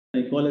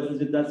Nicolas is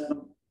with us.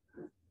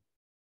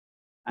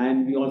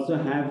 And we also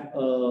have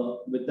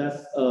with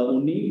us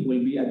Uni, who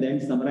will be at the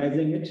end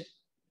summarizing it.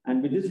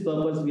 And with this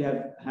purpose, we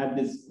have had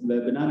this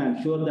webinar.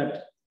 I'm sure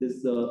that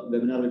this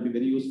webinar will be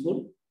very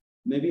useful.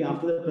 Maybe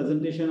after the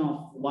presentation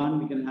of one,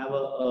 we can have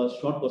a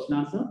short question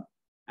answer.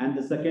 And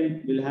the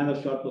second, we'll have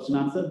a short question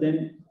answer.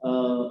 Then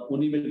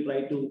Uni will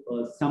try to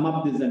sum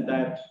up this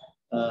entire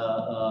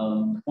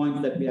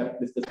points that we have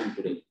discussed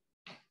today.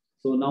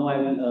 So now I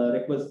will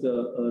request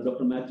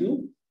Dr.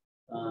 Matthieu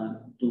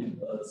to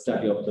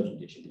start your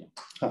presentation.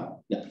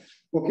 Yeah.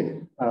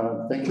 Okay.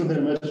 Thank you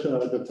very much,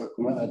 Dr.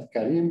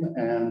 Karim,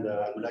 and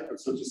I would like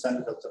also to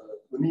thank Dr.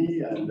 Uni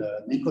and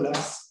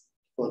Nicolas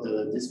for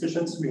the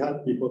discussions we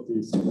had before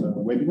these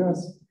webinars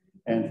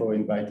and for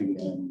inviting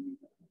and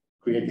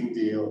creating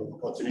the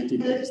opportunity.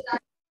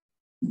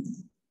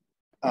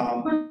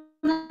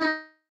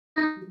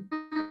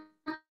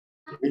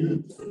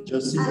 We'll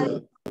just see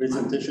the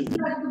presentation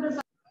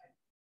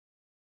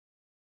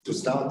to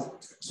start.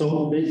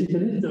 So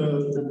basically,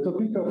 the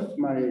topic of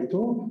my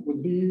talk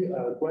would be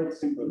quite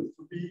simple. It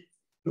would be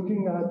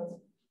looking at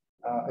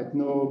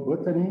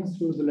ethnobotany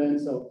through the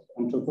lens of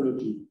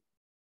anthropology.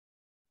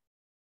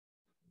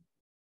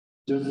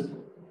 Just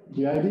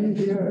the idea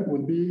here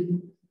would be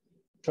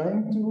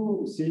trying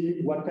to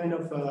see what kind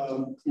of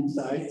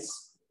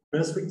insights,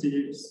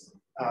 perspectives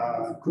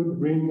could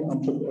bring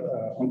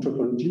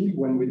anthropology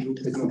when we do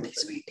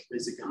ethnobotany,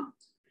 basically.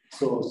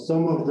 So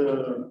some of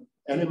the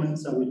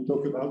elements that we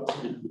talk about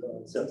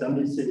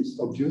certainly seems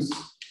obvious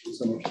to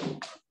some of you,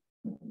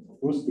 of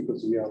course,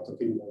 because we are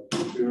talking about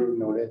culture,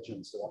 knowledge,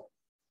 and so on.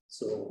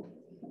 So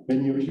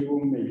many of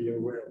you may be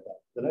aware of that.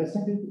 But I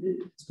think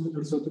it's good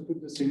also to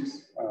put the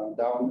things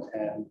down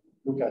and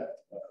look at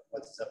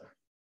what's happening.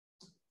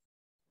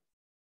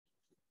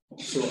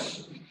 So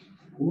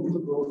move the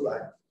board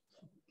back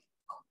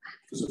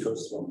to the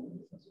first one.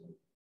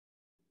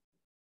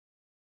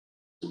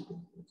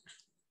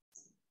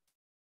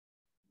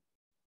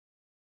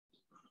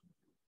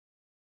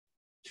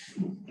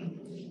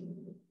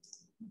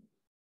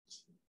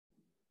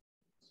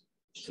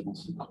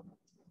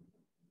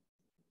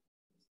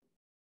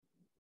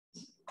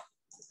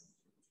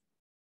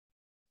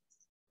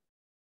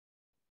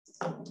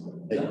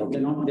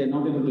 They're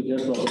not able to hear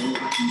properly.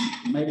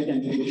 Maybe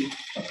can do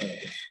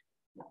it.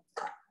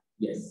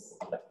 Yes.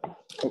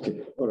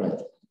 Okay. All right.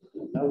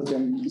 Now we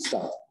can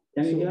start.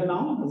 Can you hear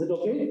now? Is it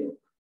okay?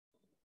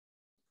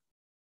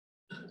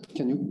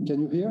 Can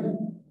you hear?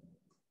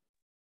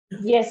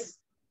 Yes.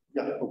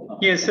 Yeah.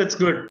 Okay. Yes, it's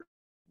good.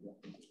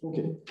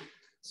 Okay.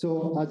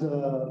 So as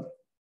a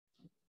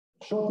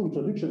short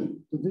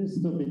introduction to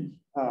this topic,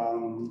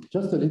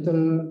 just a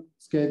little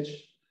sketch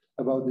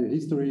about the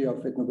history of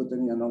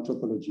ethnobotany and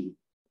anthropology.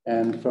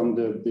 And from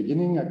the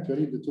beginning,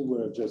 actually, the two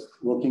were just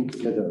working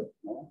together.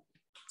 No?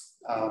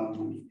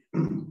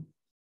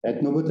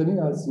 Ethnobotany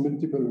has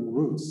multiple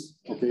roots,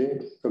 okay,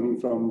 coming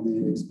from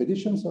the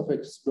expeditions of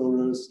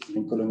explorers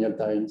in colonial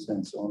times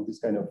and so on, this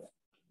kind of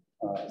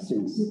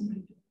things.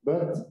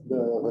 But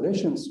the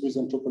relations with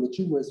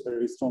anthropology was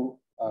very strong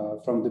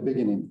from the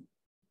beginning,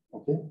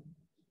 okay?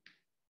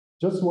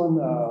 Just one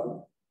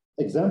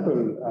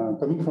example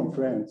coming from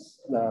France.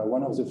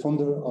 One of the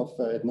founders of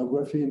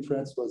ethnography in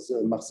France was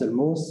Marcel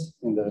Mauss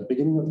in the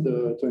beginning of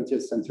the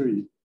 20th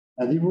century.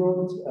 And he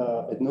wrote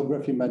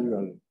ethnography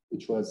manual,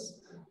 which was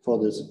for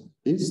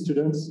his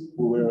students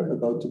who were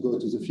about to go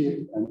to the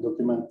field and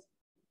document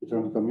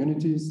different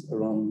communities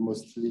around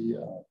mostly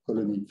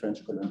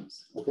French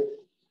colonies, okay?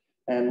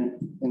 And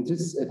in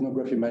this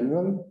ethnography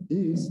manual,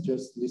 he is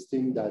just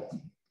listing that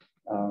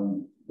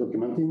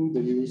documenting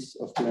the use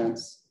of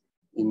plants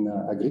in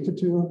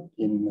agriculture,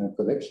 in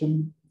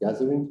collection,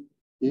 gathering,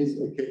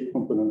 is a key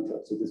component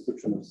of the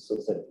description of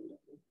society.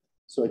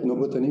 So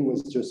ethnobotany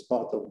was just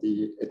part of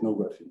the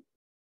ethnography,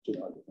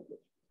 general ethnography.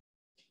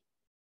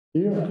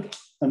 Here,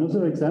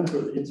 another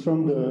example, it's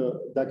from the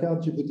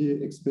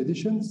Dakar-Djibouti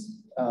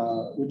expeditions,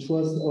 which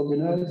was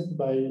organized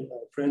by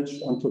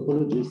French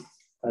anthropologists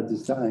at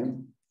this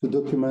time to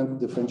document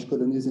the French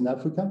colonies in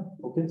Africa.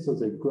 Okay, so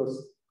they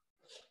crossed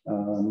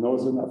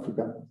Northern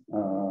Africa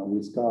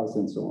with cars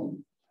and so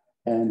on.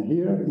 And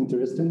here,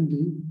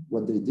 interestingly,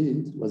 what they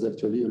did was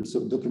actually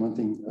also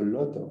documenting a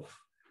lot of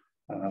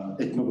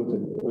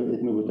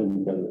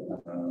ethnobotanical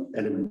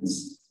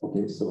elements.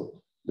 Okay,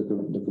 so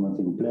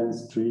documenting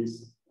plants,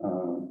 trees,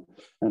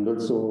 and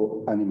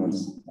also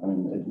animals. I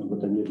mean,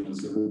 ethnobotany and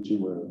zoology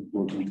were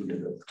working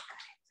together.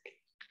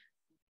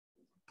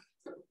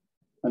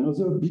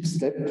 Another big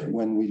step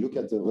when we look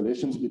at the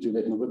relations between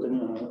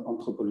ethnobotany and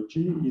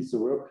anthropology is the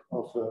work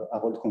of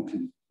Harold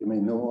Conklin. You may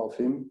know of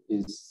him.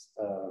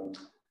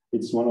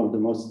 It's one of the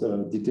most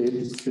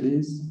detailed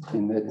studies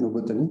in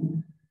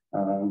ethnobotany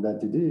that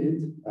he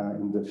did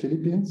in the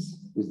Philippines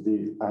with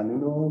the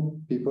Anuno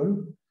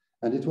people.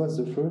 And it was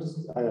the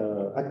first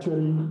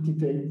actually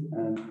detailed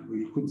and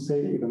we could say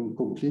even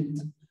complete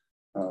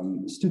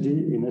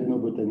study in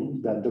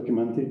ethnobotany that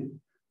documented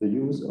the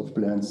use of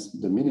plants,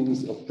 the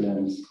meanings of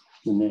plants,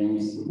 the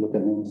names, local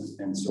names,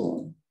 and so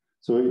on.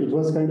 So it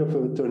was kind of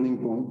a turning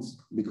point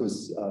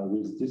because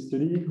with this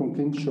study,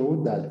 Conklin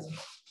showed that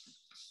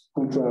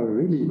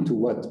contrarily to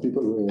what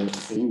people were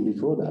saying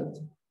before that,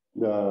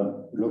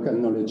 the local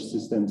knowledge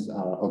systems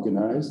are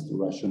organized,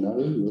 rational,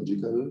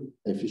 logical,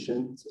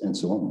 efficient, and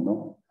so on.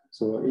 No?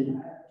 So it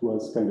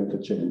was kind of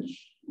a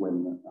change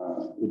when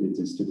we did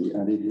this study,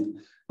 and it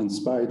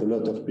inspired a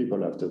lot of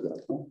people after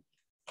that. No?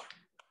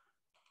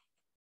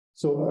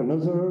 So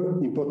another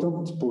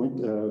important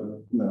point,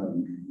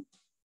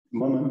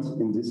 moment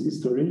in this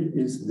history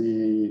is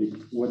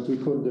what we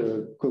call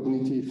the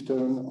cognitive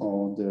turn,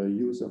 or the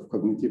use of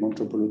cognitive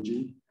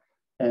anthropology,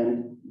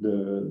 and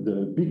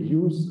the big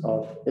use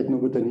of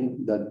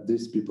ethnobotany that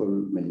these people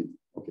made.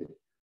 Okay,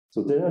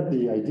 so there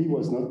the idea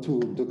was not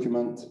to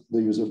document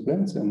the use of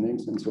plants and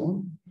names and so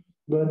on,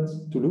 but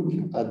to look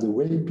at the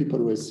way people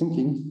were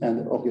thinking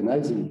and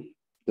organizing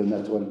the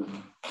natural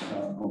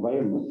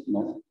environment.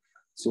 No?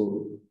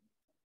 So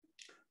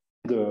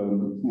the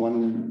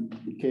one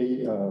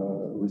key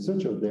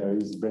researcher there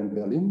is Brent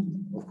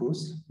Berlin, of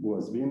course, who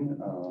has been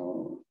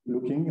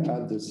looking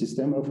at the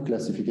system of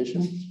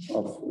classification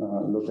of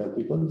local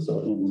people.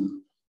 So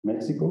in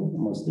Mexico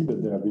mostly,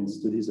 but there have been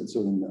studies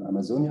also in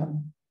Amazonia.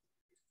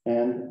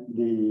 And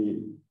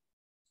the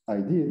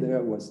idea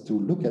there was to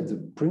look at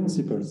the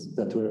principles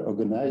that were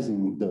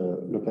organizing the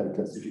local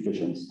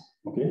classifications.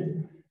 Okay,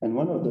 and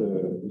one of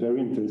the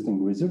very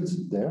interesting results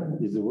there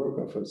is the work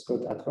of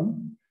Scott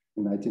Atram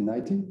in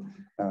 1990,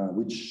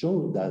 which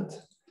showed that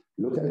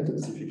local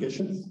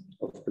classifications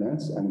of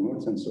plants,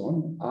 animals, and so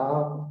on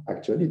are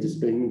actually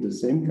displaying the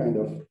same kind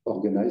of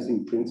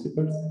organizing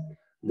principles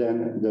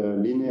than the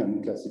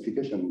Linnean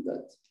classification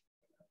that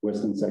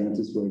Western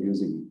scientists were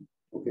using.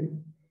 Okay,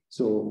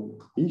 so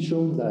he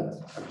showed that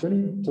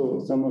actually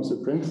some of the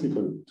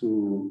principles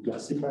to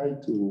classify,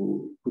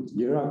 to put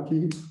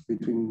hierarchy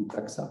between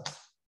taxa,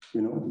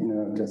 you know, in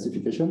a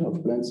classification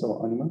of plants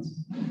or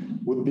animals,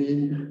 would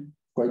be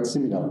quite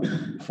similar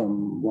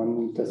from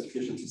one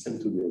classification system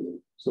to the other.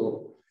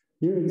 So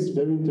here it's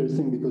very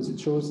interesting because it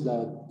shows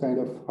that kind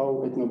of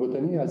how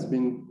ethnobotany has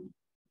been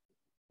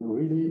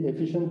really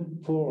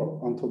efficient for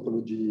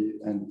anthropology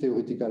and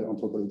theoretical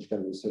anthropological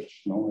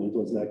research. No, it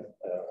was like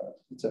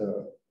it's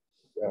a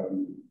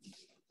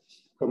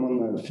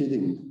common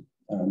feeding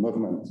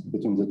movement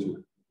between the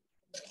two.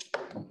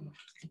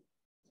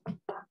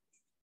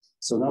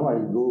 So now I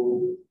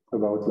go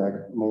about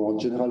like more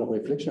general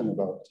reflection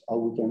about how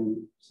we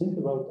can think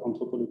about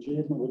anthropology,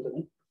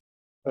 ethnobotany,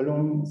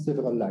 along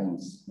several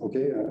lines.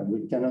 Okay,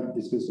 we cannot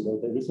discuss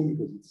about everything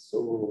because it's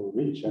so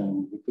rich,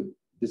 and we could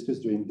discuss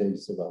during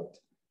days about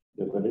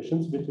the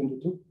relations between the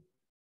two.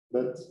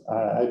 But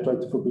I try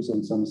to focus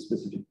on some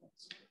specific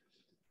points.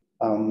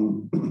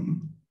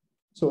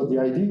 So the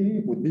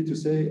idea would be to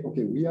say,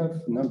 okay, we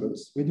have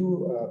numbers. We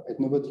do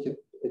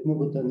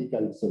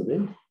ethnobotanical survey.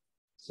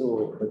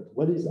 So, but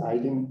what is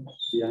hiding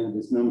behind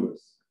these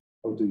numbers?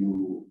 How do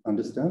you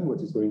understand what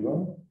is going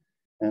on?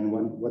 And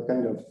what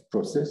kind of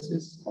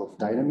processes of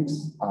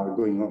dynamics are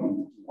going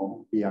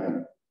on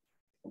behind?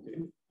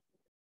 Okay.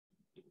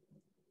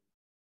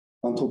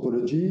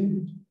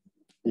 Anthropology,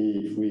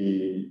 if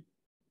we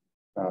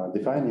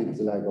define it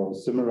like, or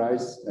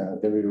summarize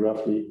very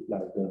roughly,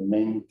 like the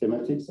main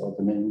thematics or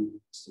the main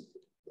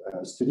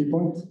study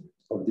point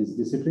of this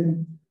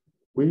discipline,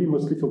 we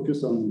mostly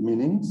focus on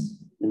meanings,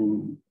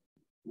 in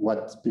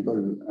what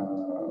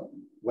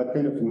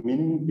kind of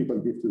meaning people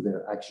give to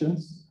their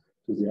actions,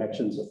 to the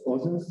actions of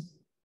others,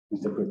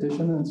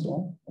 interpretation, and so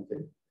on.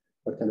 Okay,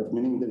 what kind of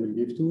meaning they will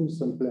give to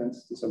some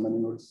plants, to some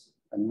animals,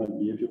 animal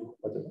behavior,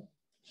 whatever.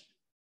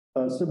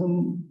 A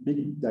second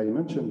big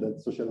dimension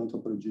that social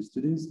anthropology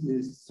studies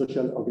is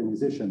social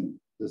organization,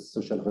 the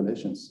social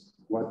relations.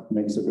 What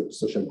makes a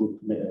social group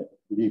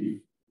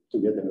live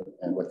together,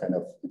 and what kind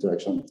of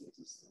interaction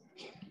exists.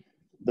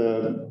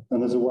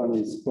 Another one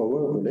is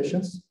power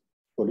relations,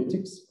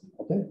 politics.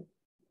 Okay,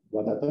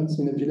 what happens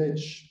in a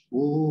village?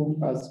 Who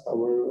has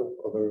power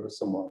over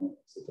someone,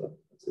 etc.,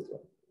 etc.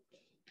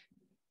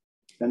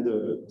 And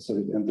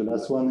the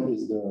last one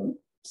is the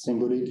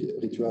symbolic,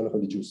 ritual,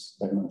 religious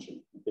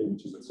dimension, okay,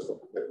 which is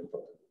also very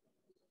important.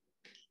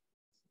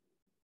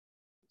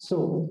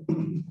 So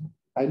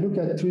I look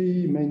at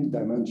three main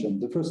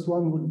dimensions. The first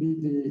one would be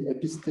the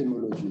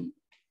epistemology,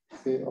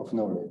 okay, of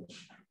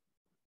knowledge.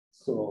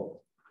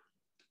 So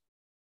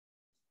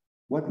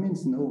what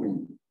means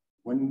knowing?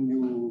 When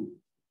you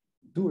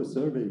do a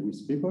survey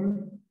with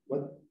people,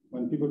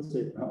 when people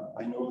say, oh,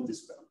 I know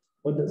this term,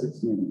 what does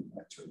it mean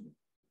actually?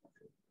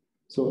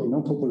 So in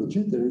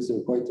anthropology, there is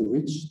quite a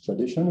rich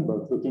tradition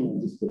about looking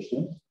at this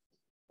question.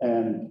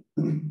 And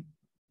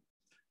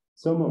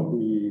some of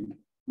the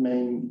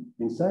main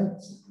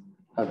insights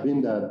have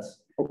been that,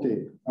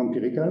 okay,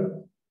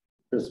 empirical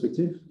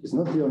perspective is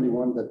not the only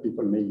one that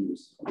people may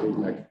use, okay,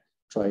 like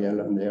trial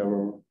and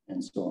error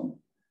and so on.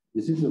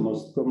 This is the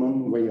most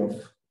common way of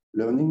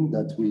learning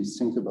that we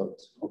think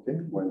about, okay,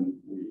 when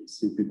we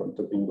see people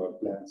talking about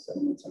plants,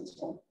 animals, and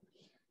so on.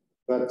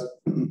 But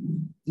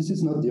this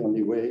is not the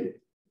only way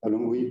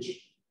along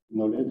which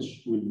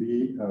knowledge will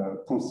be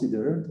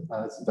considered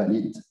as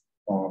valid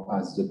or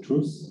as the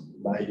truth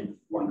by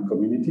one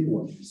community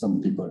or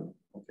some people.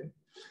 Okay,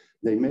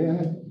 there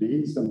may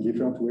be some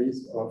different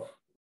ways of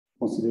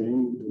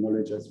considering the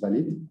knowledge as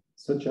valid,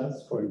 such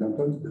as, for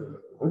example,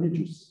 the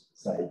religious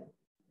side.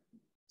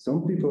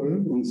 Some people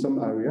in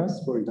some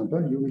areas, for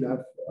example, you will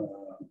have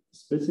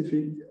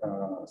specific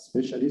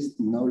specialist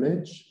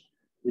knowledge,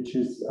 which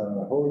is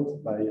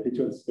held by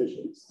ritual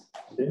specialists.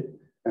 Okay?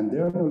 And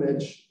their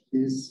knowledge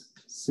is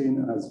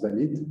seen as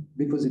valid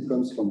because it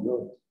comes from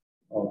God,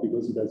 or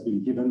because it has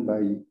been given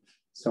by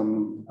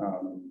some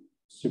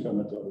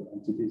supernatural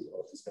entities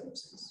or this kind of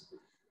things.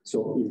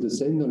 So if the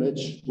same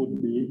knowledge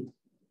would be,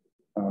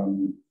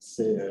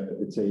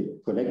 let's say,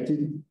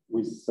 collected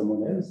with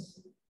someone else,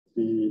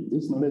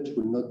 this knowledge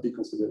will not be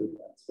considered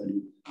as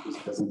valid because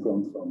it doesn't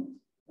come from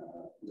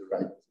the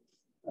right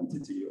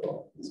entity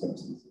or this kind of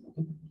things.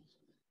 Okay?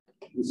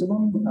 The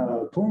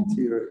second point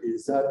here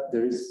is that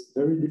there is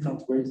very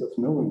different ways of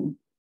knowing.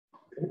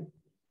 Okay?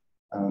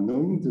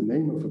 Knowing the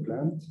name of a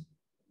plant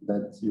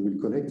that you will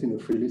collect in a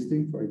free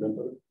listing, for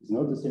example, is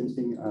not the same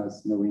thing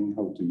as knowing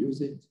how to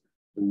use it,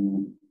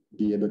 to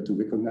be able to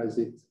recognize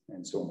it,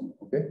 and so on.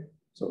 Okay,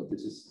 so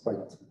this is quite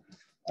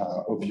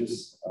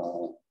obvious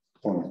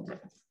point,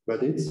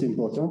 but it's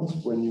important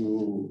when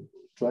you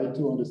try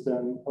to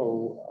understand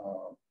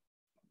how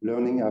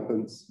learning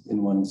happens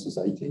in one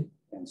society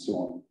and so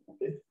on.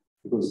 Okay,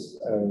 because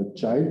a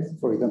child,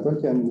 for example,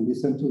 can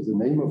listen to the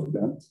name of a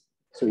plant,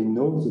 so he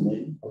knows the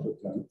name of a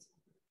plant,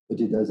 but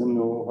he doesn't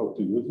know how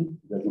to use it,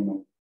 he doesn't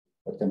know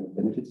what kind of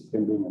benefits it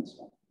can bring, and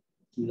so on.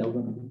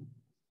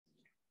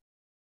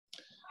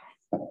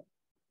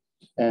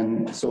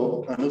 And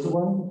so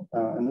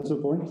another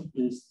point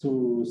is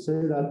to say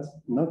that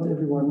not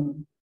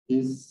everyone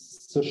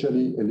is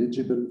socially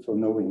eligible for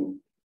knowing.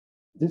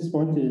 This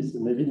point is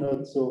maybe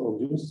not so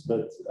obvious,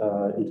 but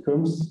it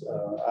comes,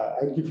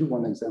 I'll give you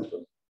one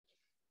example.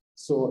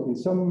 So in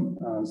some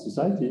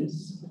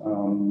societies,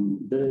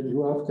 there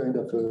you have kind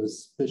of a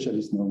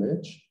specialist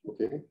knowledge,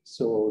 okay?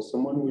 So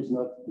someone who is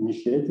not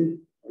initiated,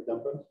 for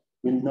example,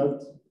 will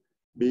not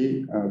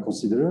be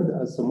considered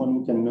as someone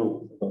who can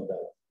know about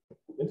that,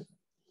 okay?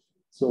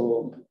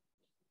 So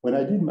when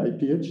I did my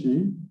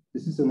PhD,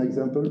 this is an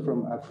example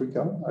from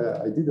Africa.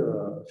 I did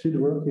a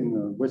fieldwork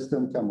in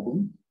Western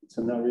Cameroon. It's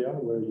an area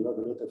where you have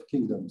a lot of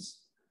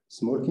kingdoms,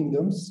 small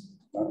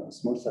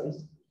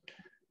size,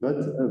 but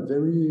a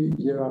very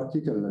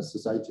hierarchical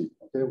society,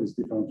 okay, with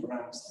different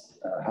ranks,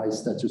 high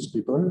status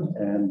people,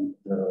 and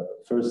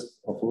first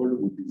of all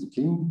would be the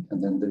king,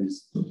 and then there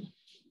is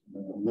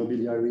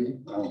nobiliary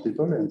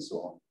people, and so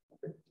on.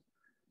 Okay?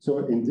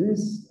 So in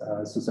these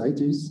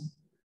societies,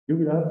 you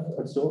will have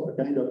also a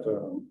kind of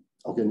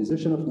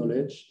organization of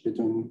knowledge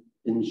between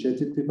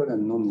initiated people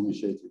and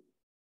non-initiated.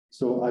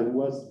 So I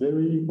was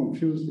very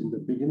confused in the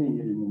beginning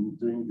in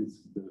doing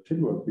the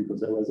fieldwork,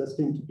 because I was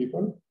asking to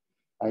people,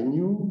 I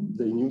knew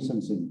they knew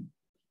something,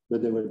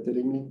 but they were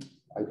telling me,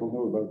 I don't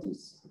know about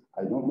this.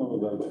 I don't know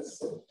about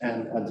this.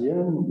 And at the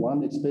end,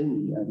 one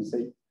explained me and he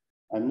said,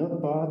 I'm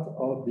not part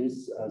of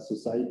this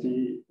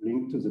society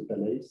linked to the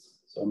palace,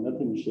 so I'm not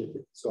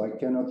initiated. So I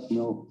cannot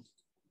know.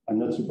 I'm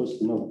not supposed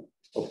to know.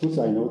 Of course,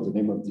 I know the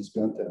name of this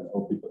plant and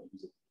how people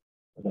use it,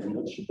 but I'm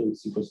not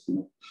supposed to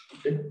know.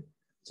 Okay?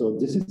 So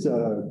this is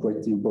a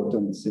quite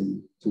important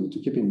thing to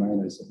keep in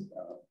mind, I think,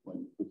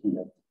 when looking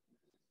at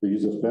the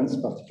use of plants,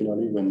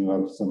 particularly when you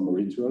have some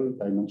ritual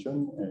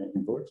dimension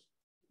involved.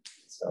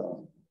 It's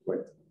quite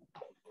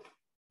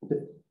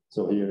okay.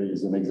 So here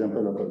is an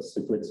example of a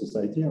secret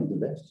society on the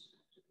left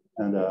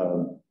and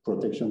a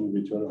protection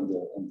ritual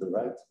on the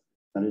right.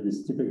 And it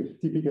is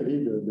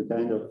typically the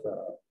kind of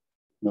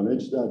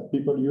knowledge that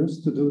people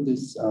use to do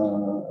these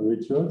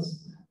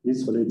rituals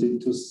is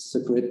related to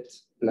secret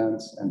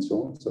plants and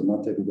so on. So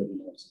not everybody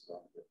knows,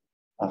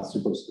 are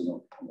supposed to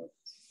know.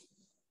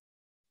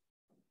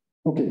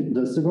 Okay,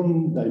 the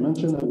second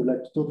dimension I would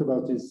like to talk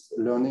about is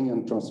learning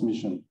and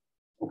transmission.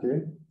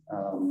 Okay,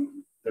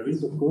 there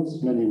is of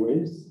course many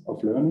ways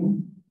of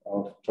learning,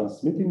 of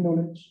transmitting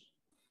knowledge.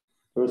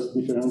 First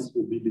difference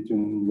would be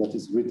between what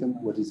is written,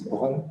 what is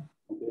oral.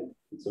 Okay,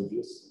 it's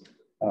obvious.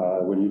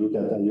 When you look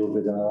at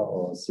Ayurveda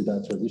or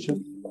Siddha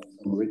tradition,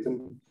 some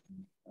written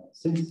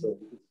things, so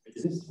it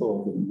exists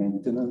for the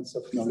maintenance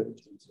of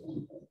knowledge and so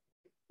on.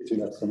 It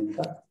will have some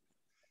impact.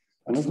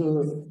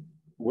 Another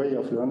way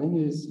of learning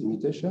is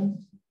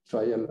imitation,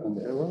 trial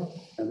and error,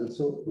 and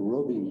also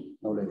robbing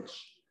knowledge.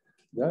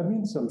 There have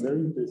been some very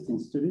interesting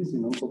studies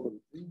in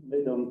anthropology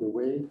made on the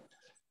way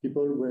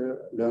people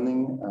were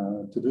learning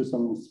to do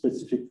some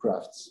specific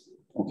crafts,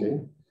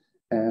 okay?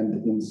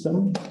 And in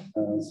some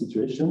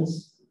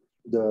situations,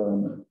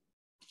 the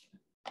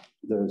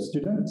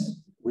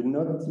students will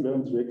not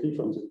learn directly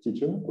from the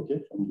teacher, okay,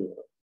 from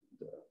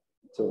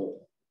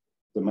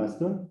the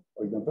master,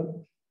 for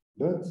example,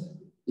 but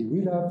he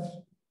will have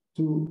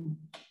to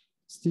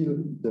steal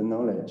the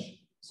knowledge.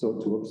 So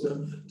to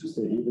observe, to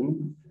stay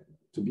hidden,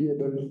 to be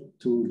able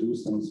to do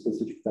some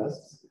specific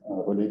tasks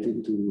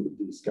related to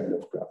this kind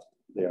of craft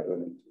they are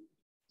learning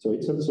to. So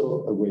it's also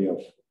a way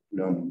of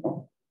learning,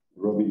 no?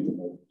 Robbing the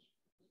knowledge.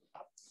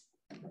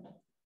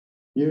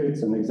 Here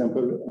it's an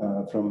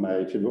example from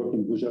my fieldwork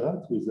in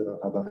Gujarat with the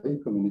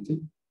Rabari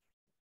community.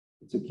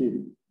 It's a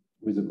kid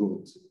with a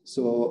goat.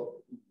 So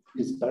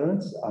his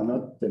parents are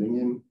not telling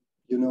him,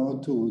 you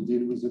know, to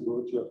deal with the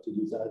goat, you have to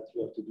do that,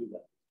 you have to do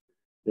that.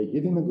 They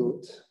give him a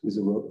goat with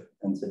a rope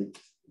and say,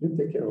 you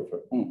take care of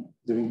her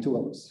during 2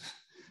 hours.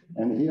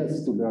 And he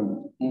has to learn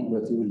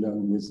what he will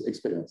learn with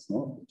experience,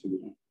 no?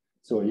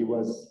 So he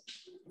was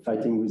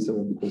fighting with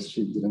her because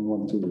she didn't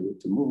want to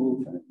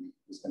move and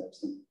this kind of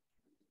thing.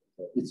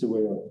 It's a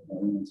way of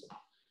learning.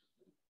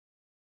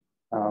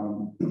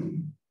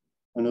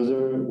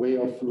 Another way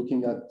of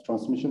looking at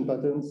transmission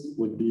patterns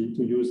would be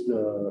to use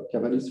the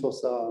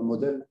Cavalli-Sforza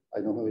model. I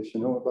don't know if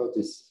you know about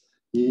this.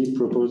 He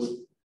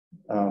proposed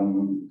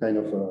kind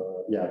of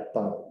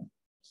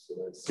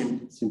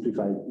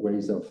simplified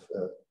ways of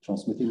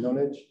transmitting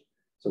knowledge.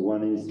 So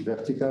one is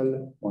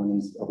vertical, one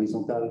is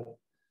horizontal,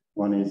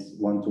 one is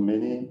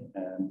one-to-many,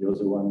 and the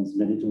other one is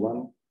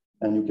many-to-one.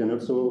 And you can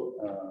also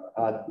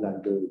add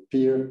like the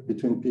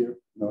between-peer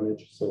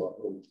knowledge.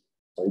 So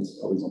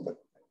it's horizontal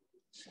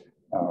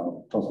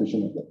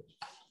transmission of knowledge.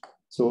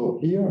 So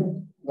here,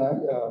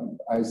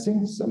 I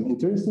think some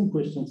interesting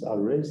questions are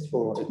raised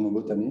for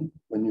ethnobotany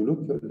when you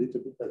look a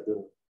little bit at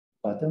the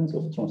patterns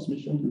of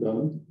transmission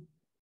learned.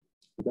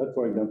 That,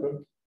 for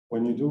example,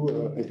 when you do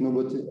an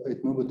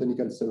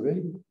ethnobotanical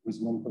survey with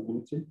one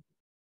community,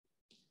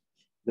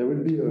 there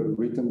will be a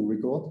written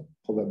record,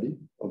 probably,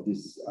 of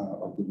this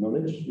of the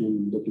knowledge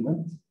you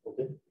document,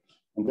 okay?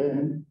 And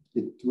then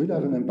it will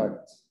have an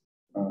impact,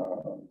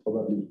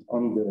 probably,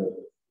 on the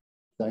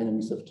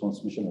dynamics of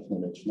transmission of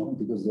knowledge, no?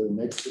 Because the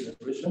next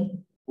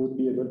generation would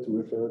be able to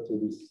refer to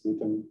this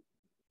written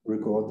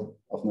record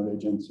of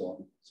knowledge and so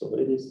on. So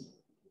it is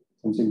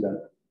something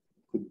that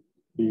could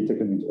be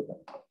taken into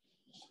account.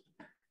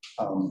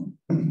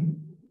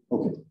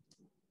 Okay,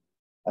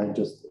 I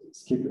just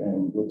skip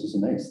and go to the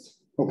next.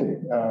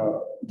 Okay,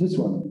 this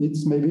one,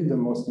 it's maybe the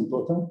most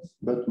important,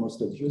 but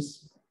most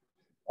obvious.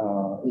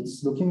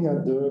 It's looking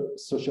at the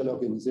social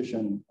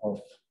organization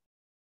of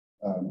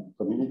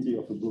community,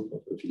 of a group,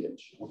 of a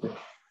village, okay?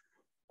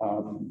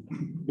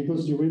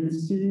 Because you will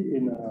see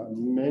in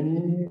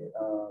many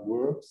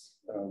works,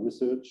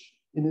 research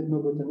in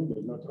ethnobotany,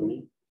 but not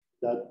only,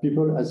 that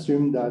people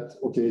assume that,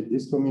 okay,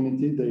 this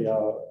community, they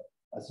are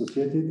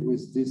associated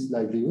with this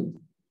livelihood.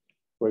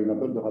 For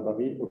example, the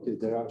Rabari, okay,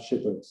 there are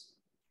shepherds.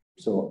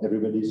 So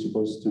everybody is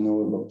supposed to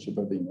know about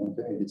shepherding,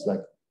 okay? It's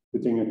like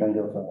putting a kind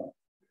of a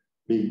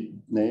big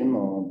name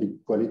or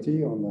big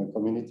quality on a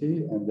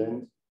community and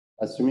then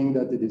assuming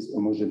that it is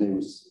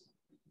homogeneous.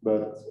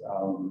 But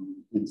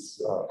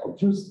it's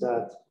obvious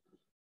that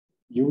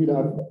you will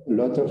have a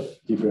lot of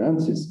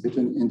differences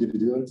between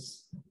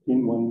individuals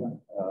in one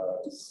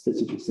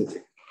specific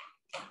setting.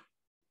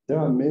 There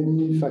are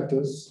many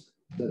factors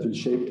that will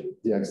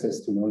shape the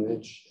access to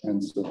knowledge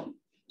and so on.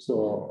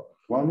 So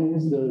one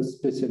is the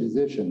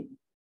specialization.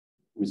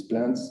 With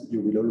plants, you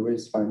will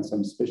always find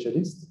some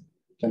specialists,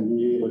 can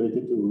be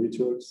related to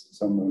rituals,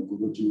 some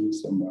Guruji,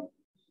 some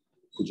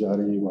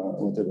Pujari,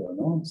 whatever,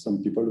 no?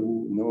 Some people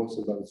who knows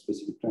about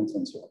specific plants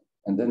and so on.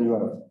 And then you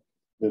have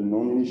the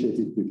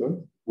non-initiated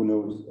people who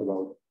knows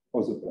about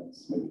other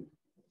plants, maybe.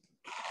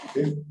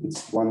 Okay,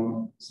 it's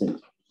one thing.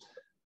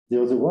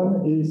 The other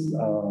one is,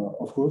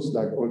 of course,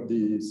 like all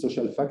the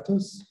social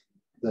factors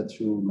that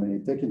you may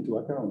take into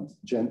account.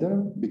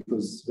 Gender,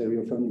 because very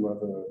often you have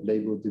a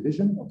labor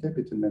division, okay,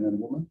 between men and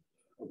women,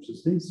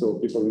 obviously, so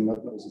people will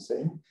not know the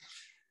same.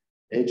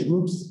 Age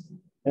groups,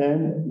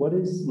 and what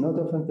is not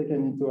often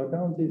taken into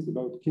account is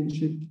about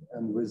kinship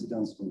and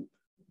residence group.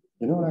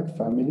 You know, like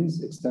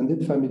families,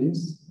 extended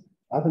families,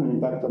 have an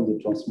impact on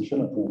the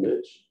transmission of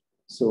knowledge.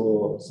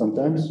 So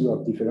sometimes you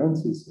have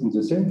differences in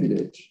the same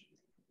village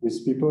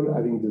with people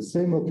having the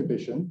same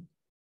occupation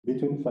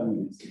between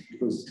families,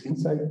 because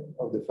inside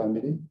of the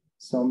family,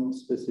 some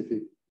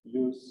specific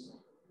use,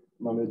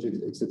 knowledge,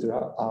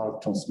 etc., are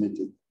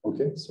transmitted.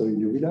 Okay, so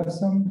you will have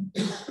some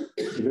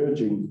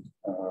diverging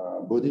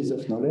bodies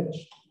of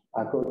knowledge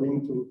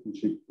according to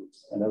kinship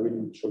groups, and I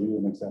will show you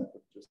an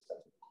example just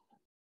that.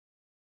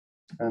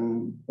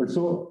 And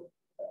also,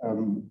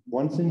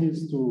 one thing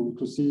is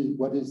to see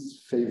what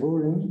is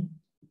favoring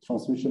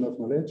transmission of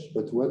knowledge,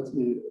 but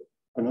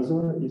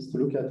another is to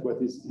look at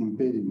what is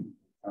impeding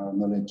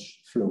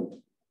knowledge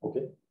flow,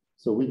 okay?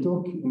 So we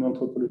talk in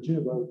anthropology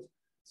about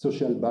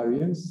social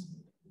barriers,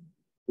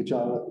 which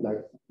are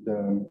like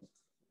the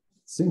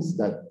things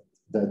that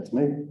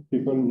make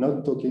people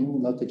not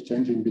talking, not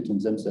exchanging between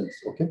themselves,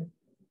 okay?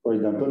 For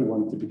example,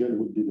 one typical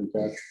would be the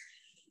case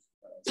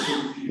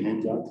in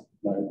India,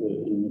 like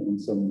in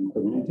some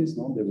communities,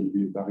 no? There will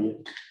be a barrier,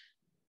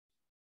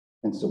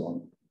 and so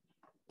on.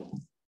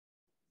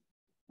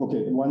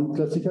 Okay, one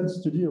classical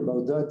study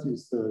about that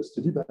is a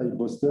study by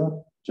Boster,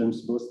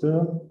 James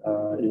Boster.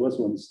 He was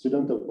one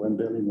student of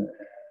Berlin.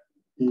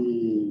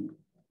 He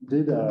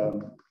did a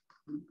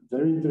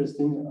very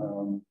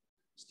interesting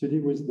study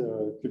with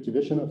the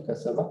cultivation of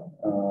cassava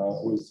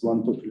with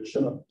one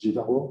population of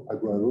Jivaro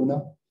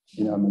aguarona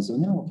in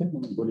Amazonia, okay,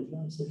 in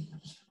Bolivia.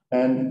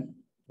 And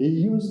he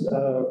used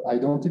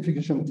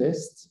identification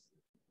tests.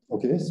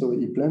 Okay, so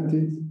he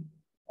planted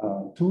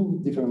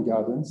 2 different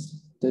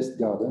gardens, test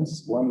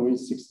gardens, one with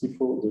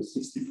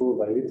 64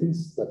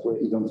 varieties that were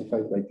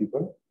identified by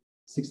people,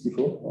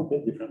 64,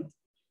 okay, different,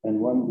 and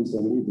one with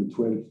only the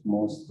 12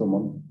 most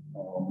common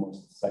or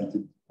most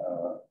cited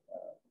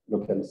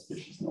local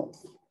species now.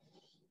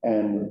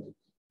 And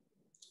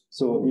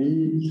so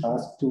he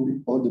asked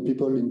all the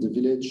people in the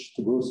village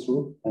to go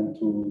through and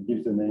to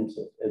give the names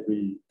of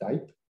every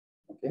type,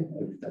 okay,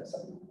 every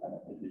taxon,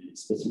 every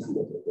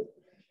specimen.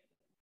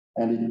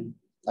 And he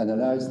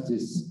analyzed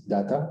this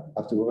data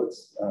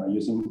afterwards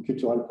using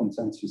cultural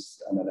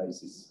consensus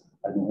analysis.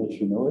 I don't know if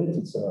you know it.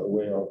 It's a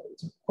way of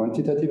it's a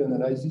quantitative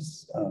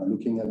analysis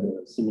looking at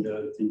the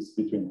similarities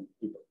between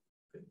people.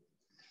 Okay.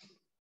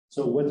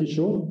 So what he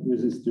showed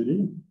with this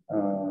study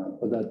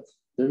that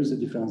there is a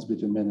difference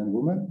between men and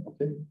women.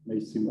 Okay, may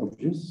seem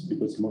obvious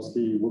because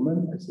mostly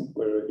women, I think,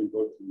 were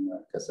involved in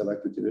cassava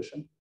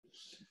cultivation.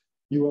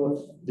 You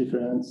have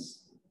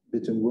difference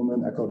between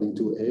women according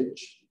to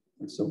age.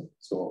 So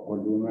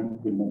old women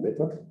will know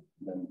better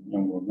than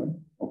young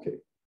women. Okay.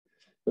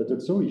 But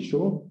also he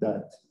showed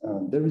that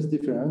there is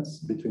difference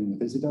between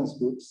residence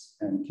groups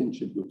and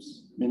kinship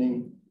groups,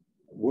 meaning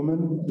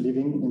women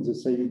living in the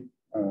same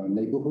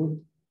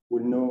neighborhood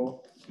will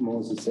know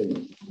more the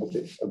same,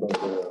 okay, about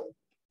the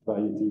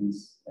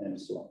varieties and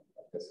so on.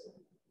 Okay.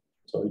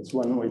 So it's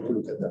one way to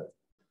look at that.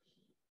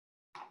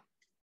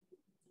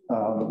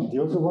 The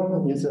other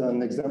one is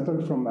an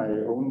example from my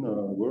own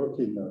work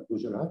in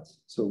Gujarat.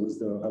 So with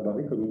the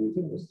Rabari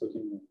community, I was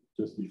talking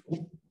just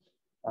before.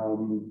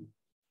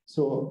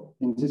 So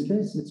in this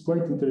case, it's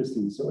quite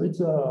interesting. So it's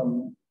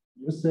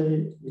you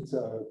say it's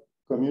a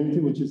community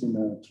which is in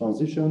a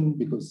transition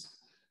because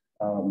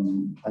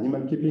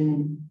animal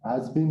keeping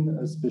has been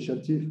a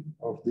specialty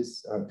of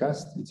this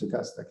caste. It's a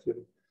caste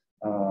actually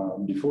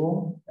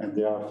before, and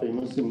they are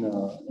famous in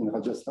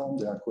Rajasthan.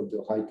 They are called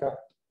the Raika.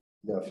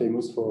 They are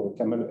famous for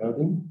camel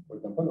herding, for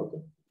example.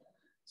 Okay.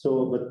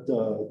 So, but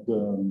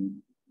the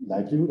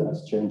livelihood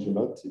has changed a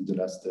lot in the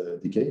last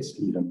decades,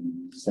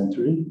 even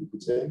century, you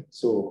could say.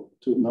 So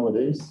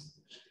nowadays,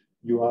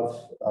 you have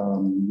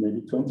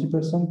maybe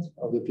 20%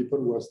 of the people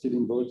who are still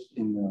involved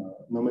in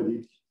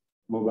nomadic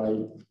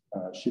mobile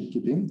sheep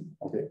keeping.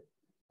 Okay.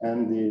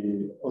 And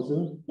the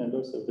other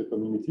members of the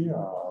community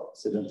are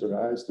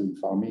sedentarized, doing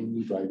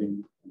farming,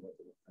 driving,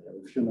 whatever. I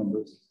have a few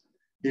numbers.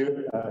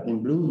 Here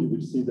in blue, you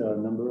will see the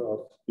number of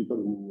people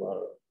who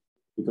are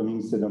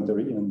becoming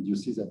sedentary, and you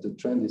see that the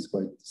trend is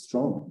quite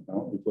strong.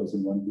 Now it was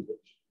in one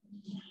village.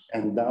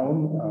 And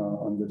down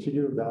on the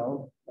figure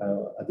down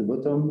at the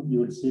bottom, you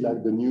will see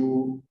like the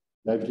new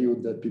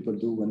livelihood that people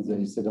do when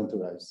they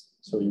sedentarize.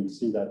 So you'll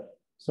see that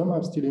some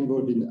are still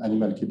involved in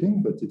animal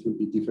keeping, but it will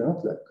be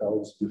different, like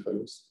cows,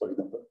 buffaloes, for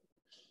example.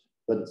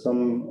 But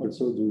some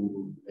also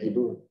do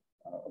labor,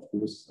 of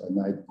course,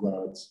 night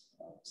guards,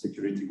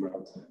 security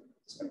guards.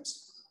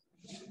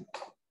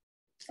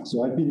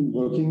 So I've been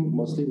working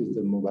mostly with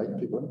the mobile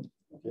people,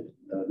 okay,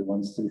 the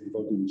ones still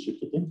involved in sheep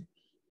keeping,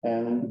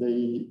 and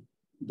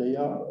they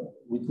are,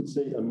 we could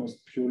say,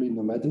 almost purely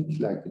nomadic.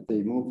 Like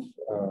they move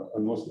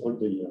almost all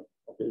the year.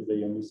 Okay,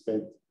 they only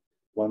spend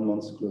 1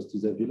 month close to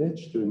their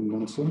village during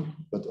monsoon,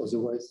 but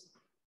otherwise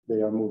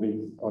they are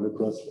moving all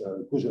across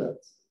Gujarat.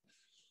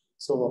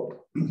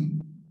 So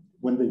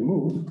when they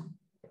move,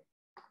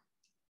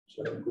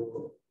 shall I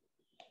go?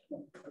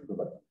 No, I'll go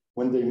back.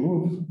 When they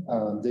move,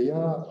 they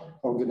are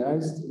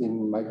organized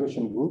in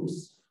migration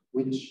groups,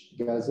 which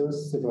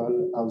gathers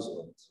several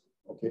households.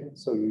 Okay,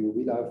 so you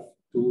will have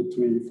 2,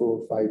 3,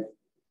 4, 5,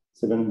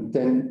 7,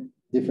 10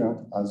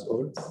 different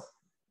households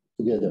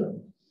together.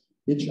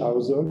 Each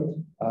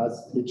household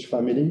each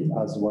family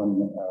has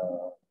one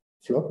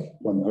flock,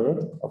 one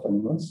herd of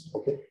animals.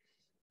 Okay,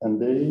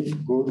 and they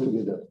go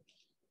together.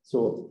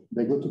 So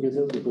they go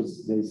together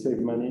because they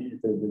save money,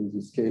 there is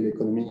a scale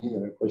economy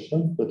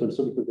question, but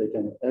also because they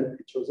can help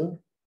each other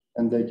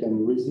and they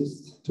can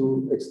resist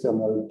to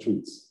external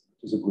threats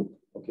to the group,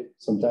 okay?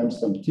 Sometimes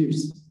some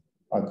thieves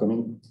are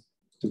coming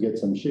to get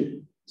some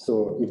sheep.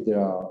 So if there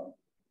are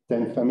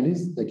 10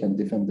 families, they can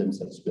defend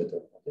themselves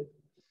better, okay?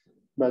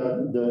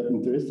 But the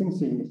interesting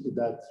thing is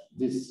that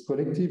this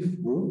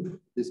collective group,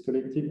 this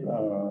collective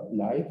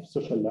life,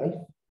 social life,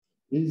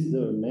 is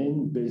the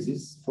main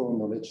basis for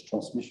knowledge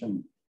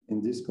transmission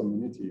in this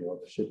community of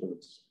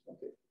shepherds.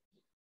 Okay.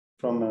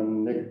 From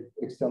an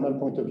external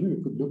point of view,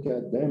 you could look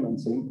at them and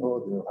think, oh,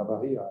 the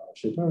Rabari are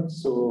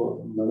shepherds,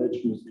 so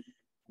knowledge must be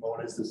more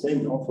or less the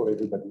same for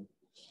everybody.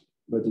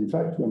 But in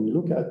fact, when you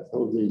look at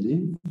how they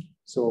live,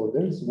 so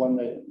there is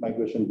one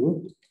migration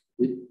group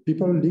with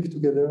people live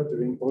together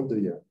during all the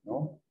year.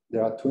 No?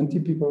 There are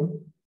 20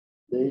 people,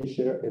 they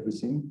share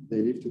everything,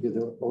 they live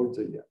together all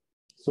the year.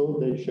 So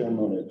they share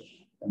knowledge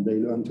and they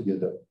learn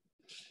together.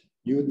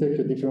 You take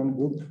a different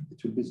group,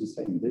 it will be the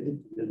same. They live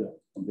together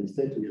and they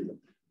stay together.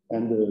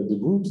 And the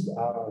groups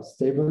are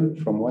stable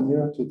from 1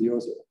 year to the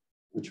other,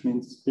 which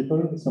means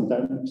people,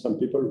 sometimes some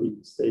people will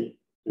stay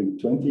during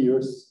 20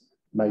 years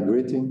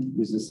migrating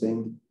with the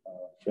same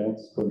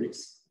friends,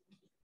 colleagues,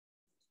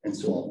 and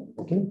so on,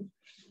 okay?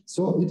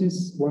 So it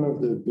is one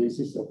of the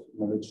bases of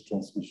knowledge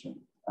transmission.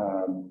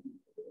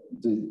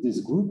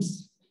 These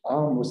groups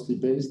are mostly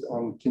based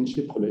on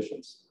kinship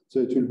relations. So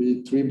it will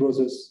be 3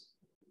 brothers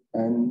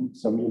and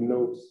some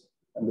in-laws,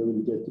 and they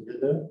will get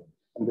together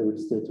and they will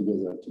stay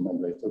together to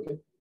migrate, okay?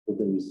 But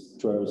there is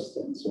trust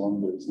and so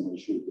on, there is no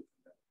issue.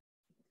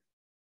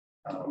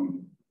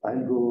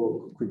 I'll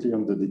go quickly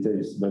on the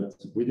details, but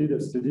we did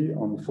a study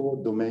on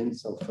 4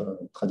 domains of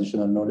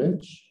traditional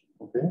knowledge,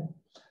 okay?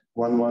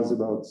 One was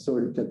about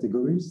soil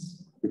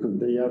categories, because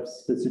they have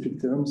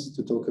specific terms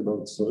to talk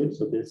about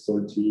soils, okay?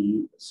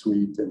 Salty,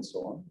 sweet, and so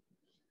on.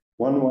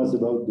 One was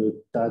about the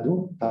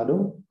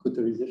tado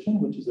cauterization,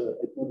 which is an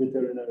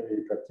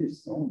ethnoveterinary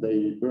practice. No?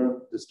 They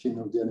burn the skin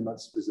of the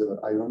animals with an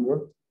iron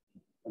rod,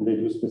 and they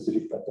do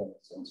specific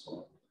patterns and so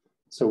on.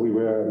 So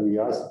we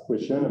asked a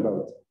question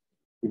about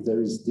if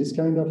there is this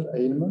kind of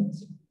ailment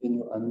in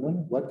your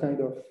animal, what kind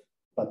of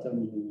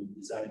pattern you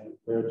design,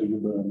 where do you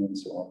burn, and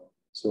so on.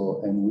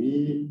 So, and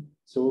we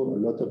saw a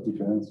lot of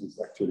differences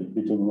actually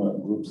between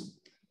groups.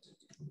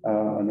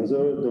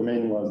 Another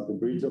domain was the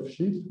breeds of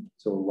sheep.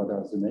 So what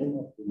are the name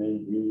of the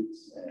main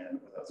breeds and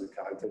what are the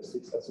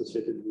characteristics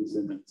associated with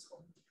them and so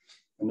on.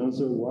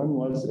 Another one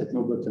was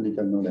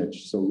ethnobotanical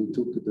knowledge. So we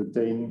took the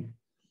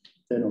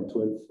 10 or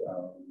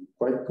 12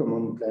 quite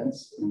common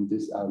plants in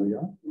this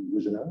area in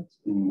Gujarat,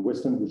 in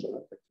Western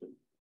Gujarat actually,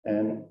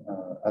 and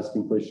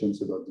asking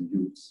questions about the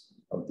use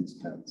of these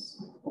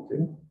plants,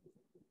 okay?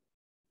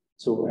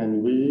 So,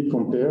 and we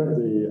compare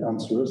the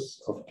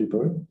answers of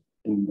people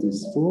in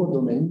these 4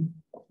 domains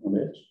of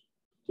knowledge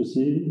to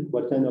see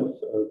what kind of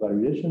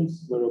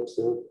variations were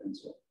observed and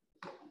so on.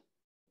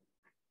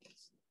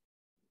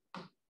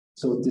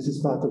 So this is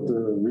part of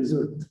the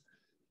result.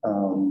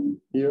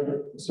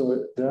 Here,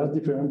 so there are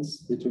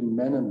differences between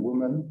men and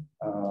women,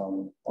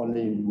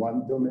 only in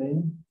one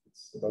domain.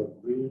 It's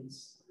about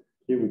breeds.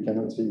 Here we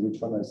cannot see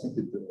which one. I think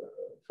it's the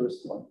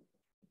first one.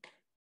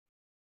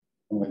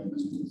 Anyway,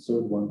 the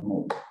third one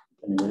more.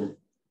 Anyway,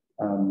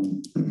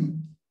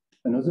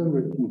 another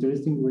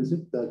interesting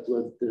result that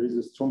there is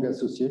a strong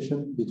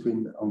association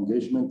between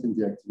engagement in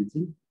the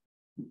activity,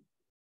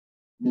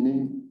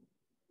 meaning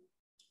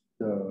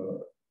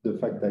the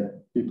fact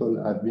that people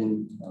have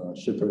been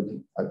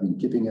shepherding, have been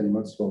keeping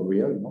animals for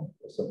real, no,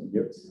 for some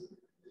years.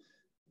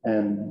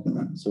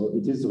 And so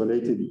it is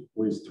related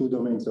with 2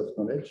 domains of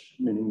knowledge,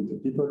 meaning the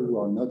people who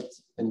are not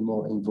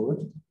anymore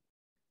involved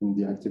in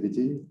the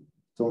activity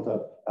don't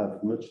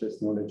have much less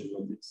knowledge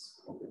about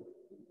this. Okay.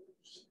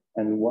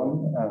 And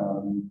one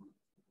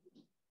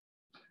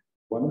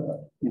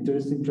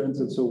interesting trend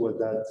also was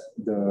that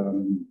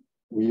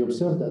we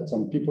observed that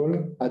some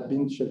people had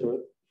been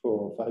shepherded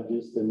for 5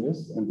 years, 10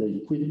 years, and they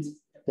quit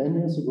 10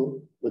 years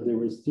ago, but they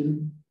were still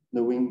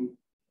knowing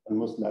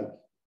almost like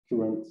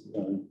current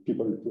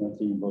people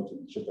currently involved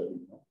in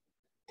shepherding.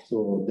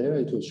 So there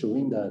it was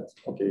showing that,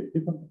 okay,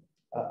 people,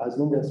 as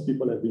long as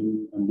people have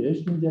been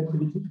engaged in the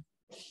activity,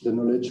 the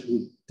knowledge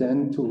would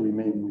tend to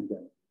remain with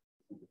them.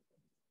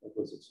 That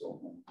was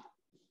also.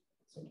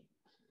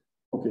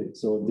 Okay,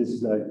 so this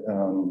is like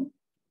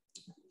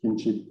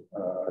kinship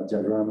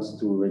diagrams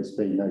to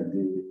explain like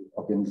the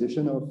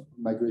organization of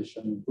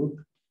migration group.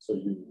 So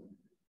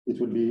it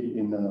will be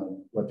in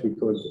what we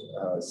call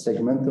a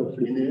segment of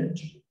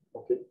lineage,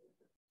 okay?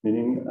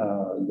 Meaning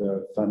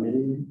the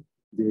family,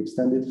 the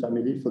extended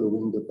family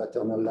following the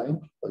paternal line,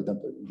 for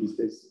example, in this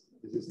case,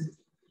 this is,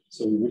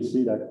 so you will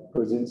see that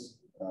cousins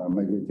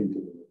migrating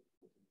together.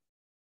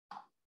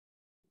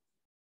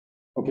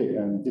 Okay,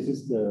 and this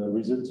is the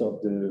results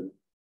of the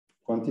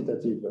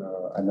quantitative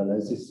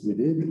analysis we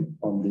did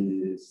on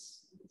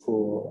these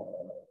 4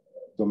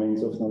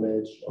 domains of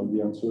knowledge, on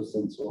the answers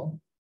and so on.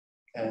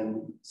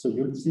 And so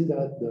you'll see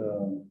that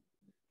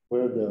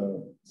where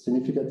the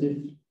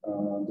significant,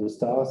 the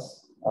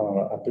stars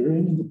are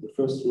appearing in the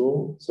first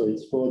row, so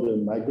it's for the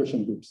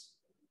migration groups,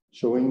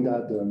 showing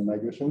that the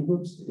migration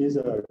groups is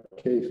a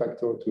key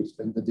factor to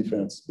explain the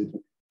difference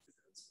between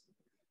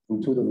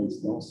in 2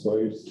 domains, no?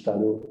 Soil,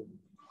 shadow,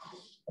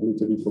 a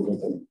little bit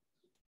forgotten.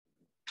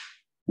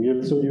 We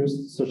also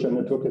used social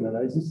network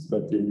analysis,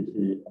 but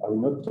I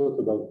will not talk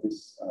about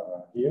this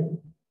here,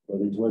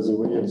 but it was a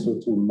way also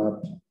to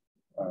map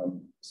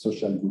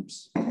social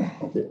groups,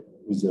 okay,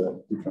 with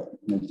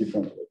in a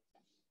different way.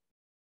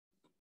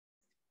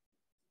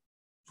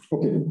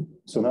 Okay,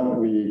 so now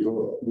we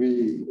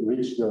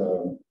reach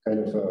the kind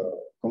of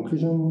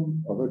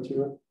conclusion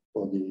overture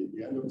for the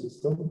end of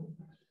this talk.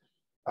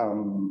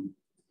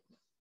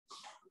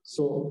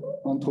 So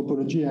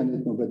anthropology and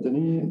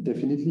ethnobotany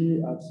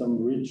definitely have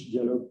some rich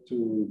dialogue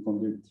to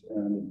conduct,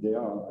 and they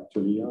are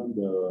actually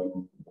the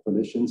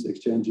relations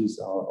exchanges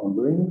are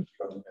ongoing.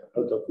 A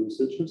lot of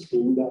researchers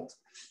doing that,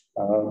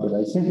 but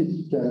I think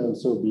it can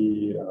also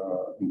be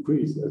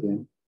increased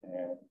again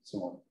and so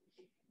on.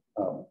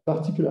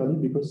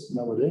 particularly because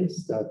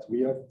nowadays that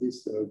we have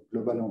this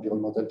global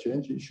environmental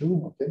change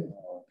issue, okay,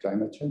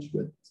 climate change,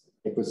 but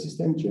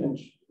ecosystem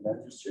change,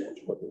 land use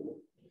change, whatever.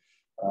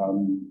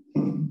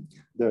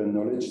 The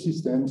knowledge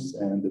systems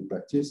and the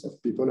practice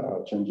of people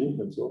are changing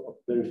also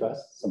very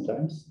fast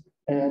sometimes,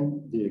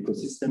 and the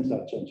ecosystems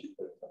are changing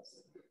very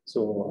fast.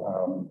 So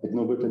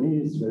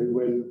ethnobotany is very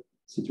well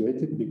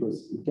situated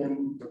because it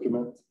can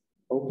document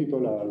how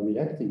people are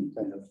reacting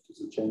kind of to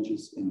the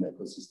changes in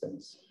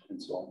ecosystems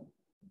and so on.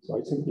 So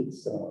I think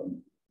it's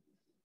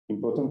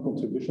important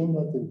contribution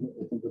that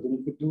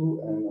ethnobotany could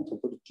do, and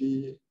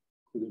anthropology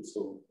could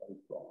also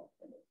help.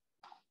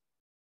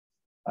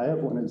 I have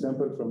one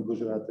example from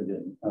Gujarat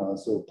again.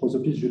 So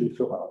Prosopis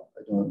juliflora,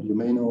 you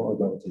may know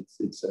about it.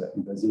 It's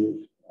invasive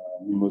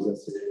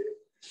Mimosaceae,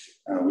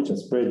 which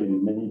has spread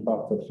in many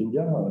parts of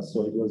India.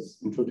 So it was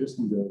introduced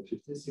in the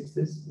 50s,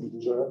 60s in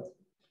Gujarat,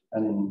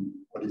 and in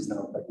what is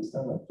now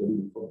Pakistan, actually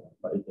before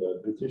by the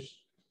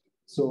British.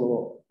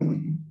 So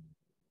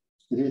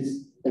it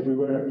is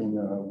everywhere in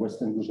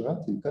Western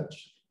Gujarat, in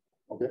Kutch,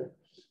 okay?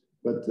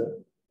 But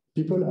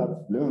people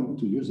have learned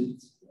to use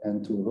it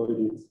and to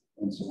avoid it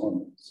and so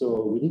on.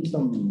 So we did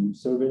some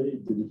survey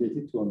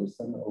dedicated to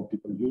understand how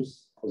people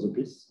use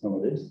Prosopis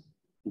nowadays,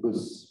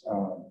 because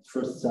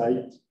first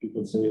sight,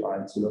 people say, oh,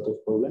 it's a lot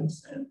of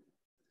problems,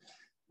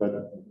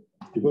 but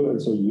people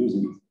also use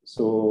it.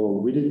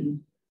 So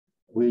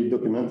we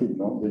documented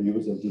the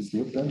use of these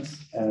new plants,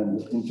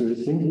 and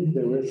interestingly,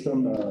 there were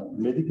some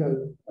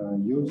medical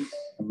use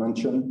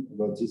mentioned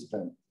about this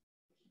plant.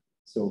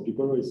 So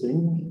people were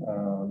saying,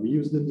 we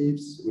use the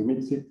leaves, we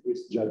mix it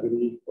with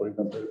jaggery, for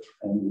example,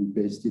 and we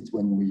paste it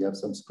when we have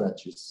some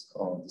scratches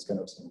or this kind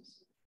of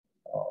things.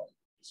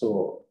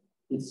 So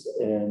this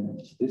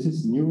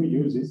is new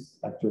uses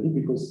actually,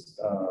 because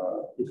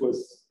it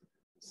was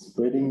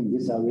spreading in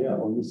this area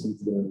only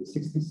since the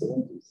 60s,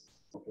 70s.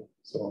 Okay,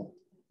 so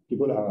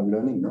people are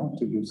learning now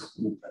to use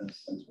new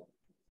plants and so on.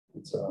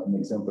 It's an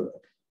example.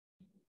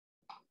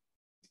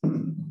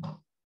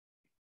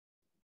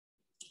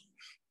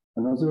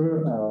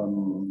 Another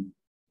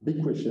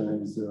big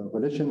question is the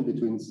relation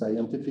between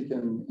scientific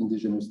and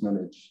indigenous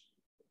knowledge.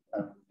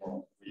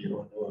 We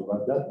all know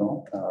about that,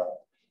 no?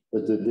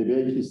 But the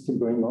debate is still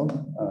going on.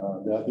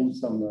 There have been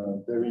some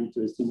very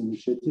interesting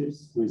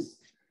initiatives with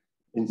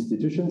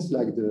institutions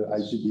like the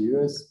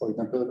IGBUS, for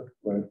example,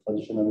 where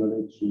traditional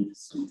knowledge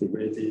is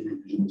integrated,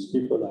 indigenous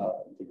people are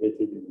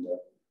integrated in the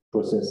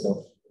process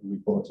of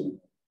reporting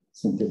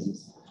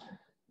synthesis.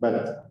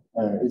 But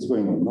it's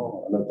going on,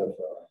 no? A lot of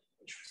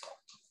issues.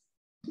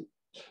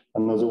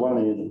 Another one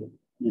is,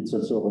 it's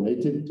also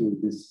related to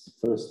this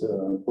first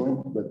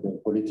point, but the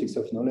politics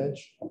of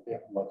knowledge, okay,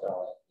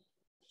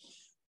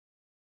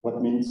 what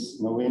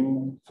means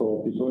knowing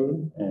for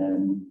people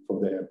and for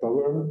their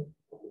power,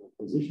 for their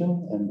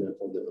position, and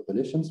for the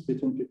relations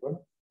between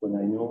people. When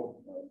I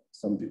know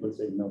some people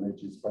say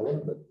knowledge is power,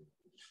 but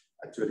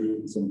actually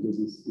in some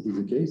cases it is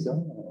the case.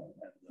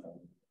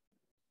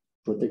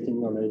 Protecting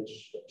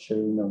knowledge,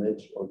 sharing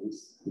knowledge, all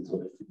this is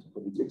related to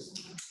politics.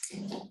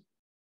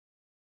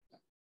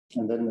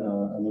 And then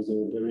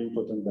another very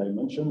important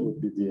dimension would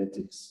be the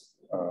ethics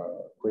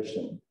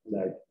question.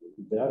 Like,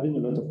 there have been a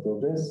lot of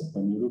progress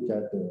when you look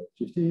at the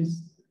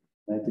 50s,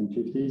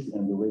 1950s,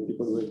 and the way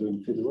people were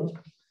doing fieldwork.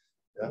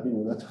 There have been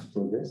a lot of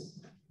progress.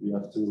 We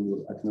have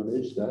to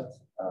acknowledge that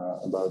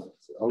about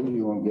how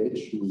you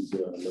engage with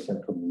the local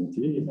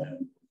community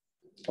and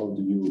how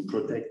do you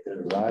protect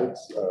their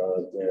rights,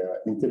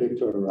 their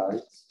intellectual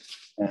rights,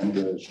 and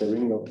the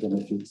sharing of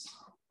benefits,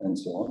 and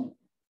so on.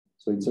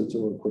 So it's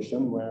also a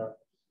question where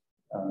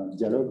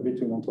dialogue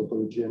between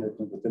anthropology and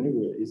ethnobotany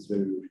is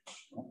very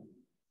rich,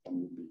 and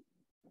will be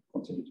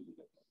continue to be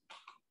that.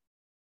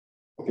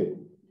 Okay,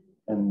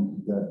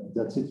 and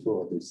that's it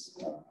for this.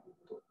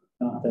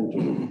 Thank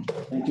you.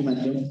 Thank you,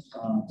 Matthieu.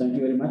 Thank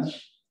you very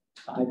much.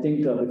 I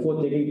think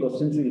before taking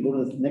questions, we'll go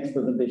to the next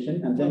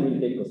presentation, and then we'll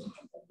take questions.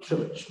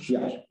 Sure.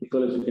 Yeah,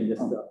 Nicolas, you can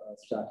just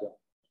start here.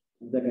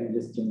 Then can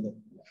just change it.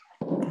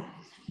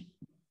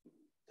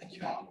 Thank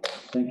you.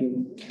 Thank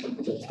you.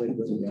 That's very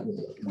good. Yeah.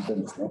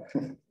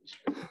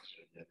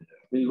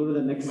 We'll go to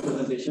the next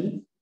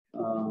presentation.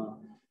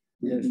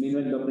 Yes.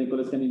 Meanwhile, Dr.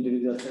 Nicolas can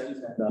introduce yourself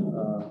and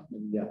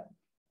yeah.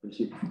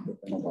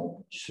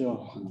 Sure.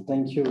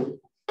 Thank you.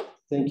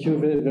 Thank you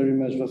very, very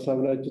much. First, I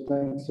would like to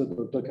thank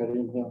Dr.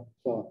 Karim here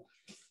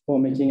for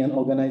making and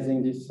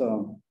organizing this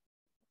seminar.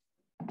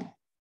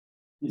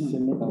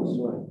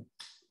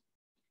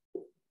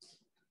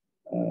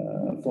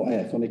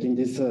 For making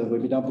this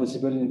webinar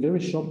possible in a very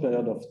short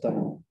period of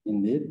time,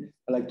 indeed.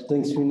 I'd like to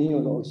thank Sweeney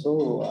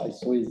also. I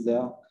saw he's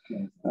there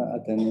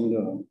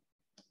attending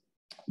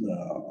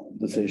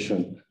the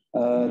session.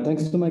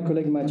 Thanks to my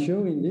colleague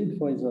Matthieu, indeed,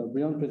 for his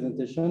brilliant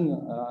presentation.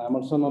 I'm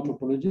also an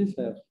anthropologist.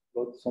 I have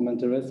got some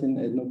interest in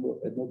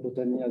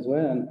ethnobotany as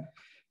well. And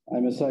I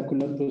must say I could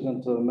not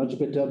present much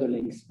better the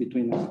links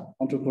between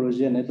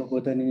anthropology and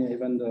ethnobotany,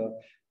 even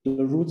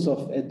the roots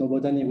of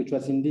ethnobotany, which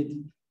was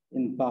indeed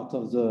in part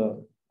of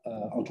the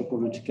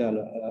anthropological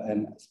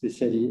and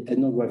especially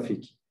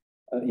ethnographic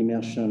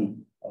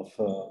immersion of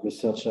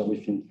researcher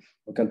within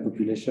local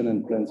population,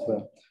 and plants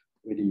were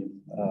really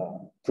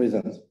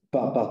present,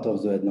 part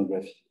of the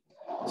ethnography.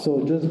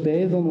 So just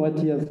based on what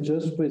he has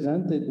just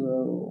presented,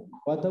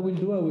 what I will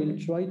do, I will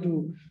try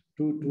to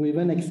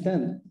even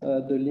extend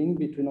the link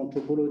between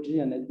anthropology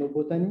and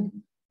ethnobotany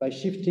by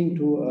shifting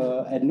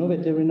to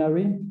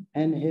ethnoveterinary,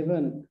 and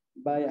even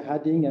by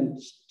adding and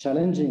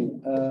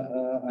challenging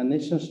an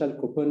essential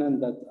component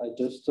that I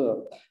just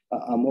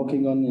I'm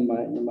working on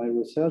in my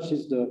research,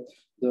 is the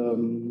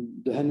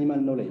animal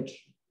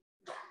knowledge.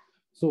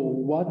 So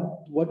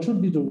what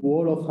should be the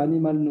role of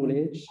animal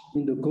knowledge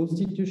in the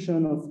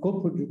constitution of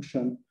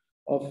co-production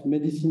of a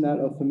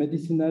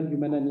medicinal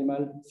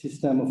human-animal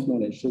system of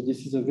knowledge? So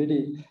this is a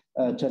really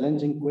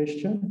challenging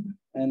question,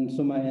 and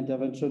so my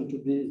intervention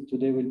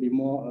today will be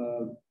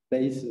more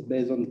based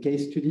on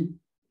case study.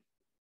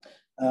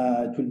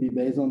 It will be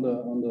based on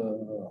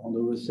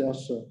the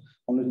research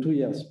on a 2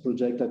 years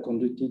project I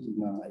conducted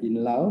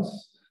in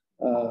Laos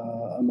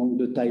among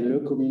the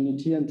Taileu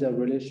community and their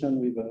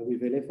relation with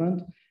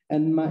elephant.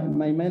 And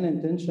my main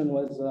intention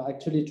was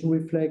actually to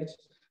reflect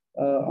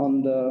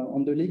on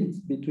the links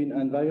between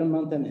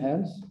environment and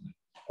health,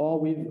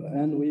 with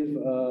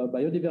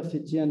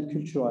biodiversity and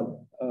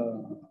cultural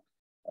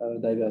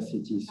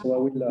diversity.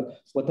 So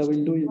what I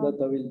will do is that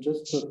I will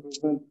just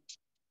present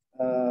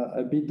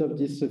a bit of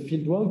this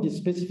fieldwork, this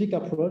specific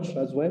approach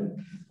as well,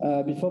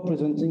 before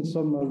presenting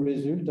some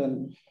result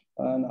and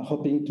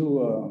hoping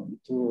to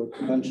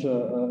launch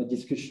a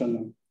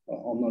discussion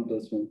on all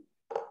those things.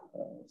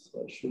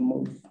 So I should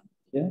move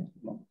here.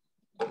 No.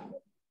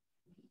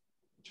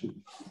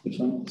 Which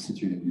one?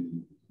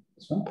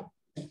 This one?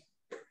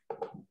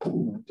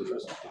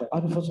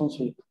 The first one,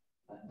 sorry.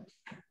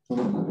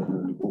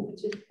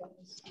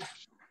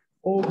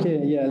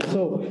 Okay, yeah.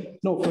 So,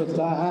 no, first,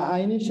 I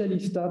initially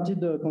started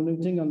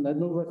conducting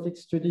ethnographic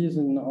studies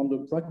on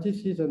the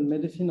practices and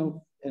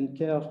medicine and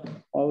care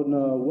on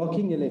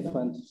walking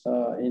elephants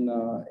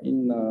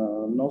in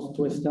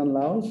northwestern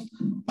Laos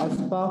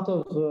as part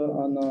of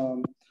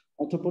an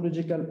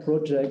anthropological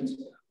project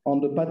on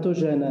the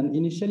pathogen. And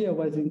initially, I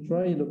was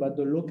intrigued about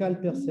the local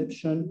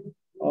perception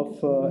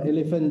of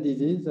elephant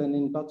disease, and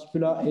in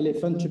particular,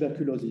 elephant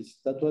tuberculosis.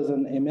 That was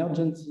an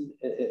emergent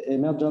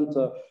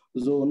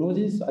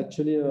zoonosis,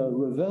 actually a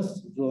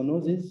reverse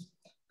zoonosis,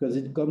 because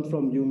it comes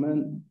from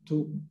human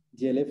to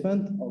the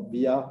elephant, or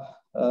via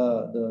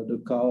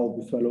the cow,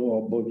 buffalo,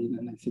 or bovine,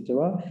 and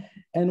etc.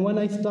 And when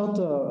I start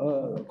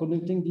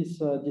conducting this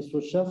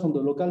research on the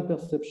local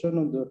perception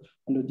on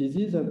the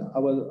disease, and I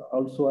was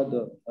also had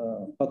a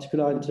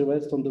particular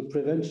interest on the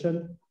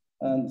prevention,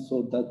 and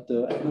so that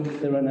the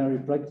veterinary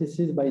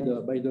practices by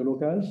the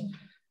locals.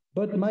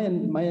 But my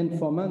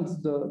informants,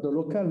 the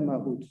local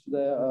mahouts,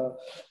 they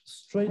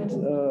straight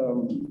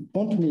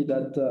point me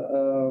that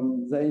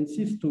they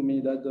insist to me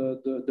that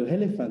the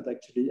elephant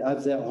actually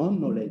have their own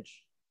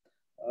knowledge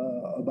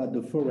about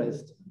the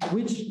forest,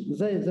 which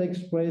they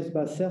express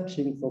by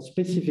searching for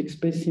specific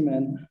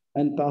specimen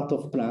and part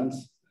of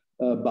plants,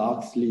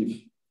 barks,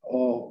 leaf,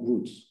 or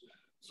roots.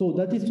 So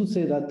that is to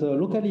say that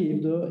locally,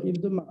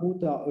 if the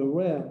mahout are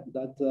aware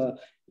that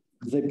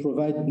they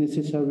provide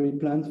necessary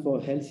plants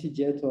for healthy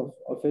diet of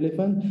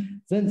elephant,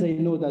 then they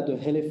know that the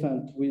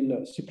elephant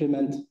will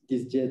supplement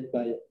this diet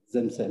by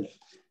themselves.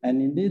 And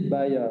indeed,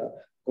 by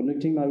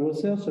conducting my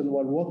research and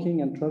while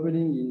working and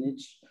traveling in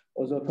each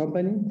other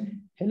company,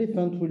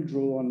 elephants will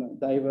draw on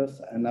diverse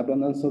and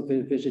abundance of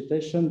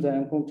vegetation they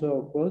encounter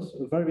across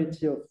a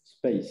variety of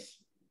space.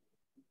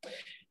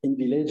 In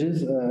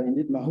villages,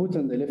 indeed, mahout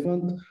and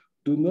elephant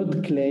do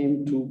not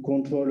claim to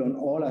control on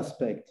all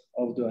aspects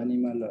of the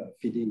animal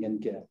feeding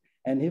and care.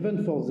 And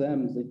even for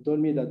them, they told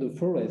me that the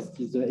forest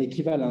is the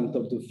equivalent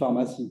of the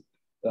pharmacy,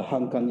 the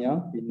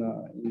Hankanya in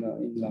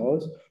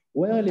Laos,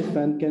 where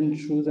elephants can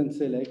choose and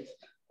select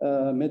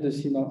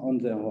medicine on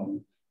their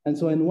own. And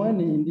so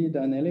when indeed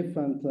an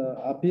elephant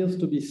appears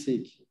to be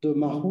sick, the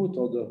mahout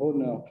or the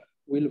owner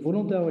will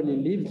voluntarily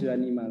leave the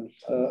animal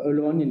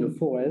alone in the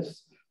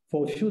forest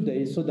for a few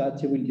days so that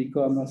he will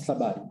become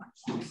sabai,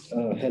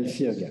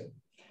 healthy again.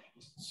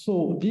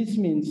 So this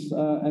means,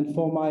 and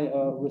for my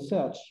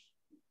research,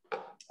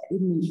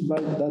 it means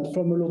that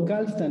from a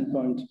local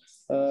standpoint,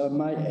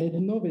 my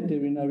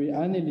ethnoveterinary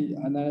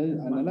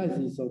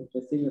analysis of... I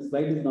think the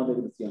slide is not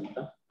able to see on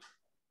that.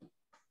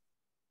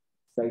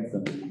 Slides.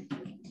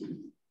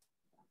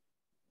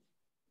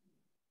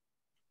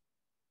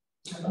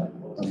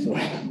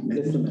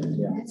 Just a minute,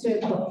 yeah.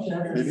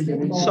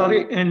 Sorry,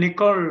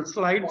 Nicole,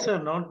 slides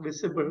are not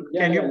visible.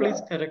 Yeah, Can you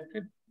please correct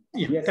it?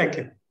 Yeah, yes, thank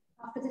you.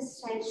 After this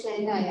slide,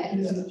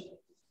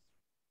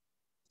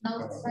 now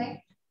it's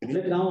fine. Is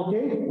it now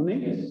okay, Uni?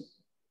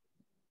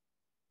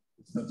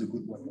 It's not a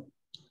good one.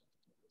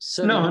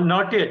 Sir, No,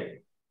 not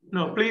yet.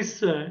 No,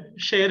 please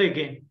share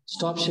again.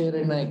 stop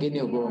sharing and again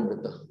you go on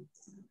with the.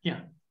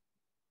 Yeah.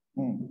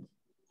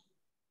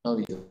 Now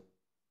you.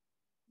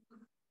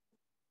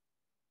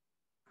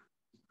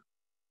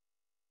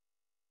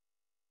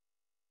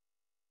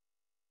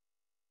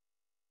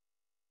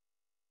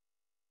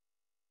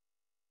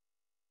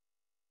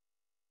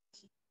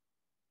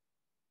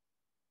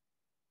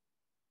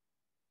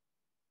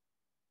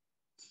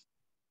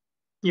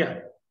 Yeah.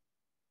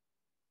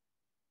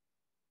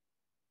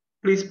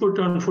 Please put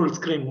on full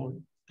screen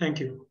mode. Thank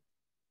you.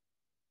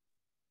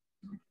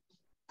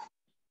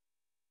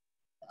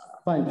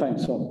 Fine.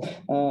 So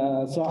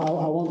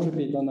I won't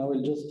repeat, and I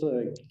will just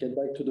get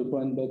back to the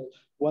point. But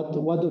what the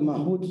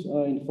Mahout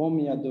informed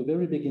me at the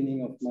very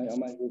beginning of my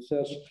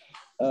research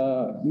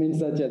means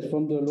that, yes,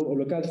 from the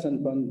local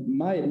standpoint,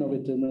 my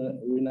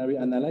veterinary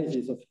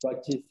analysis of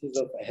practices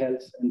of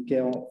health and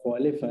care for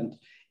elephants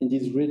in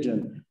this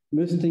region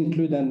must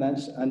include an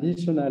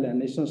additional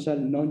and essential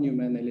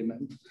non-human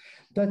element.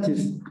 That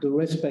is the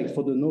respect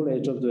for the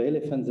knowledge of the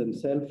elephants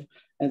themselves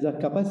and their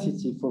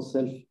capacity for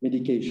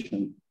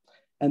self-medication.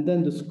 And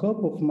then the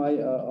scope of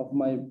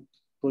my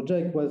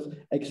project was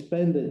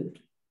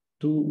expanded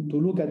to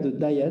look at the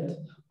diet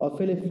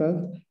of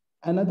elephants.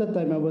 And at that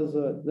time, I was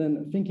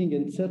then thinking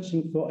and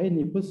searching for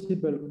any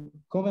possible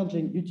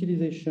converging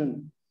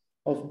utilization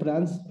of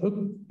plants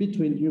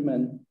between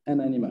human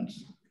and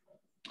animals.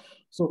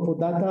 So for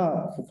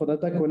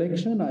data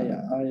collection,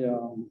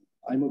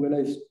 I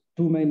mobilized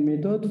two main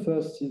methods.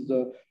 First is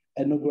the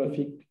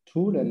ethnographic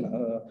tool, and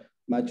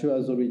Matthieu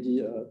has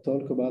already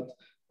talked about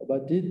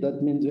it.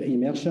 That means the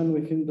immersion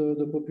within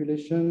the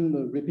population,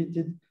 the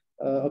repeated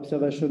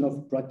observation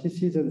of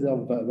practices and their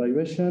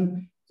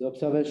variation, the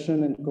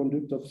observation and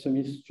conduct of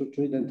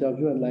semi-structured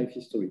interview and life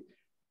history.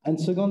 And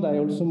second, I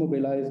also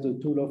mobilized the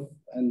tool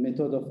and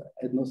method of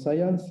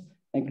ethnoscience,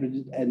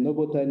 including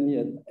ethnobotany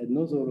and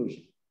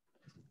ethnozoology.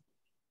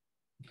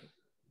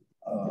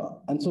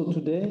 And so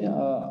today,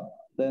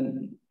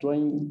 then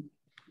drawing.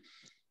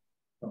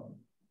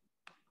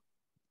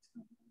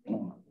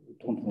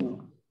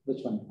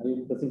 Which one? Are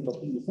you pressing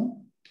properly this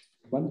one?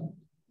 One?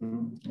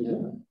 Mm-hmm.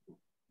 Yeah.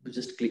 You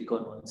just click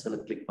on one,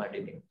 select click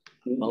marketing.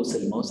 Mouse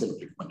click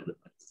marketing.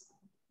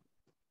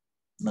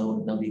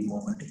 Now the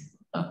moment.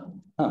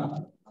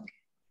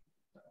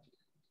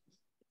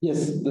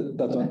 Yes,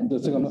 that one, the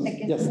second one.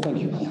 Yes,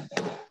 thank you.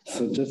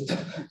 So just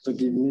to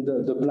give me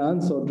the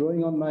plan. So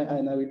drawing on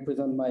and I will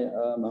present my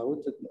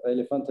Mahout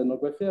elephant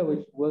ethnography. I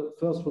will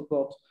first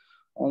report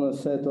on a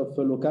set of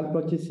local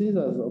practices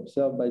as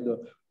observed by the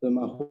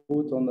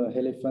Mahout on the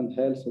elephant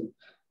health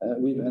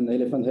with an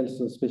elephant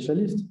health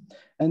specialist.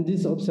 And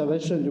this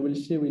observation, you will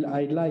see, will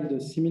highlight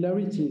the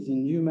similarities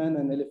in human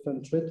and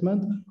elephant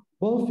treatment,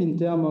 both in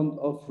terms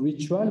of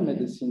ritual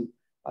medicine,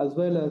 as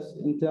well as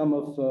in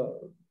terms of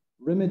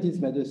remedies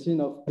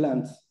medicine of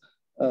plants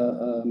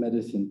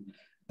medicine.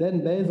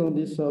 Then based on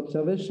this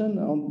observation,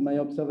 on my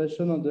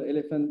observation on the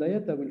elephant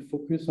diet, I will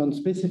focus on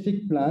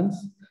specific plants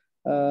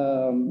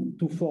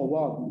to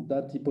forward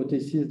that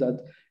hypothesis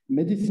that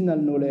medicinal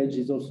knowledge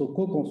is also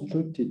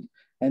co-constructed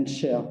and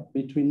shared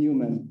between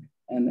human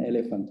and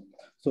elephant.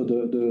 So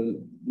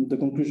the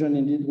conclusion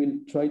indeed will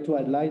try to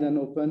highlight and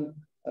open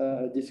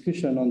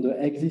discussion on the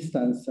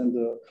existence and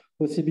the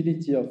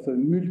possibility of a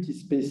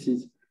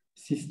multi-species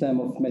system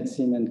of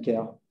medicine and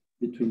care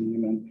between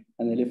human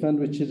and elephant,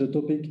 which is a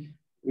topic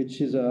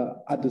which is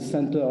at the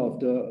center of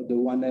the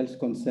One Health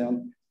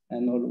concern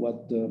and all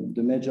what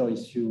the major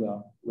issue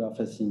we are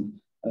facing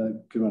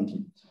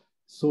currently.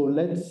 So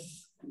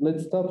let's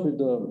start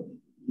with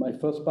my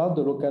first part,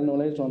 the local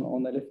knowledge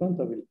on elephant.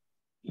 I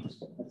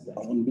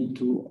won't be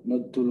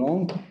not too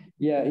long.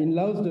 Yeah, in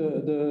Laos,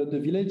 the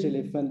village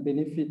elephant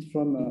benefit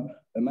from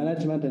a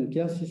management and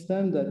care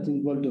system that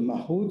involve the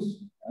mahouts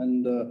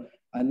and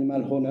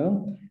animal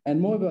owner. And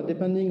moreover,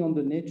 depending on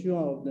the nature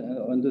of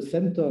the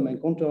symptom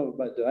encountered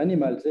by the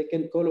animals, they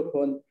can call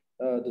upon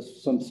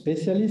some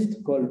specialists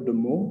called the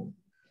Mo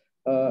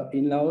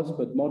in Laos,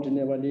 but more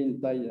generally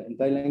in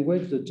Thai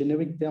language, the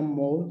generic term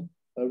Mo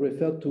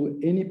refer to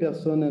any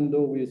person and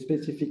with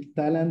specific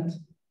talent,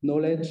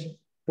 knowledge,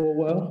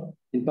 power,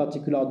 in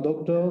particular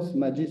doctors,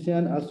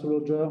 magicians,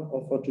 astrologers,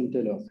 or fortune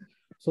tellers.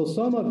 So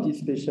some of these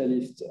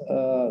specialists,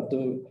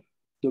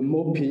 the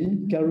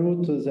Mopi, carry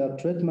out their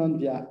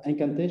treatment via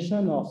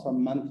incantation or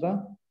some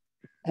mantra,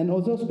 and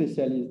other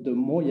specialists, the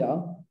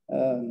Moya,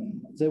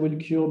 they will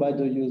cure by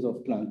the use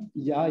of plants.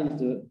 Ya is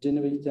the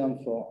generic term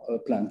for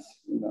plants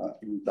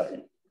in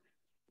Thai.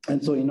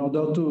 And so in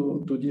order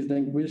to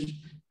distinguish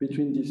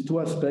between these two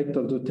aspects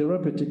of the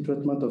therapeutic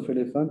treatment of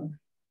elephant,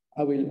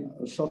 I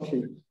will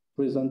shortly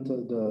present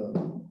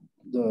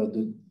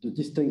the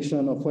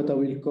distinction of what I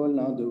will call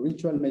now the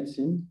ritual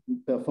medicine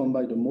performed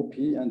by the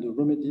Mopi and the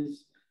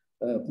remedies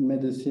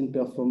medicine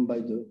performed by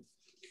the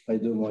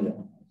Moya.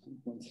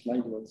 One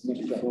slide was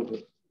before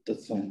the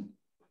sign.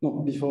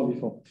 No, before.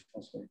 Oh,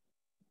 sorry.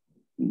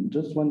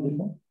 Just one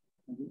before.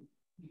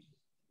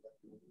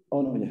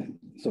 Oh no, yeah.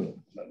 Sorry.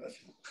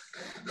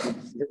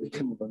 Yeah, we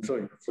can move on.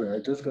 Sorry, I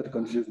just got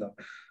confused now.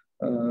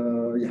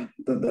 Yeah,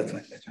 that's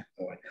right.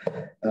 All right.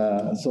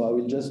 So I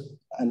will just,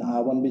 and I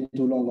won't be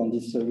too long on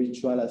this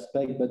ritual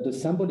aspect, but the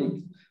symbolic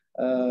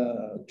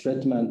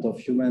treatment of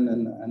human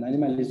and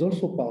animal is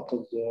also part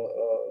of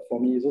for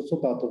me, is also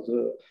part of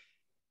the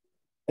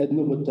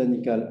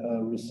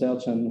ethnobotanical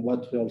research and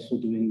what we're also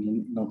doing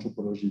in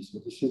anthropology. So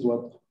this is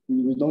what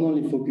we don't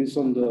only focus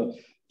on the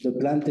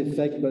plant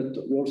effect, but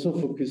we also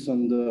focus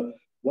on the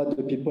what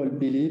the people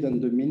believe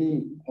and the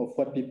meaning of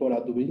what people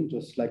are doing,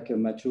 just like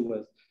Matthieu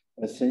was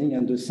saying,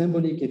 and the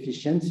symbolic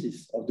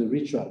efficiencies of the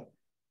ritual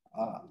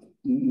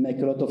make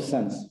a lot of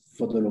sense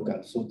for the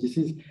local. So this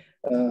is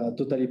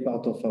totally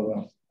part of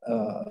our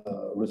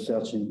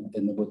research in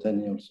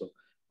ethnobotany also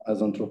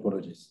as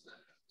anthropologists.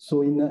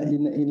 So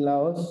in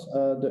Laos,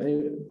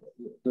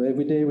 the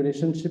everyday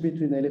relationship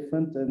between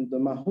elephant and the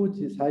mahout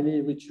is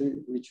highly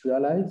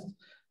ritualized.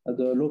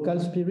 The local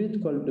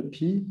spirit called the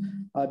Pi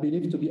are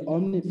believed to be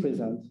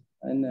omnipresent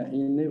and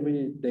in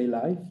everyday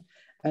life.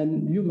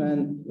 And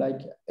human, like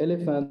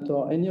elephant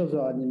or any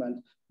other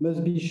animal,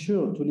 must be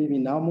sure to live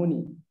in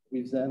harmony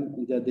with them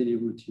in their daily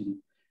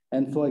routine.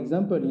 And for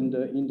example, in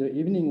the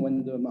evening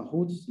when the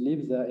mahout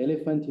leaves the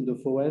elephant in the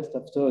forest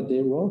after a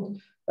day walk,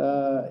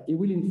 he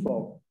will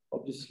inform,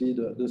 obviously,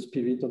 the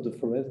spirit of the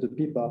forest, the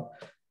pipa,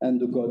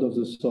 and the god of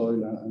the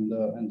soil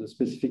and the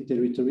specific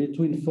territory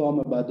to inform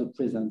about the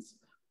presence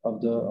of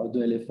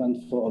the elephant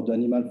of the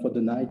animal for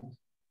the night,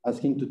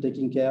 asking to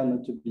taking care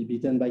not to be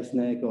bitten by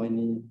snake or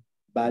any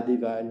bad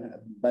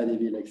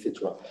evil,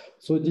 etc.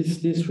 So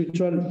this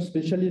ritual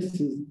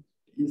specialist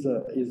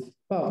is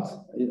part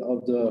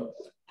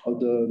of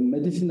the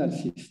medicinal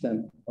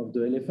system of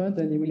the elephant,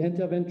 and he will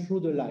intervene through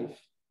the life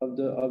of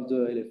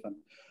the elephant.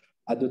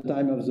 At the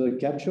time of the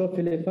capture of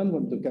elephant,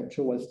 when the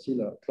capture was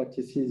still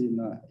practices in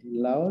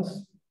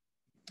Laos,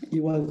 he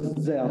was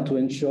there to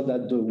ensure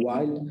that the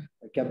wild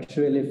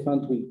captured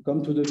elephant will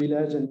come to the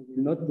village and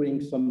will not bring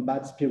some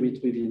bad spirit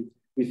within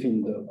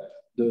the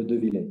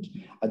village.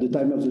 At the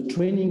time of the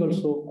training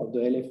also of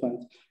the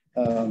elephant,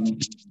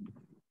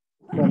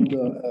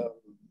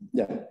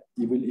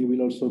 he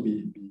will also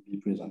be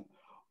present.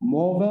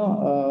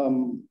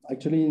 Moreover,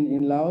 actually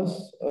in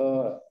Laos,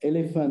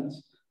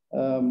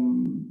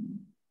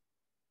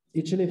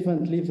 each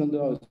elephant lives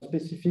under a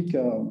specific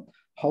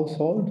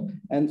household,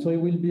 and so it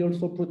will be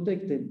also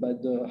protected by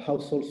the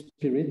household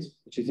spirit,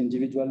 which is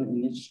individual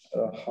in each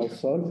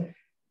household.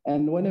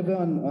 And whenever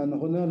an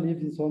owner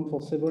leaves his home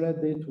for several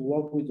days to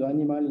work with the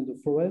animal in the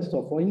forest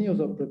or for any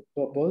other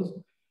purpose,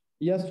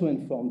 he has to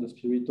inform the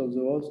spirit of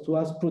the house to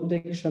ask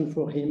protection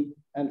for him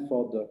and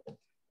for the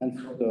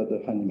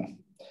animal.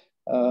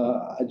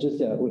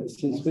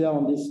 Since we are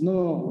on this,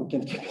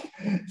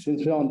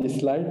 since we are on this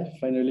slide,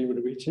 finally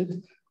we'll reach it.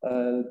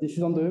 This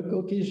is on the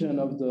occasion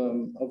of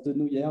the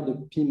New Year, the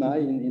Pimai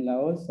in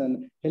Laos,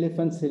 and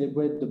elephants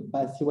celebrate the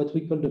Basi, what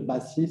we call the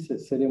Basi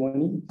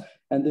ceremony.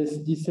 And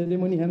this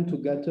ceremony aims to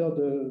gather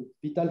the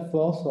vital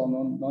force or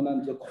known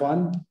as the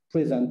Kwan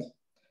present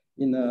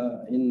in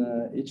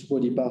each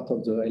body part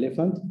of the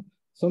elephant.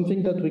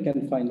 Something that we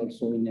can find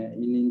also in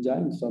India,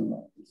 in some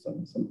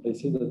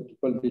places that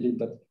people believe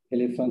that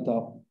elephants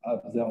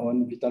have their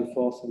own vital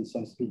force and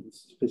some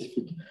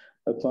specific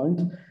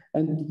point.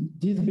 And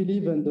this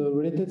belief and the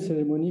related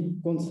ceremony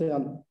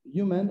concern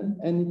human,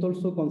 and it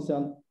also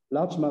concerns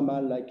large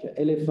mammal like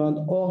elephant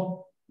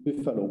or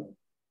buffalo.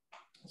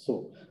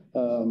 So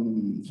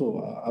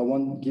I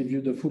won't give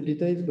you the full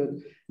details, but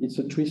it's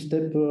a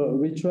 3-step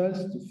ritual.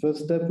 The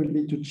first step will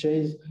be to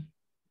chase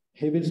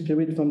evil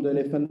spirit from the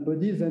elephant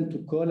bodies and to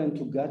call and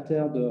to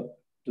gather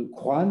the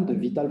Kwan, the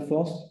vital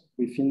force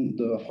within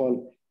the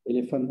whole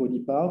elephant body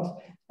part.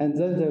 And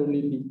then they will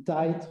be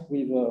tied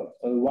with a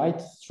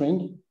white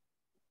string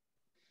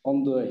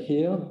on the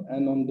hair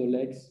and on the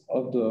legs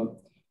of the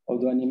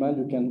animal.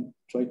 You can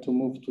try to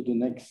move to the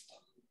next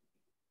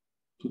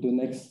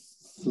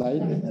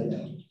slide.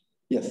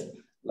 Yes,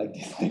 like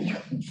this. Thank you.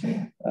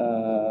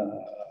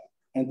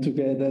 And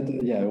together,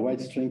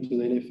 white string to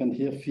the elephant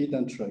here, feet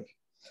and trunk,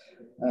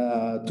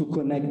 to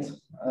connect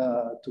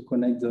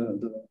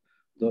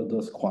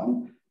the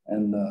Kwan.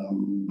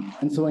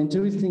 And so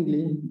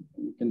interestingly,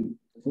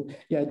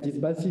 this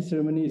Basi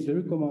ceremony is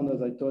very common,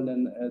 as I told,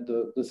 and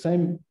the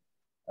same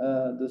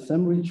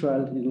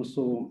ritual is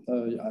also,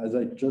 as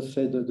I just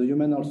said, the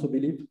human also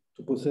believe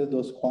to possess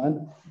those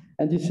Kwan,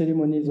 and this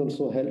ceremony is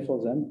also held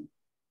for them.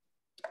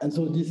 And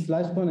so this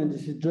last point, and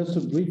this is just a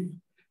brief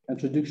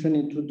introduction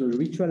into the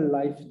ritual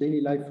life,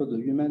 daily life for the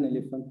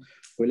human-elephant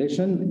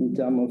relation in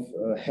terms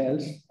of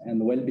health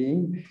and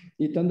well-being.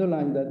 It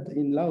underlines that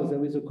in Laos,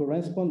 there is a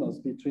correspondence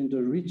between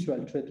the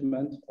ritual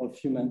treatment of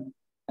human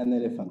and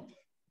elephant.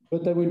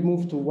 But I will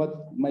move to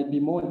what might be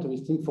more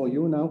interesting for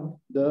you now,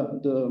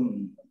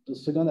 the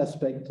second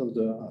aspect of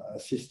the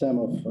system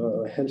of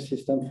health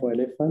system for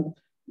elephant,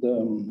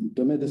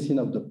 the medicine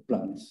of the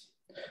plants.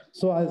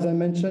 So as I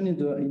mentioned in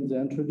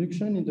the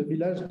introduction, in the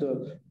village,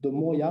 the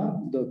Moya,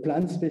 the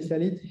plant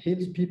specialist,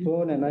 heals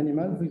people and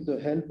animals with the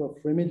help of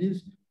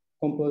remedies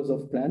composed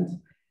of plants.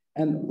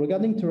 And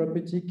regarding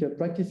therapeutic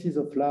practices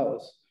of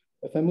Laos,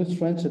 a famous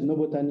French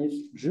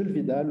ethnobotanist, Jules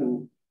Vidal,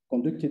 who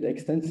conducted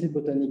extensive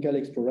botanical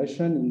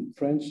exploration in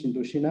French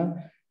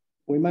Indochina,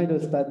 reminds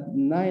us that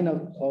 9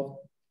 out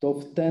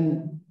of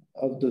 10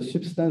 of the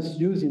substances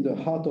used in the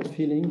art of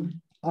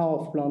healing are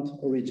of plant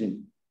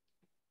origin.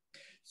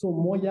 So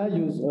Moya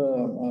use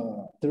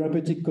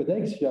therapeutic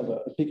codex. You have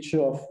a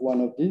picture of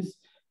one of these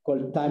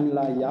called Time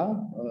Laya,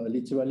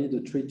 literally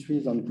the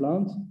trees on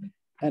plants.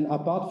 And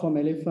apart from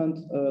elephant,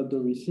 the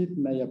receipt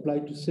may apply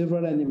to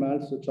several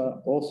animals such as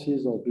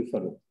horses or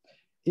buffalo.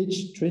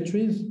 Each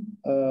treatise,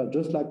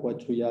 just like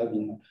what we have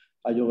in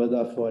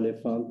Ayurveda for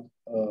elephant,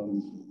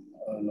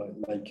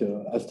 like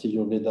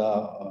Astayurveda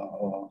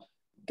or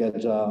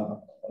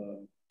Gajendra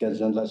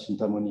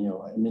Chintamani,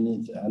 or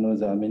many, I know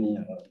there are many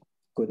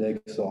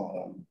codex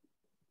or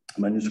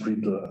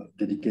manuscript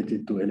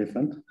dedicated to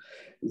elephant.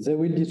 They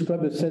will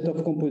describe a set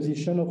of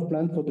composition of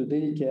plant for the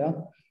daily care,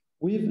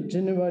 with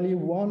generally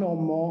one or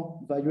more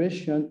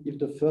variation if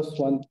the first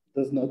one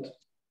does not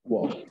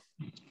work.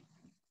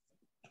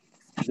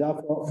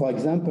 Therefore, for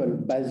example,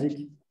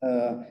 basic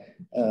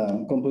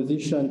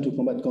composition to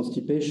combat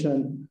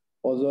constipation,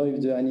 although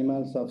if the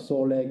animals have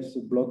sore legs,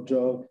 blocked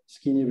jaw,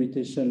 skin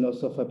irritation,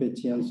 loss of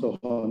appetite, and so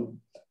on,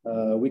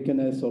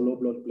 weakness or low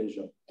blood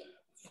pressure.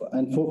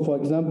 And for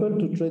example,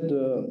 to treat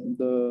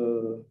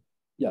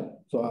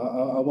so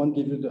I won't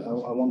give you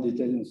I won't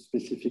detail a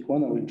specific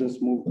one. I will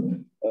just move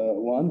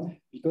one,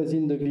 because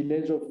in the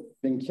village of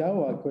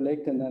Benkiao, I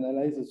collect and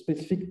analyze a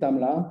specific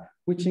tamla,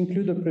 which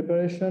include the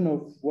preparation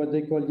of what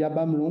they call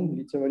yabam long,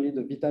 literally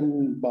the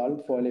vitamin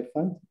ball for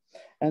elephant.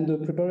 And the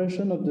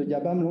preparation of the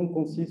yabam long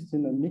consists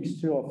in a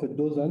mixture of a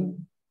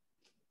dozen,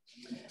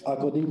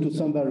 according to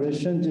some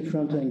variation,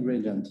 different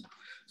ingredients.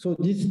 So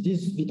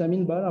these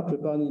vitamin balls are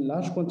prepared in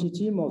large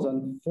quantity, more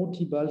than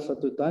 40 balls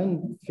at a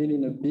time, filled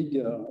in a big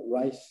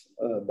rice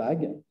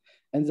bag.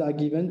 And they are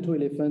given to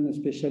elephants,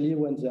 especially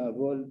when they are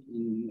involved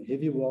in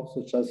heavy work,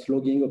 such as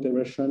logging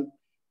operation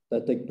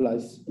that take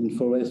place in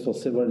forest for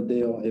several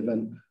days or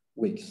even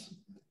weeks.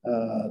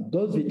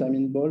 Those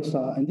vitamin balls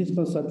are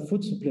indispensable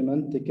food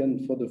supplement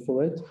taken for the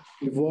forest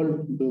with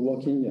all the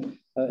working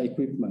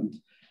equipment.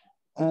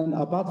 And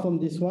apart from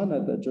this one, I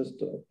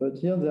just put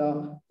here,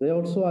 they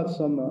also have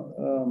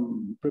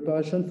some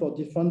preparation for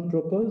different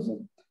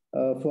purposes.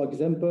 For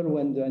example,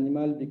 when the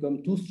animal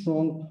becomes too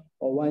strong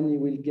or when he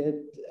will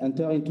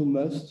enter into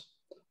must.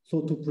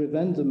 So to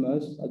prevent the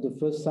must, at the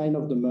first sign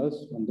of the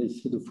must, when they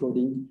see the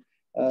flooding,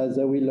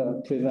 they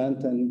will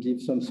prevent and give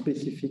some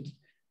specific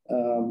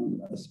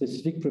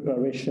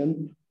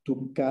preparation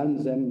to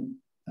calm them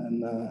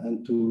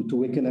and to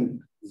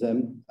waken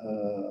them,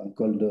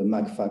 called the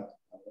MACFAC,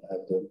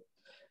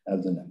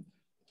 have the name.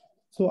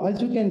 So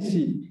as you can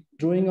see,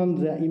 drawing on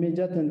their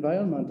immediate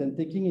environment and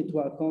taking into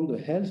account the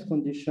health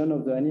condition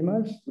of the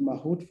animals, the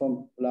Mahout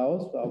from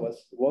Laos, where I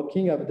was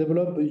working, have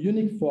developed a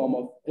unique form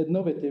of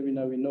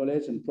ethnoveterinary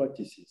knowledge and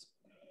practices.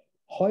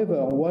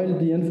 However, while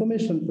the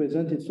information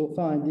presented so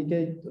far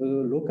indicate a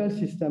local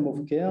system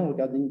of care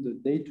regarding the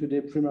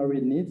day-to-day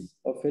primary needs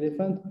of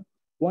elephant,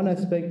 one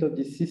aspect of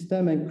this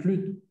system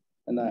includes,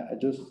 and I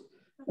just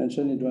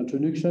mentioned in the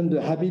introduction, the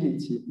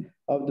ability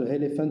of the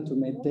elephant to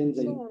maintain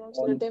their own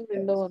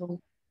health.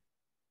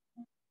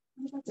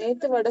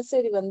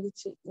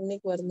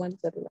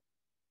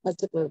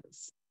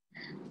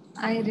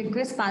 I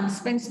request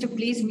participants to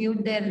please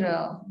mute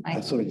their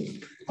mic.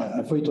 Sorry,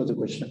 I thought it was a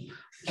question.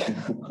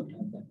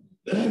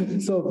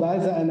 So,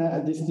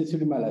 this will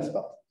be my last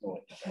part.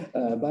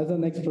 Based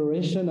on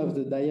exploration of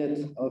the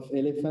diet of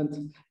elephant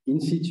in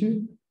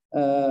situ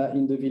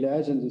in the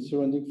village and the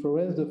surrounding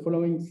forest, the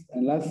following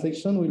and last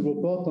section will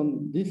report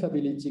on this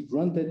ability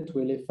granted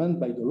to elephant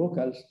by the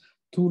locals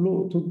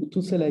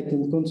to select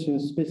and consume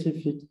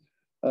specific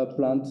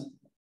plants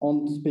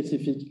on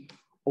specific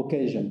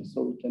occasions.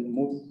 So we can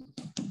move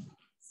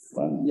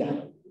one.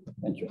 Yeah,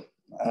 thank you.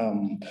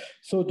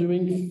 So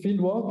during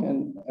field work,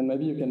 and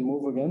maybe you can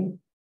move again,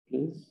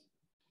 please.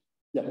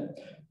 Yeah,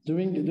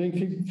 during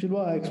field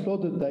work, I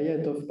explored the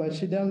diet of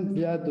pachyderm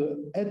via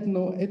the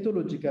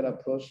ethnological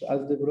approach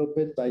as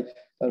developed by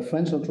a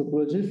French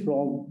anthropologist,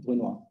 Florent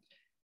Brunois.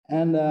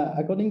 And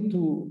according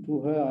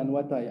to her and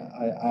what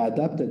I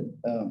adapted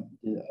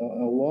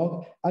her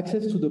work,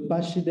 access to the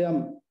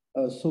pachyderm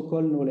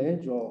so-called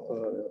knowledge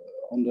or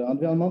on the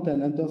environment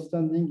and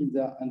understanding in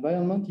their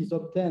environment is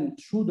obtained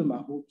through the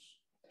Mahout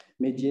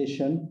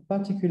mediation,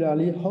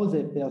 particularly how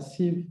they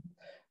perceive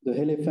the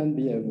elephant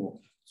behavior.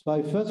 So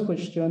I first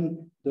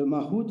question the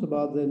Mahout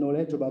about their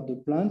knowledge about the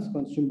plants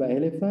consumed by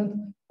elephant,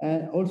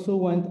 and also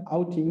went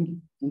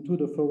outing into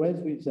the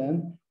forest with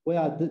them, where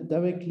I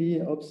directly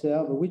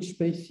observe which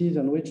species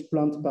and which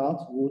plant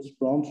parts, roots,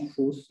 branch,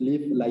 fruits,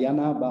 leaf,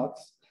 liana,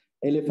 barks,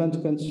 elephants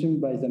consumed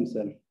by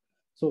themselves.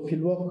 So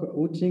fieldwork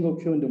routing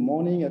occur in the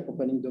morning,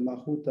 accompanying the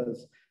Mahout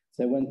as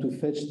they went to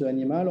fetch the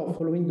animal, or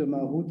following the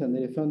Mahout and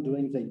elephant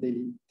during their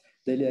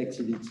daily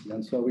activity.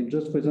 And so I will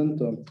just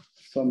present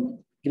some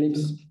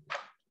glimpse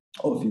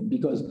of it,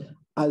 because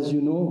as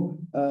you know,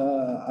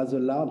 as a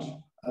large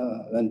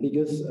and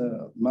biggest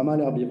mammal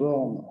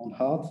herbivore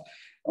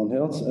on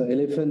Earth,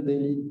 elephant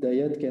daily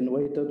diet can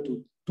weigh up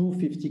to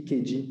 250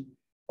 kg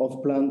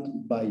of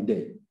plant by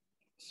day.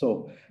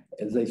 So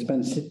they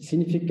spend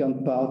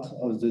significant part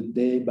of the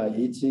day by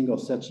eating or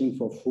searching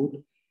for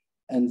food,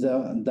 and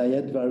their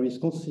diet varies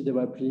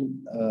considerably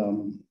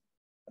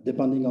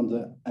depending on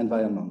the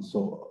environment.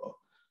 So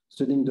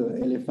studying the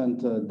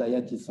elephant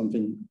diet is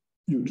something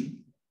huge.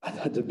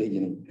 at the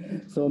beginning.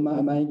 So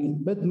my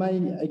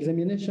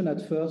examination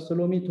at first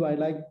allowed me to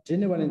highlight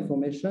general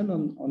information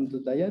on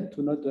the diet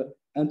to note the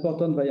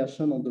important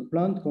variation on the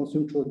plant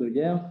consumed through the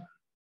year.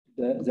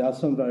 There are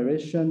some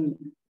variation,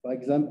 for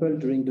example,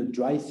 during the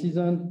dry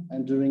season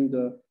and during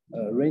the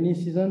rainy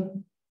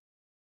season.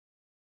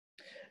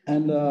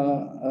 And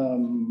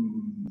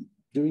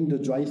during the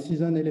dry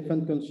season,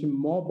 elephants consume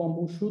more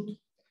bamboo shoots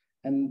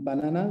and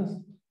bananas.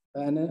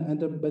 And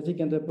the basic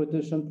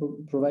interpretation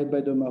provided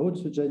by the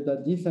Mahout suggests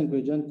that this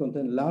ingredient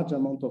contains large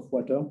amount of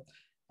water.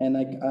 And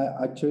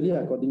actually,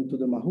 according to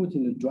the Mahout,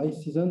 in the dry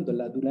season, the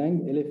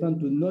Ladulang,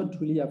 elephants do not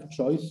really have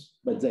choice,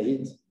 but they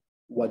eat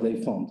what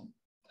they found.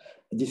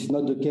 This is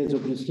not the case,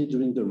 obviously,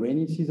 during the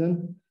rainy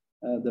season.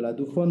 The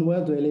Laduphone,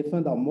 where the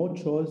elephants are more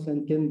choice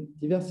and can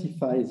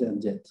diversify their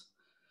diet.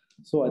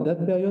 So at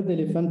that period, the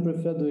elephant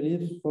preferred the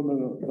leaves from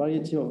a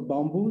variety of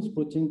bamboos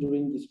sprouting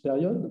during this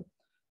period,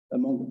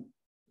 among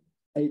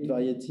 8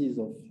 varieties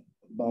of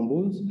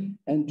bamboos.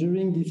 And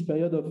during this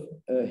period of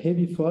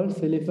heavy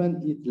falls,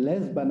 elephants eat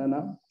less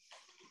banana.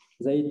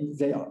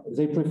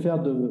 They prefer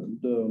the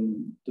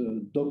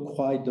dog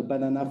white, the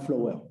banana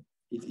flower.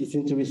 It's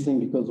interesting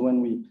because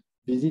when we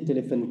visit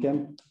elephant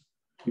camp,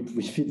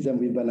 we feed them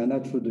with banana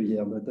through the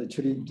year, but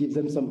actually give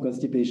them some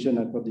constipation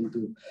according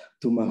to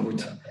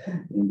Mahout.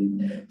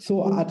 Indeed.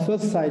 So at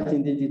first sight,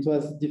 indeed, it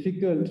was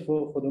difficult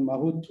for the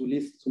Mahout to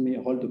list to me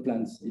all the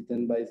plants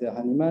eaten by their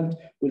animals,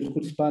 which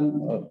could span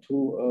to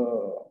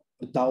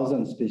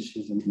 1,000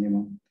 species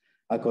minimum,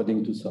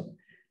 according to some.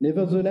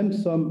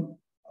 Nevertheless, some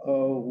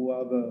who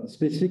have a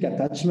specific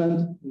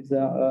attachment with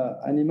their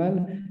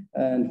animal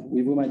and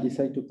with whom I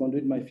decided to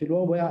conduct my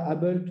fieldwork were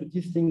able to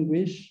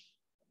distinguish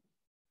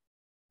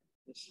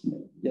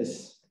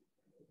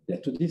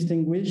to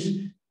distinguish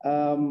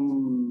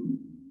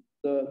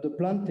the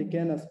plant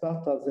taken as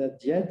part of their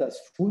diet as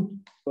food,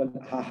 called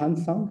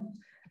hahansang,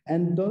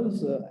 and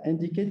those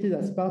indicated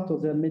as part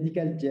of their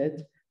medical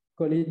diet,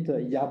 call it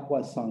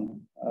ya-poisang.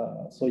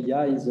 So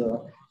ya is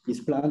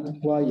plant,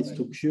 poi is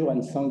to cure,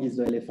 and sang is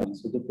the elephant.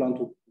 So the plant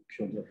will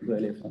cure the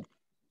elephant.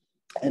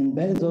 And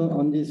based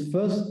on this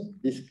first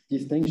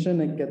distinction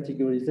and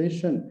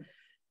categorization,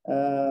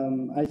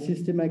 I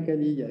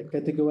systematically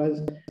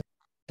categorize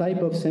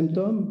type of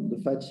symptom, the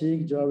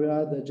fatigue,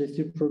 diarrhea,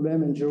 digestive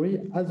problem, injury,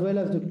 as well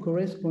as the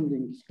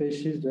corresponding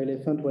species the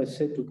elephant was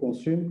said to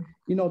consume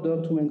in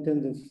order to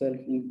maintain themselves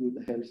in good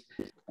health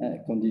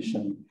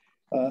condition.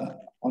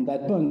 On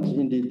that point,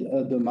 indeed,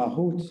 the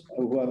Mahout,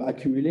 who have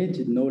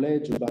accumulated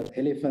knowledge about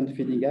elephant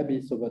feeding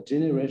habits over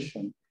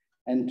generation,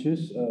 and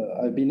thus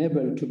have been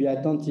able to be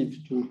attentive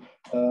to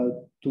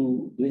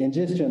the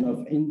ingestion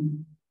of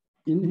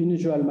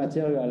unusual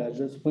material, as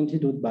just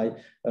pointed out by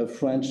a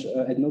French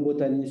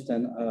ethnobotanist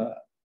and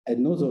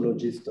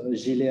ethnozoologist,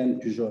 Gillet and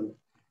Pujol,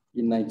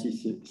 in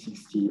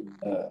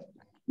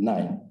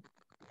 1969.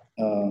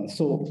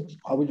 So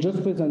I will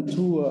just present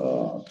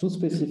two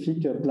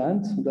specific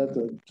plants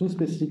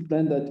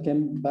that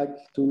came back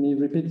to me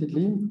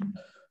repeatedly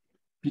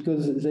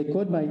because they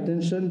caught my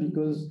attention,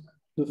 because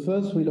the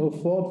first will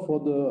afford for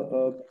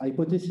the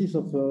hypothesis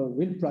of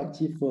real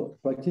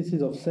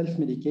practices of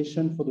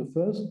self-medication for the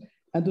first,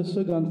 and the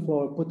second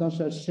for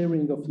potential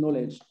sharing of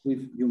knowledge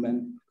with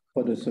humans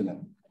for the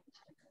second.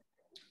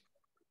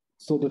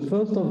 So the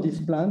first of this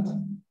plant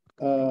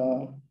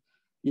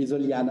is a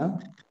liana,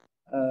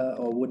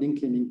 or wooding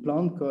climbing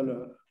plant called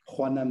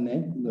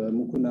Juanamne, the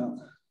Mucuna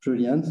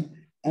pruriens.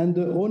 And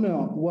the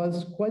owner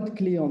was quite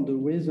clear on the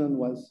reason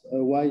was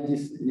why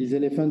this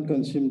elephant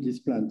consumed this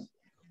plant.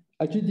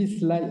 Actually,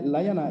 this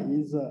liana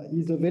is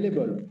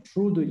available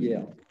through the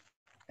year,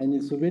 and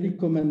it's a very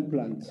common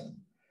plant.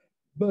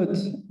 But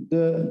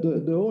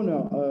the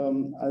owner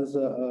has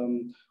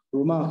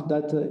remarked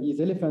that his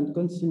elephant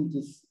consumed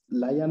this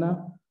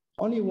liana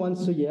only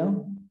once a year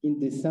in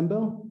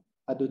December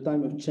at the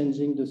time of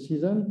changing the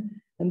season,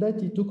 and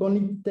that he took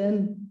only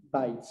 10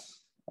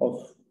 bites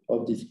of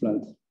this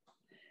plant.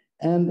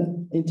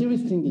 And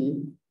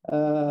interestingly,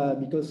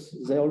 because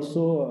they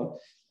also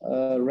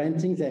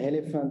renting the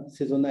elephant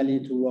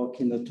seasonally to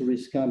work in a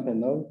tourist camp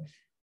and all,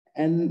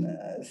 and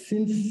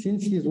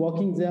since he's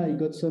working there, he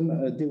got some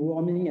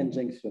deworming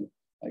injection,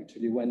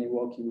 actually, when he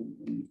worked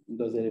in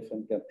those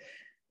elephant camps.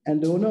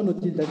 And the owner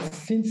noted that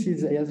since he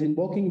has been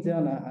working there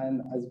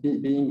and has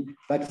been being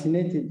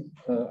vaccinated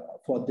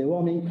for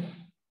deworming,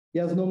 he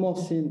has no more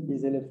seen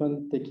his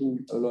elephant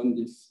taking along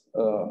this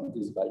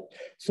bite.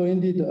 So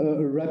indeed,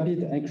 a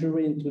rapid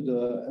inquiry into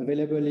the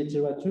available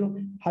literature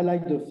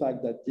highlight the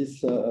fact that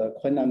this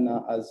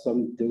Juanamne has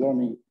some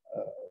deworming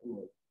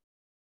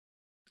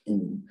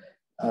in.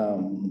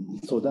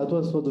 So that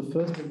was for the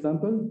first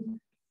example.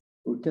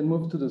 We can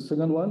move to the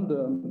second one,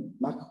 the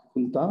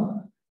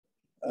Macrunta.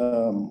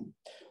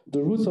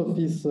 The roots of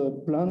this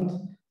plant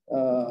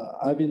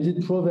have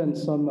indeed proven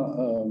some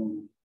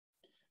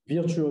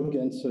virtue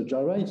against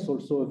diarrhea. It's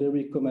also a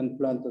very common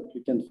plant that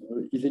we can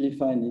easily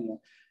find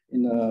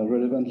in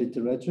relevant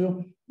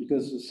literature,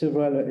 because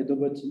several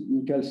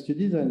ethnobotanical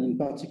studies, and in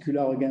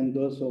particular, again,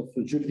 those of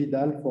Jules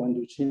Vidal for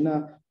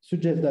Indochina,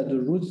 suggest that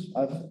the roots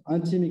have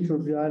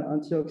antimicrobial,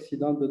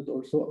 antioxidant, but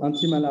also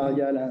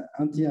anti-malarial and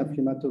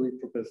anti-inflammatory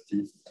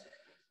properties.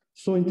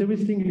 So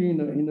interestingly,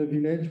 in a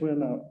village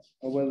where I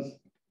was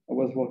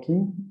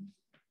working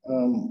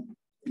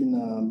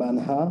in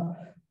Banha,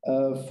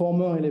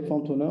 former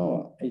elephant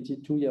owner,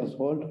 82 years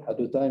old at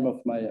the time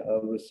of my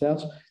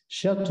research,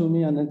 shared to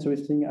me an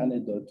interesting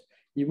anecdote.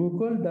 He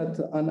recalled that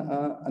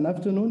an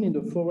afternoon in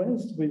the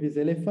forest with his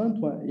elephant,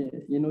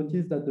 he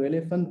noticed that the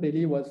elephant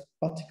belly was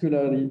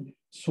particularly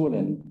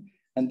swollen.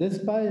 And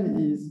despite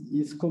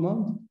his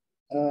command,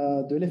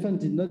 the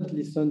elephant did not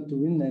listen to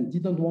him and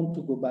didn't want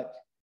to go back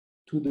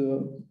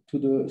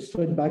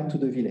straight back to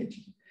the village.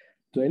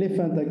 The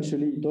elephant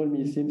actually, he told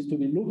me, seems to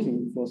be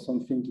looking for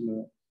something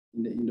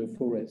in the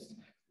forest,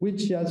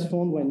 which he has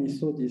found when he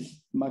saw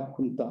this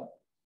makunta,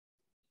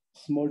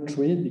 small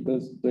tree,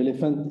 because the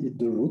elephant eat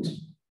the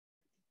roots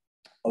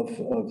of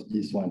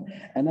this one.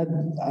 And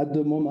at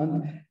the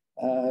moment,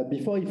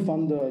 before he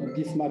found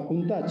this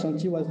makunta,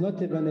 Chanti was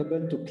not even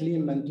able to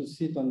climb and to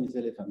sit on his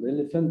elephant. The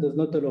elephant does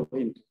not allow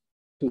him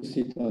to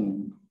sit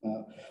on.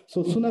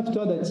 So soon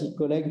after that he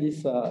collected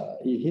this,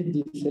 he hit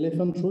this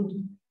elephant root,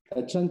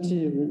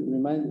 Chanti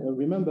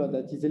remembered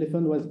that his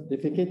elephant was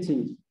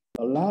defecating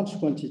a large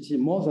quantity,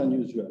 more than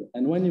usual.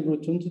 And when he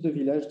returned to the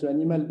village, the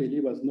animal belly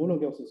was no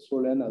longer so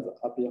swollen as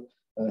appear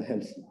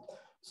healthy.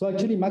 So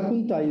actually,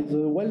 makunta is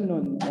well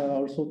known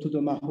also to the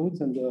Mahouts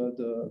and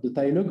the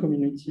Taylor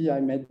community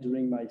I met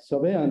during my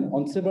survey. And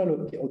on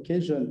several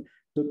occasions,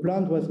 the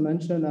plant was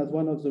mentioned as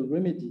one of the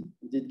remedies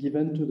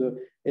given to the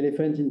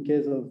elephant in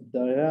case of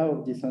diarrhea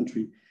or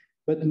dysentery.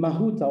 But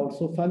Mahouts are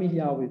also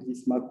familiar with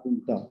this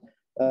makunta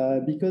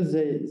because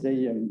they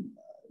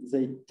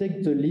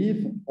take the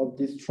leaf of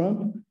this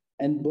trunk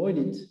and boil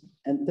it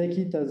and take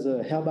it as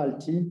a herbal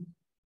tea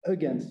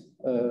against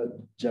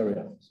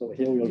diarrhea. So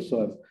here we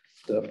also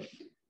have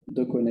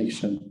the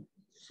connection.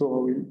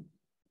 So we'll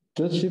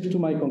just shift to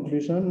my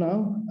conclusion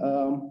now.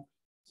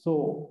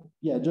 So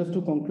yeah, just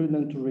to conclude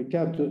and to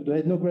recap, the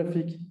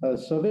ethnographic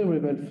survey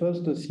revealed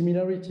first a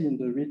similarity in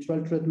the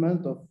ritual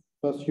treatment of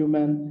first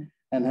human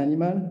and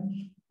animal,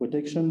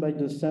 protection by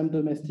the same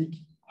domestic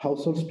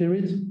household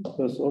spirit,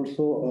 plus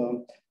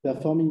also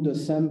performing the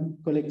same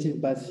collective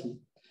basi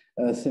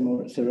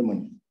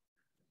ceremony.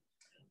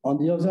 On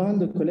the other hand,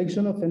 the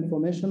collection of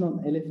information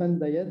on elephant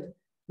diet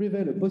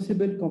revealed a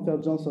possible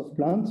convergence of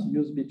plants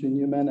used between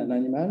human and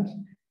animals,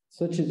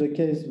 such is the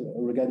case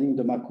regarding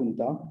the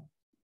makunta.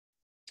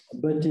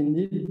 But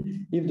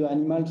indeed, if the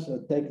animals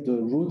take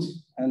the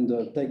roots and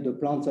take the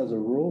plants as a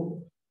raw,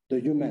 the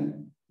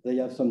human, they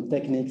have some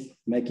techniques,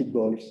 make it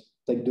balls,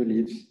 take the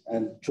leaves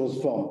and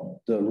transform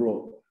the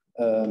raw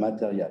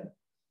material.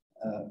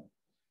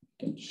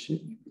 Can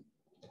shift.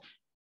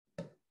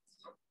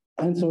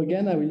 And so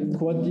again, I will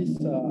quote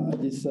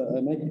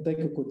take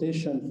a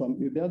quotation from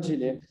Hubert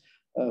Gillet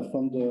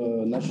from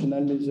the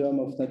National Museum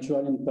of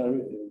Natural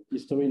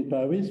History in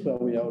Paris, where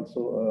we are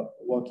also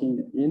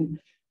working in,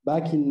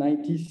 back in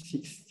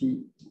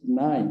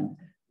 1969,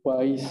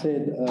 where he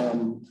said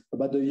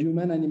about the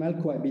human-animal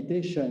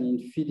cohabitation in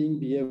feeding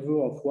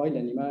behavior of wild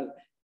animals.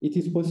 It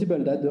is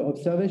possible that the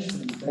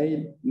observations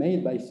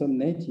made by some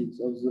natives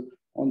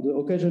on the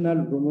occasional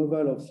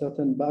removal of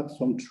certain barks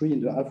from trees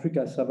in the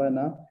Africa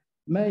savanna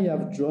may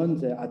have drawn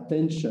their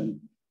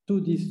attention to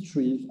these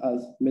trees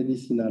as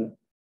medicinal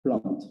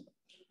plants.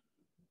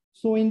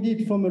 So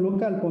indeed, from a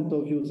local point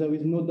of view, there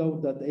is no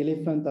doubt that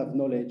elephants have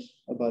knowledge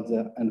about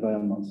their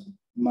environments.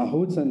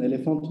 Mahouts and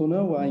elephant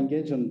owners who are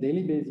engaged on a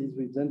daily basis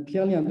with them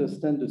clearly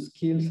understand the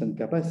skills and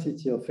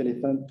capacity of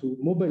elephants to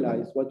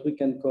mobilize what we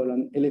can call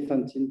an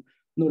elephantine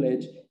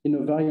knowledge in a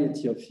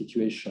variety of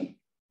situations.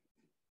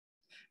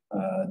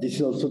 This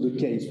is also the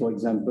case, for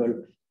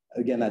example,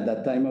 again, at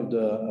that time of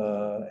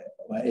the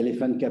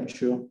elephant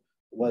capture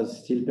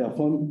was still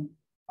performed.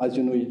 As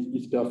you know,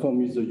 it's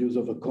performed with the use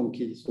of a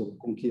conky. So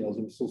conky has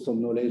also some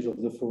knowledge of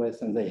the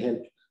forest, and they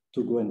help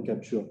to go and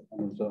capture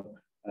another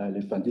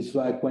elephant. This is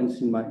why I point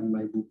in my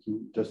book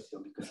just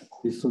here, because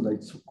it's so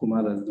that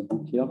Sukumar has the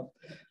book here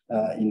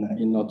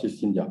in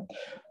Northeast India.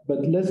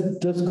 But let's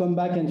just come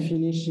back and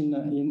finish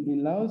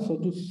in Laos. So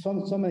to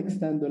some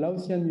extent, the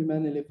Laotian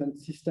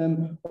human-elephant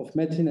system of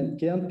medicine and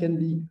care can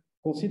be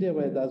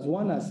considered as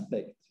one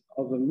aspect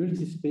of a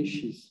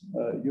multi-species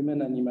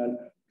human-animal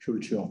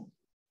culture.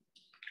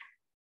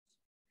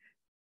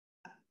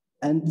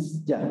 And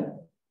yeah,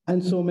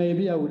 and so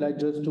maybe I would like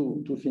just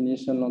to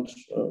finish and launch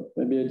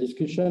maybe a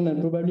discussion,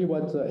 and probably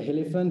what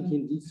elephant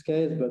in this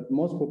case, but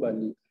most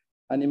probably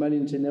animal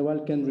in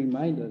general, can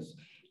remind us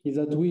is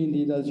that we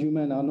indeed as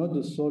humans are not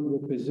the sole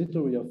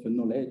repository of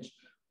knowledge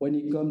when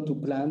it comes to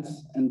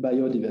plants and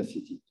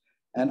biodiversity.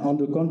 And on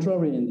the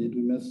contrary, indeed,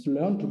 we must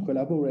learn to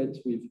collaborate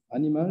with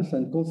animals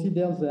and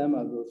consider them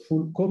as a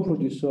full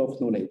co-producer of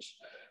knowledge.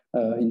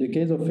 In the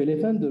case of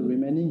elephant, the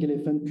remaining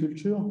elephant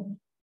culture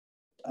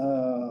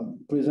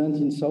present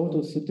in South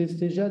or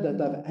Southeast Asia that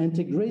have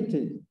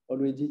integrated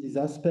already this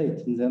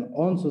aspect in their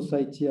own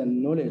society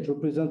and knowledge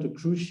represent a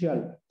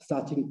crucial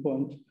starting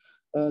point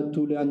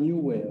to learn new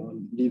way of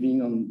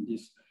living on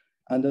this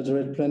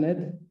endangered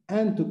planet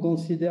and to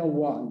consider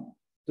one,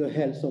 the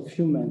health of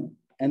human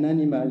and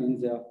animal in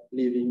their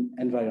living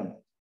environment.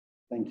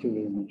 Thank you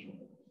very much.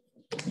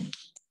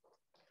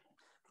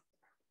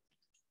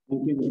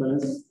 Thank you,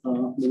 Nicolas.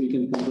 Maybe we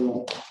can come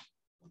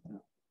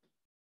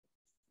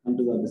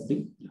to this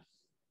thing.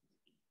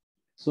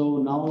 So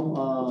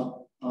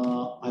now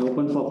I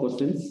open for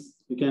questions.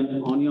 You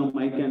can on your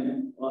mic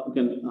and you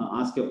can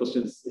ask your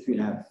questions if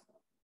you have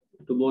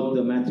to both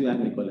the Matthieu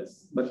and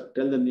Nicolas. But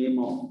tell the name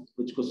of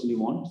which question you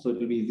want, so it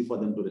will be easy for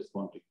them to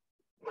respond to.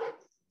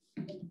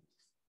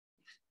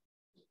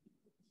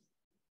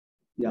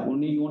 Yeah,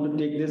 only you want to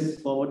take this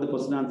forward, the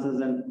question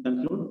answers and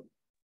conclude?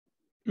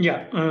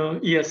 Yeah,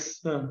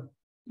 yes,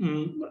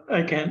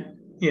 I can.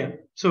 Yeah,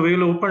 so we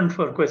will open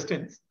for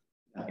questions.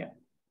 Yeah.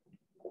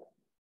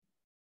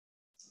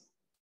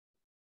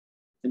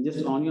 And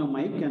just on your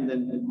mic and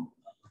then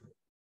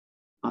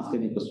ask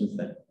any questions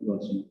that you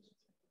also.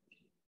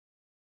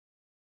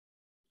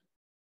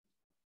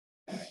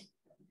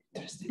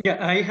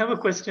 Yeah, I have a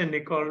question,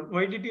 Nicole.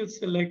 Why did you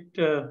select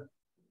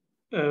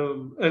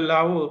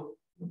Lao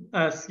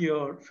as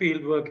your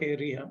fieldwork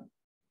area?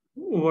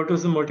 What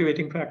was the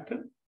motivating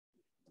factor?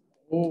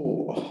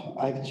 Oh,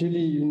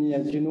 actually,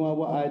 as you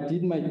know, I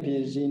did my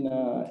PhD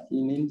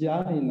in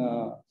India, in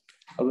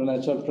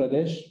Arunachal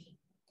Pradesh.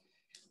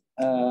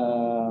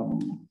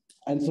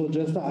 And so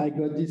just I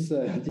got this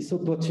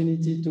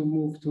opportunity to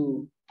move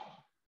to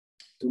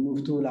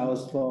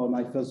Laos for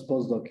my first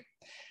postdoc.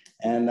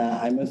 And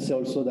I must say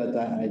also that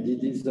I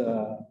did this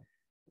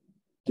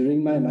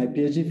during my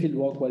PhD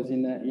fieldwork was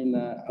in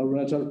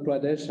Arunachal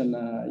Pradesh, and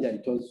yeah,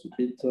 it was a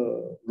bit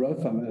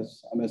rough, I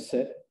must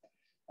say.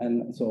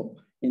 And so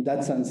in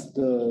that sense,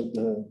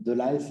 the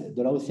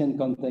Laotian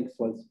context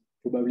was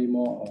probably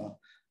more,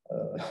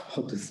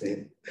 how to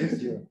say,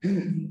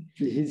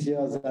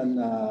 easier than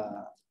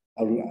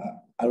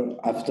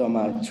after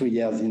my 3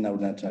 years in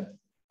Arunachal.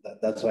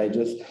 That's why I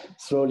just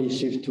slowly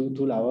shift to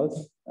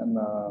Laos, and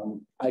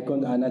I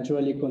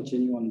naturally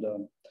continue on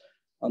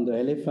the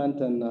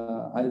elephant. And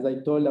as I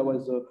told, I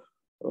was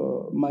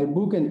my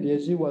book and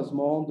PhD was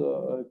more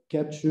the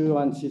capture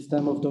and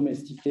system of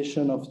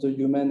domestication of the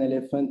human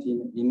elephant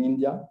in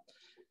India.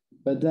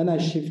 But then I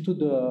shift to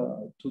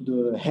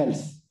the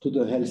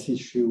health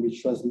issue,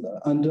 which was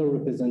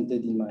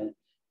underrepresented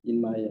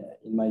in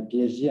my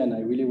PhD, and I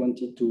really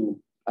wanted to.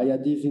 I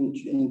had this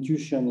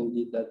intuition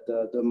indeed that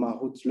the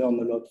mahouts learn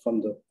a lot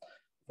from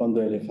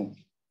the elephant.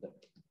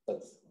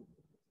 That's.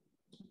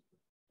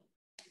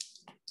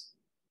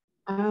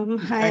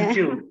 Hi. Thank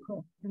you.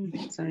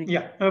 Sorry.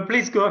 Yeah,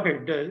 please go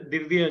ahead,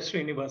 Divya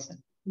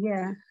Srinivasan.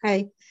 Yeah,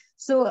 hi.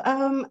 So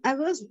I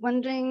was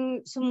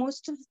wondering, so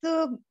most of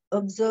the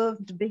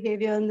observed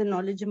behavior and the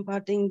knowledge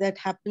imparting that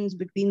happens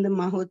between the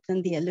mahouts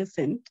and the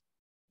elephant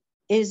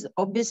is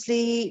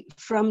obviously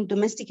from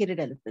domesticated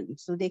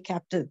elephants. So they're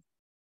captive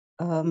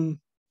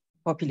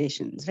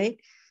populations, right?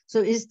 So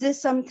is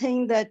this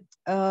something that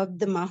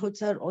the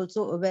mahouts are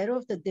also aware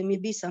of, that there may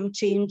be some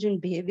change in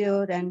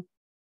behavior and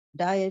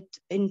diet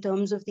in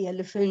terms of the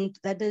elephant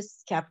that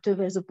is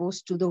captive as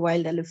opposed to the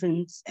wild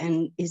elephants?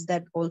 And is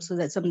that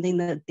also something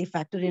that they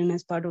factor in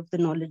as part of the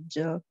knowledge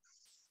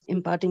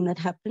imparting that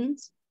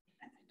happens?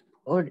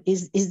 Or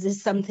is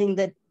this something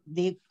that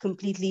they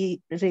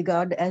completely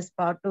regard as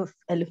part of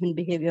elephant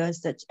behavior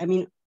as such? I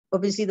mean,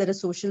 obviously there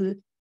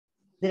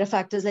are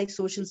factors like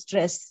social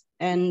stress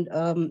and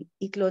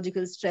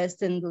ecological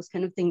stress and those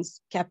kind of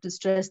things, captive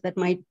stress, that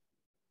might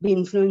be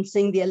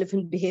influencing the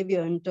elephant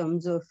behavior in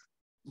terms of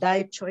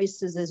diet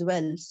choices as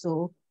well.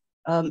 So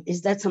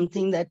is that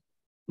something that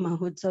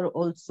mahouts are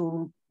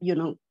also,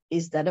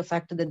 is that a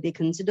factor that they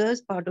consider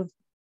as part of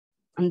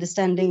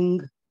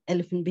understanding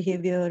elephant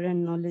behavior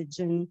and knowledge,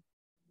 and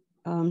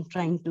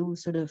trying to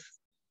sort of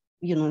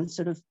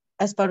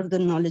as part of the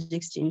knowledge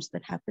exchange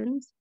that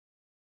happens?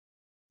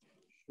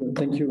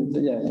 Thank you.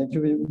 Yeah, thank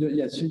you.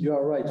 Yes, you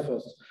are right.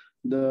 First,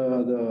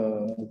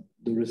 the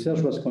research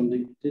was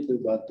conducted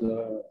about.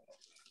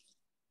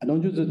 I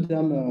don't use the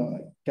term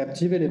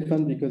captive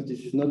elephant because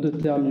this is not the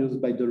term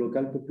used by the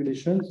local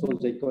population. So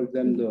they call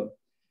them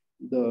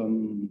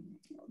the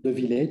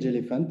village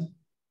elephant,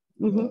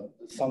 the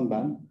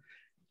sangban,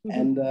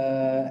 and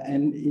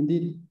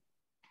indeed,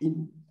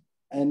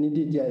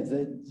 yeah,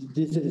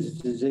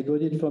 they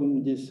got it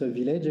from this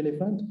village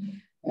elephant,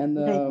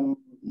 and.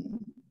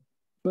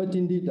 But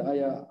indeed, I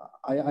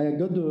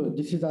got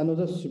this is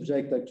another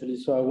subject actually,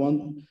 so I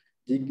won't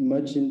dig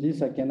much in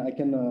this. I can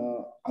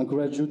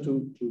encourage you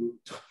to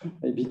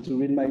maybe to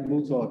read my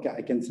books, or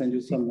I can send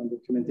you some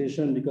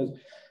documentation, because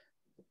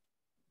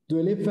the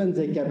elephants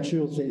they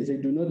capture, they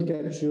do not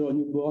capture a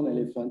newborn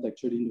elephant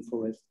actually in the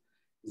forest.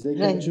 They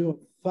capture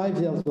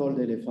 5-year-old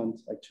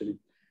elephants actually,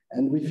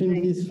 and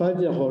within this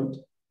 5-year-old,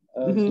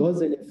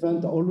 those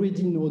elephants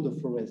already know the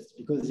forest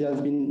because he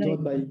has been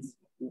taught by its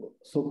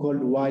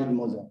so-called wild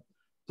mother.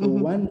 So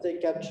when they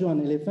capture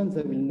an elephant,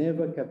 they will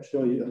never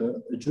capture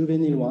a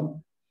juvenile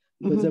one.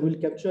 but they will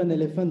capture an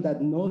elephant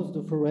that knows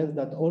the forest,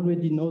 that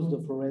already knows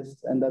the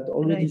forest, and that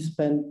already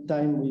spent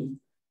time with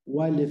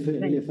wild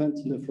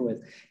elephants in the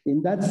forest.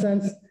 In that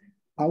sense,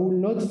 I will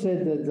not say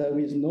that there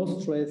is no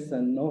stress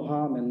and no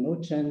harm and no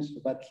change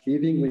about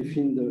living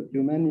within the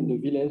human in the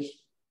village,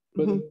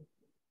 but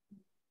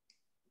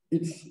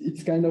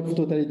it's kind of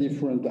totally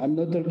different. I'm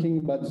not talking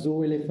about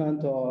zoo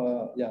elephant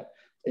or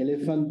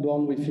elephant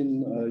born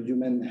within a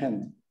human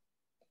hand.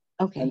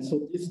 Okay. And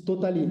so this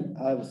totally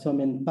have some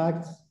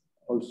impact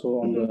also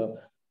on the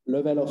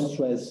level of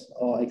stress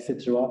or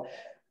etc.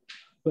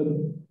 But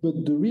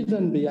the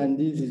reason behind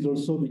this is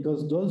also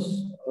because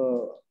those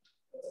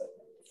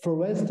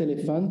forest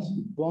elephant,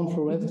 born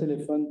forest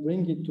elephant,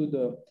 bring it to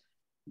the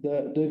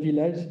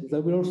village. They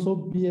will also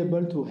be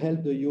able to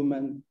help the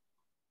human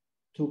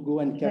to go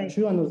and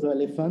capture another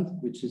elephant,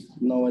 which is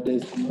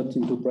nowadays not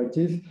into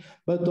practice,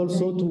 but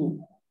also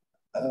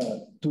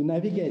to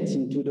navigate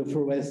into the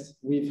forest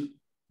with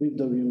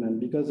the human,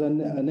 because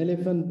an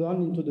elephant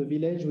born into the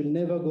village will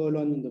never go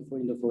alone in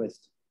the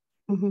forest.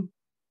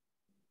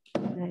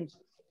 Right.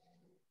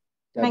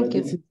 Thank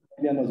you. This is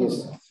another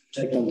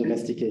check on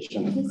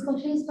domestication. This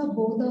question is for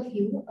both of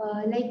you.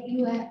 Like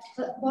you have,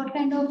 what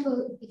kind of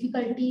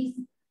difficulties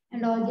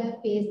and all you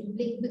have faced?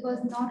 Like,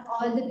 because not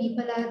all the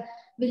people are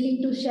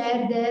willing to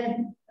share their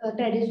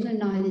traditional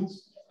knowledge.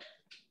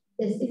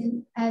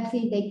 I've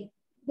seen like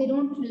they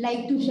don't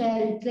like to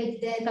share. It's like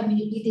their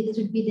community, they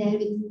should be there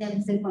within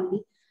themselves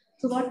only.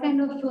 So what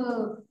kind of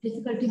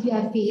difficulties you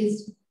have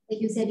faced?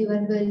 Like you said, you were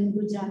in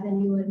Gujarat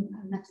and you were in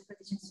Arunachal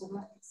Pradesh and so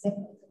on, etc.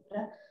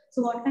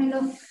 So what kind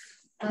of,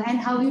 and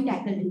how you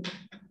tackled it?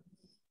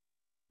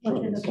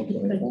 What kind of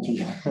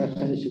difficulties?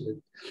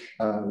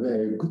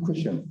 Very good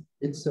question.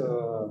 It's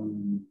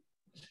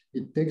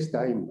it takes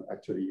time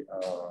actually.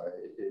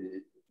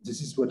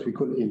 This is what we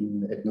call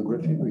in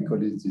ethnography. We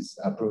call it this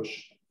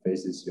approach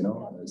phases. You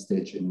know,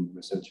 stage in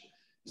research.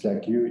 It's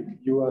like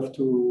you have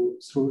to,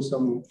 through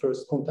some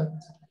first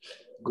contact,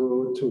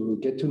 go to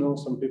get to know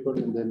some people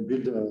and then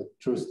build a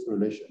trust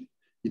relation.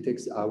 It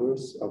takes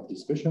hours of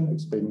discussion,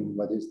 explaining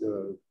what is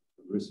the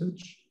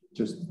research,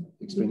 just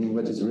explaining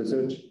what is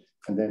research,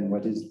 and then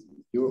what is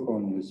your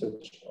own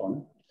research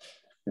on,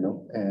 you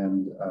know,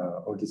 and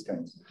all these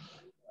kinds.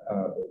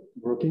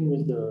 Working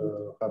with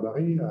the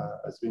Rabari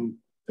has been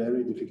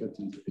very difficult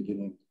in the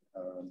beginning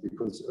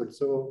because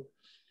also,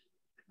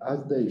 as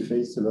they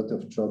face a lot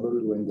of trouble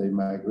when they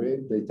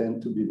migrate, they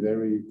tend to be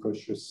very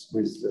cautious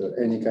with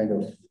any kind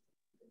of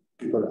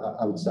people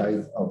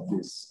outside of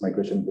these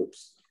migration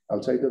groups,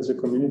 outside of the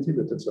community,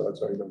 but also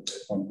outside of their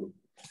own group.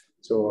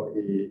 So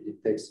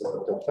it takes a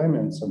lot of time,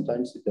 and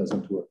sometimes it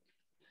doesn't work.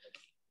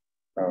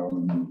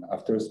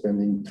 After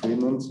spending 3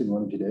 months in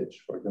one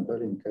village, for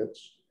example, in Kutch,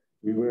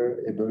 we were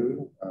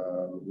able,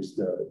 with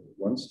the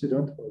one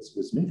student who was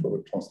with me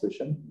for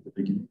translation at the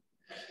beginning,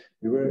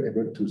 we were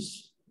able to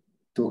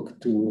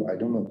talk to, I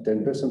don't know,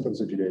 10% of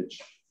the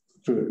village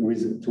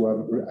to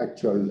have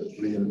actual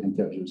real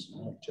interviews.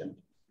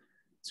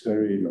 It's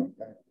very long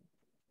time.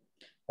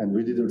 And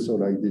we did also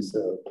like this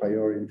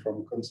prior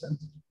informed consent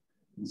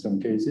in some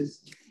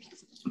cases,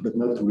 but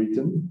not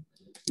written,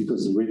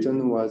 because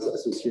written was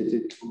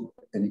associated to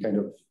any kind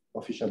of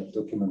official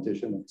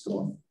documentation and so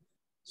on.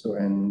 So,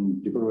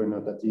 and people were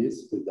not at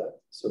ease with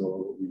that.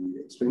 So we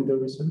explained the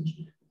research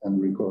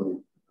and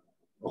recorded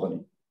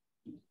orally.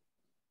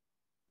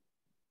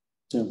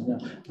 Yeah.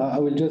 I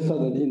will just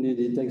add that indeed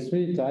it takes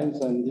 3 times,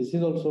 and this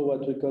is also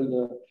what we call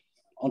the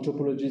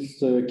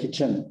anthropologist's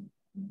kitchen,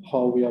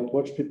 how we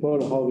approach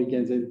people, how we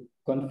gain their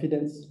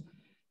confidence.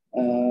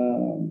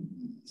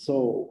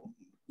 So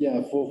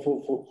yeah,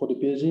 for the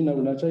PhD in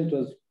Arunachal, it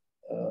was,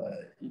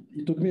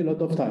 it took me a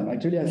lot of time.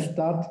 Actually, I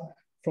start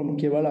from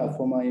Kerala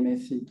for my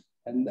MSc,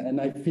 and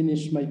I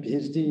finished my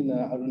PhD in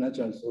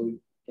Arunachal. So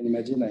you can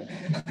imagine I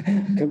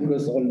come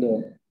across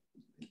all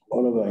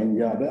over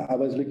India. But I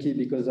was lucky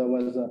because I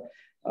was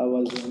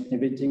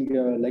inviting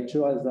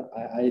lecturers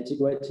at IIT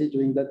Guwahati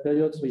during that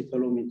period, so it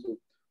allowed me to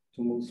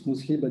move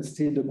smoothly. But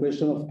still, the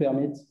question of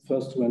permit,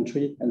 first to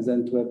entry, and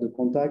then to have the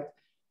contact.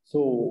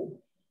 So,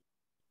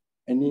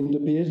 and in the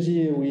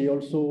PhD, we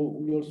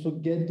also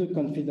get the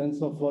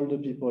confidence of all the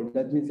people.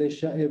 That means they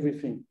share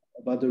everything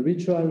about the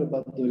ritual,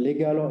 about the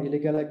legal or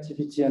illegal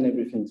activity, and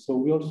everything. So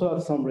we also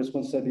have some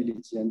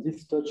responsibility, and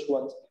this touches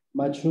what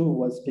Matthieu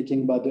was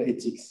speaking about, the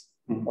ethics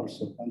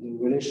also, and the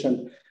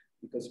relation,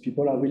 because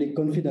people are really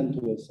confident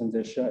to us and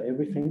they share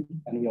everything.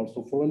 And we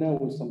also foreigners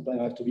who sometimes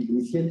have to be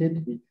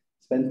initiated. We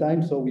spend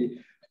time, so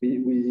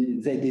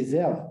they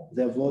deserve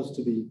their voice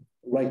to be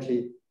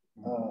rightly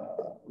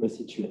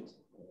restituted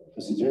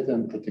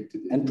and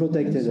protected. And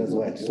protected as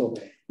well. So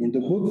in the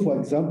book, for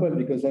example,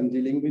 because I'm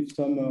dealing with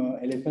some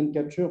elephant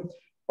capture,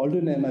 all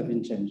the names have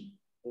been changed.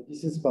 So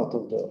this is part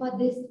of the... For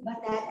this,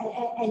 but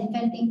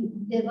elephant thing,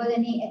 there was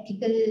any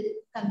ethical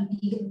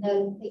committee in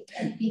the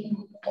LP?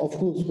 Of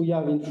course, we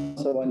have in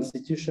our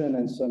institution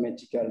and some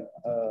ethical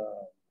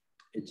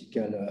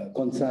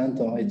consent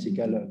or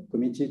ethical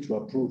committee to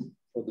approve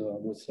for the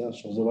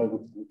research, otherwise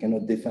we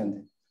cannot defend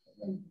it.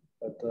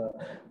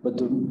 But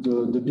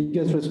the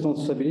biggest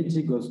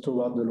responsibility goes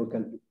toward the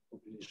local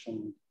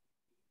population.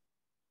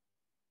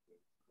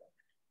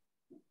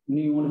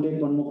 You want to take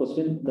one more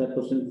question? That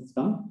question is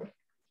come.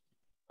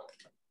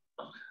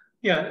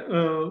 Yeah,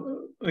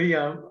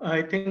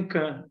 I think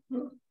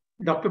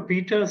Dr.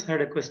 Peters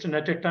had a question.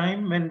 At a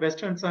time when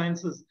Western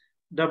science is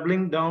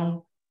doubling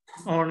down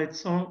on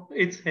its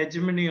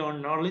hegemony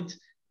on knowledge,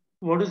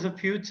 what is the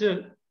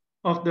future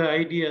of the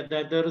idea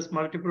that there is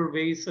multiple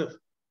ways of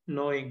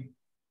knowing?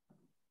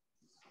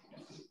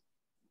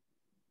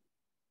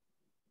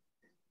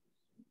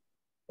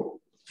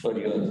 For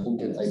your,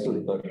 I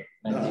think for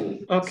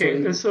Matthew.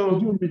 Okay, so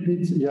could you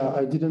repeat? Yeah,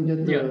 I didn't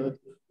get the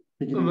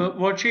beginning.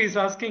 What she is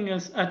asking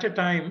is, at a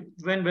time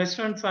when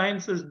Western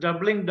science is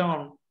doubling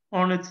down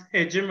on its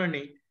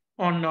hegemony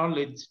on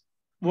knowledge,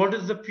 what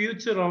is the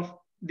future of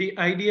the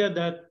idea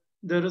that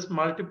there is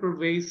multiple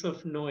ways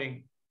of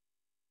knowing?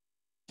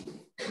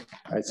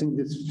 I think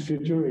this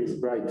future is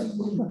bright.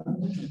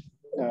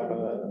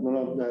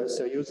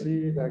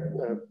 Seriously,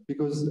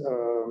 because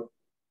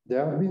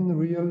there have been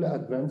real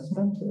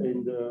advancement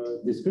in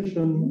the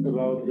discussion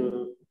about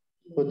the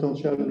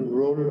potential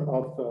role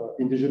of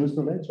indigenous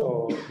knowledge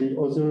or the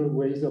other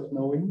ways of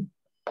knowing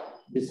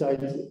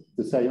besides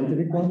the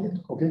scientific one,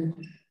 okay?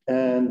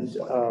 And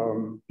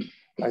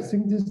I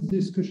think this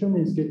discussion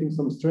is getting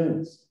some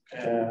strength,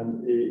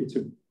 and it's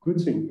a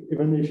good thing.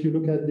 Even if you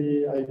look at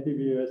the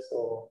IPBES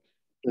or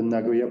the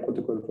Nagoya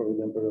Protocol, for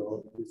example,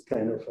 or this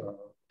kind of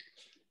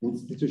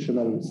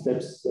institutional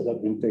steps that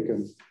have been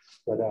taken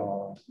that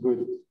are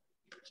good.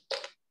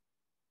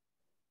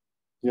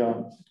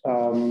 Yeah,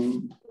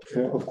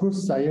 of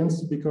course,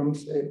 science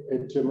becomes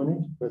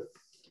hegemonic, but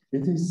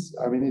it is,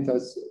 I mean, it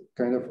has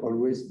kind of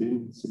always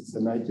been since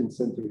the 19th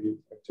century,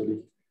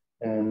 actually.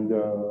 And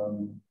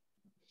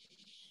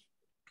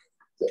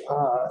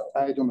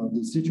I don't know,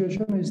 the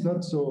situation is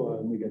not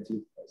so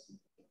negative, I think.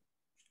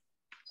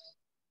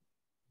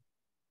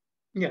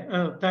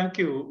 Yeah, thank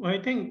you. I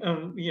think,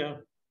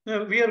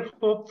 we are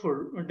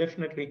hopeful,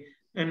 definitely.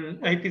 And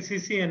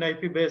IPCC and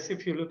IPBES,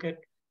 if you look at,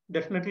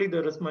 definitely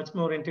there is much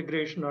more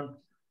integration on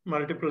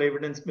multiple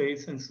evidence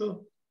base and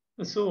so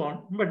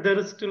on. But there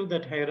is still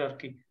that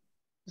hierarchy.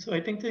 So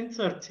I think things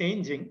are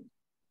changing,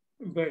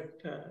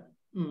 but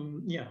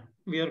yeah,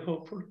 we are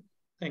hopeful.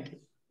 Thank you.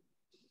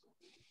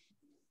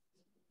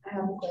 I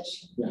have a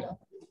question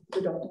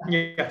to Dr.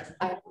 Yeah.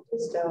 I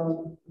noticed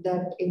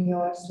that in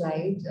your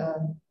slides,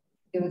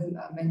 there was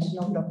a mention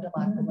of Dr.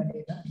 Marco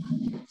Madera.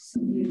 So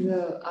he's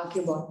an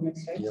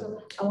archaeobotanist, right? Yeah. So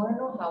I want to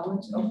know how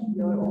much of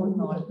your own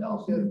knowledge,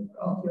 of your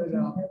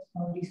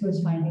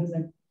research findings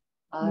that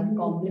are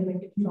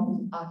complemented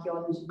from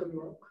archaeological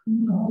work.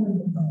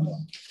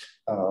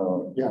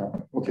 Yeah,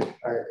 okay.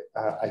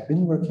 I've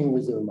been working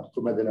with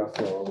Marco Madera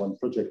for one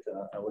project.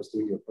 I was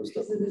doing a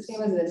postdoc. Is it the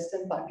same as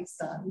Western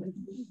Pakistan?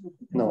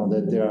 No,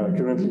 that they are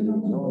currently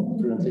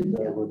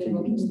they are working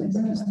in Western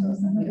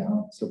Pakistan. Yeah.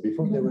 So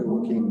before they were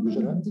working in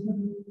Gujarat,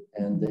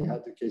 and they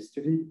had a case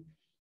study.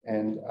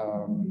 And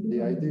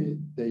the idea,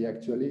 they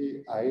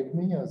actually hired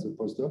me as a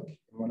postdoc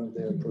in one of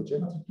their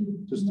projects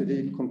to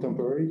study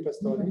contemporary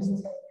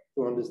pastoralists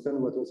to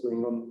understand what was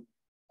going on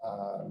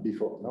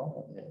before,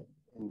 no?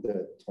 In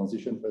the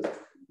transition phase of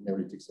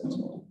Neolithic and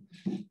so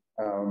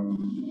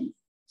on.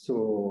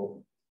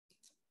 So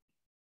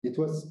it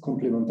was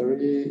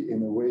complementary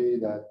in a way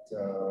that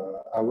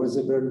I was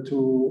able to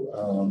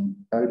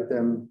help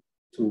them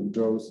to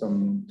draw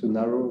to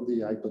narrow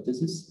the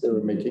hypothesis they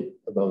were making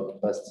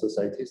about past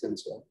societies and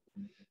so on.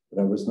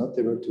 But I was not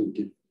able to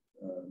give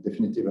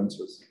definitive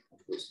answers, of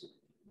course.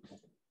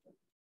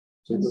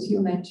 So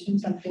you mentioned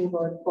something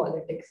about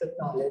politics of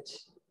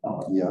knowledge.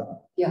 Yeah.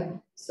 Yeah.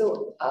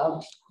 So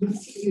do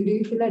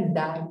you feel that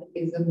that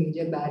is a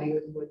major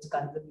barrier towards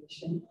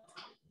conservation?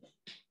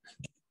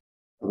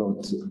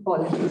 About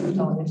politics of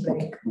knowledge,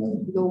 like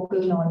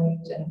local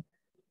knowledge and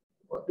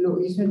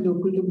you said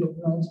local to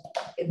global knowledge.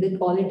 The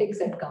politics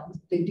that comes,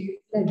 do you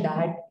feel that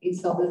that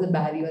is always a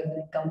barrier when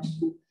it comes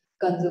to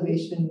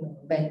conservation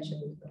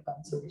ventures or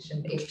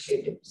conservation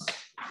initiatives?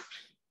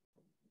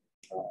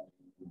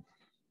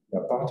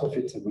 Yeah, part of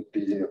it would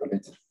be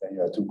related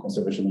to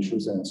conservation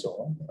issues and so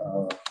on.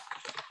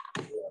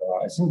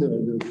 I think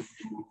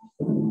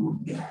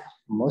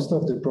most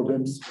of the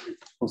problems with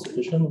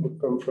conservation would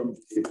come from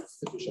the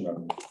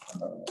institutional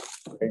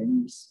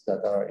aims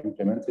that are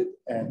implemented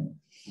and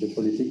the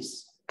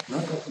politics,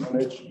 not of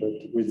knowledge, but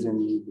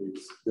within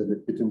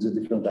between the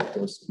different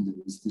actors in the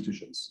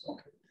institutions.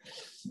 Okay.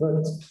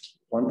 But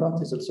one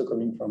part is also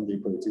coming from the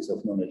politics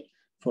of knowledge.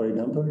 For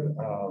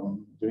example,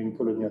 during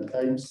colonial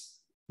times,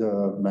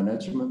 the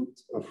management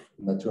of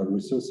natural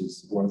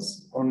resources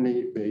was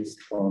only based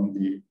on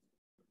the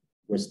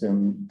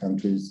Western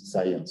countries'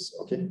 science,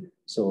 okay?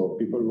 So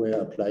people were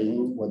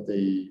applying what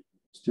they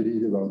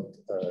studied about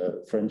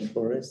French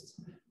forest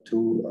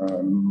to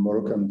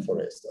Moroccan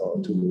forest,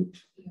 or to,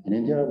 in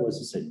India was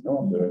the same,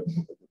 no? The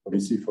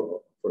policy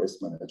for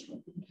forest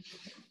management.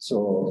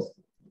 So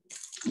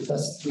it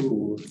has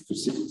to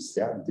see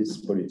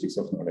this politics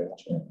of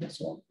knowledge and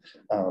so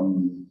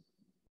on.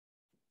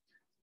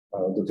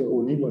 Dr.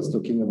 Oni was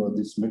talking about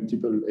this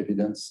multiple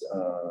evidence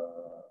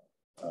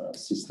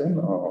system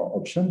or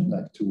option,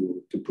 like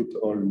to put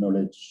all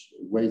knowledge,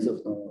 ways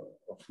of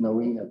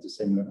knowing at the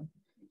same level.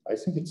 I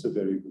think it's a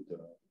very good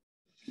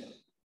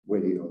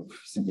way of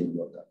thinking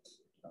about that.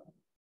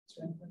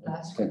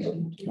 Last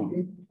question.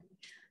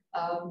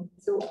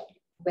 So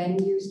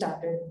when you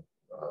started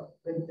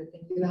with the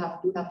thing, you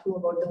have to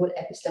about the whole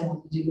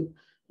epistemology,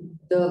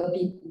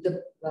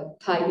 the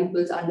Thai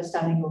people's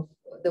understanding of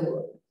the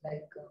world,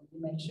 like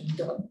you mentioned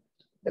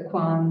the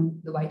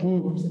Kwan, the white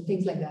coats, and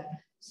things like that.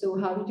 So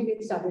how did you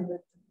get started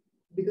with?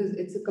 Because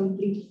it's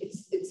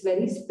it's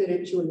very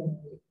spiritual in a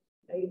way,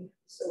 right?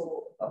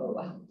 So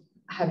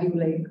have you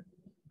like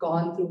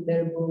gone through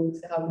their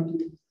books? How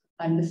did you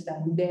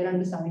understand their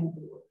understanding of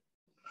the world?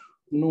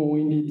 No,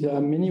 indeed, there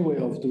are many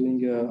ways of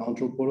doing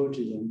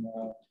anthropology, and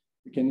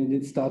you can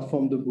indeed start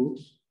from the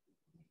books,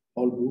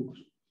 all books,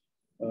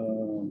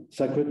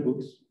 sacred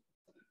books.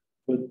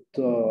 But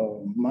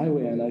my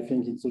way, and I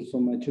think it's also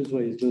Matthieu's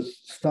way, is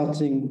just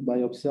starting by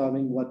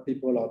observing what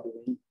people are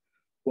doing,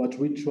 what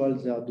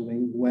rituals they are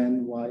doing,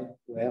 when, why,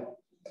 where,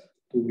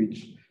 to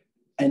which.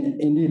 And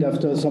indeed,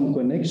 after some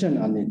connection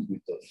on it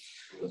with us.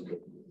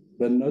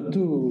 But not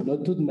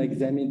to make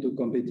them into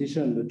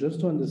competition, but just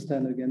to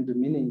understand again the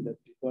meaning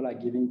that people are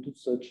giving to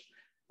such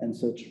and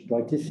such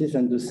practices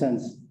and the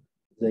sense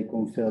they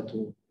confer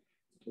to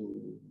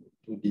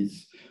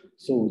this.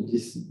 So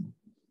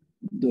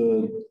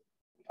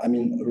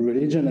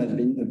religion has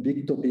been a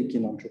big topic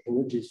in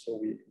anthropology. So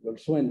we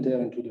also enter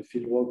into the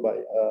fieldwork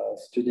by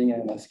studying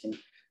and asking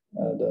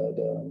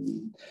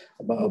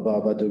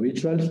about the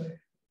rituals.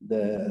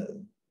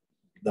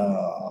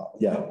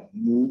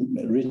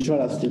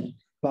 Ritual are still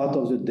part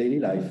of the daily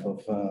life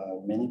of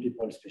many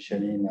people,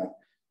 especially in,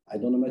 I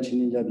don't know much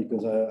in India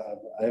because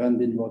I haven't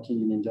been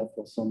working in India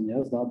for some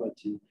years now, but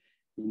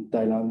in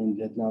Thailand, in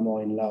Vietnam,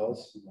 or in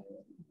Laos,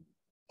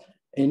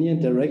 any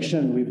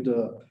interaction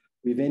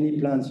with any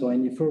plants or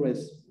any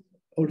forest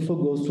also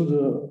goes to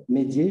the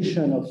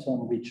mediation of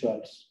some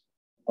rituals,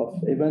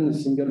 of even a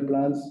single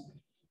plants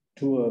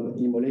to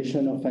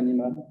immolation of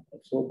animal.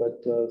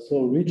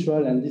 So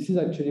ritual, and this is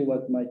actually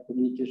what my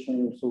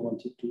communication also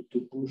wanted to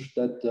push,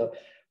 that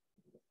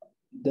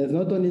there's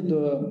not only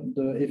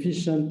the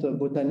efficient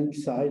botanic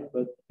side,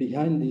 but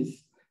behind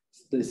this,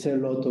 they say a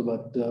lot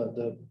about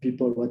the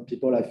people, what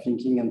people are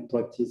thinking and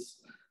practice,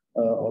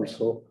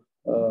 also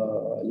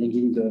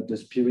linking the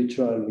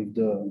spiritual with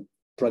the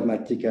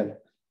pragmatical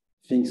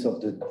things of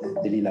the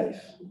daily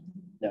life.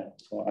 Yeah,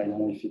 so I don't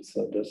know if it's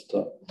just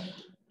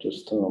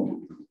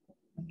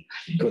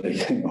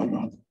correct or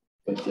not,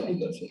 but yeah,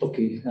 that's it.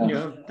 Okay.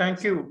 Yeah,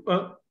 thank you.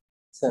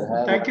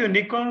 Thank you,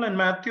 Nicole and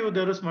Matthieu.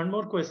 There is one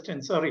more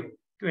question. Sorry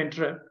to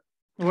interrupt.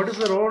 What is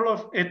the role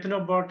of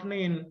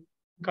ethnobotany in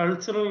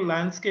cultural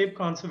landscape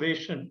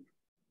conservation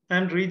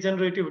and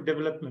regenerative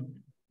development?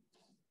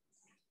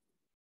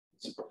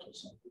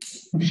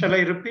 Shall I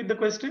repeat the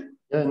question?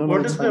 Yeah,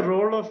 what is the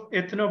role of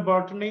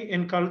ethnobotany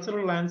in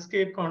cultural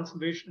landscape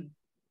conservation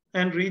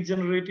and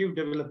regenerative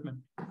development?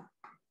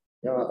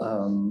 Yeah,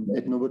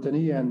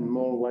 ethnobotany and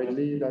more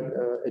widely like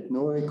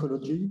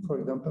ethnoecology, for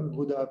example,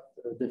 would have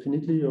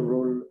definitely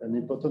an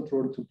important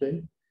role to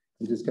play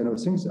in this kind of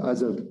things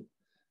as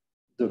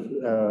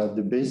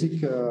the basic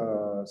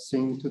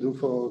thing to do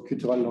for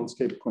cultural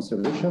landscape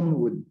conservation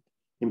would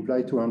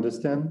imply to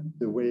understand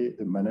the way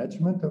the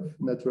management of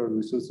natural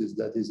resources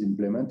that is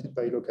implemented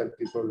by local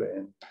people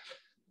and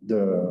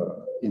the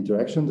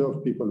interactions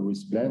of people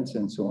with plants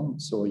and so on.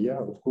 So yeah,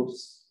 of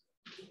course,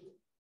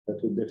 that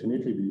would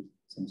definitely be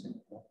something.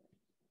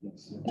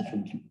 Yes,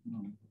 definitely.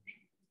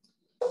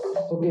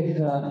 Okay,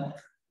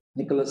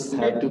 Nicolas, I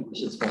have two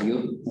questions for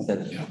you.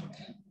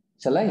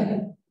 Shall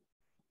I?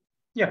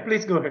 Yeah,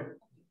 please go ahead.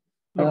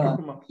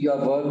 You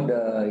have worked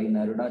in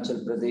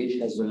Arunachal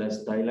Pradesh as well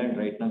as Thailand.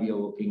 Right now, we are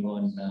working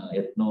on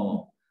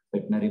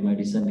ethno-veterinary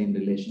medicine in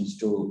relations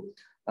to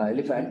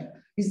elephant.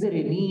 Is there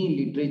any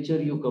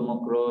literature you come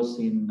across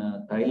in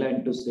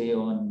Thailand to say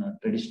on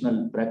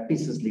traditional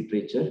practices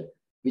literature,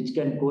 which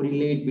can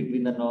correlate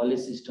between the knowledge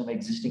system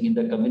existing in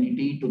the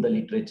community to the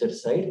literature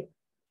side,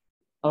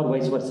 or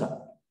vice versa?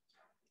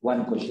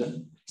 One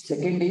question.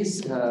 Second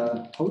is,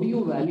 how do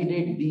you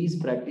validate these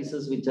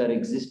practices which are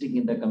existing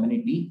in the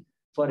community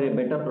for a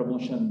better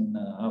promotion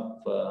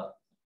of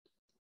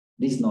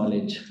this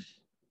knowledge?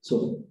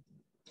 So,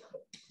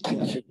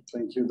 thank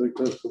you,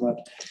 Dr. Kumar.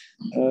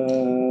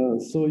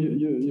 So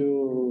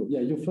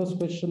your first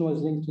question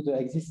was linked to the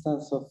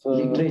existence of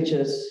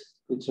literatures.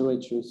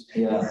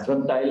 Yeah,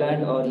 from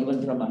Thailand or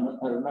even from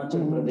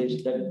Arunachal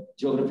Pradesh, the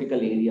geographical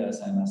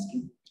areas I'm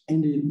asking.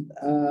 Indeed.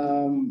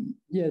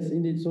 Yes,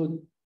 indeed. So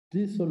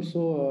this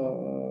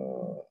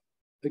also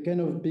a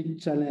kind of big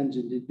challenge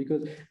indeed,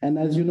 because, and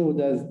as you know,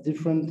 there's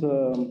different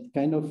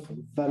kind of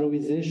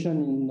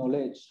valorization in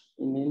knowledge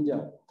in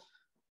India.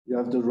 You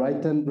have the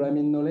right hand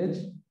Brahmin knowledge.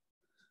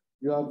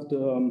 You have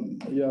the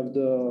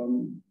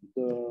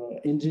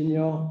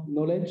engineer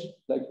knowledge,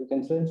 like we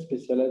can say,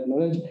 specialized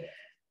knowledge.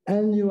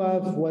 And you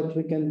have what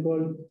we can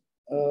call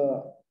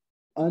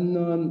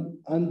unknown,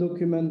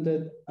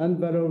 undocumented,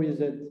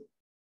 unvalorized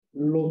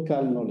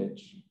local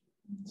knowledge.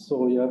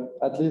 So you have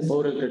at least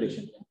oral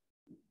tradition.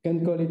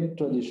 Can call it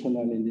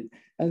traditional indeed.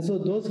 And so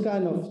those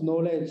kind of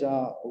knowledge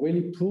are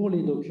really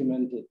poorly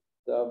documented.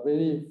 They are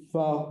very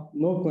far,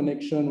 no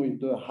connection with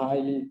the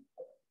highly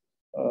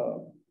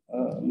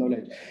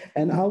knowledge.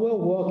 And our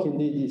work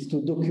indeed is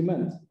to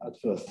document at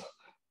first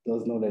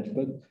those knowledge.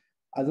 But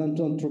as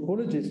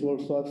anthropologists, we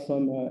also have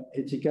some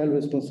ethical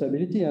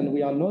responsibility, and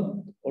we are not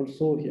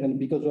also, and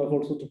because we have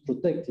also to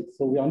protect it.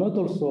 So we are not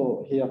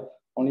also here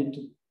only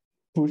to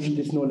push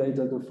this knowledge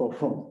at the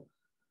forefront.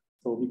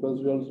 So because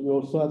we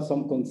also have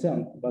some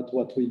concern about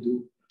what we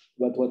do,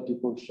 about what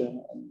people share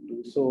and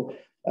do. So,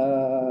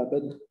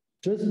 but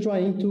just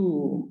trying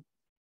to,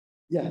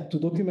 to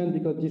document,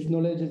 because this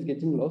knowledge is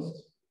getting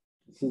lost.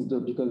 This is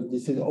because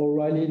this is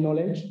orally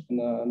knowledge,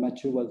 and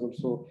Matthieu was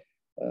also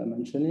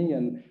mentioning,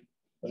 and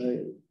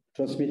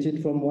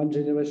transmitted from one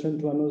generation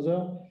to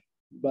another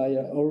by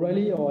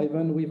orally, or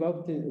even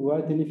without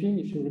anything.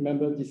 If you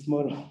remember, this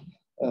small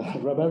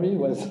Rabari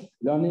was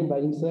learning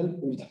by himself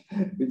with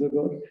the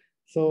God.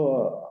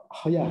 So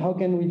how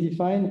can we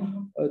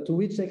define to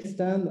which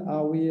extent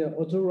are we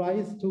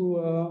authorized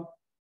to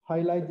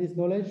highlight this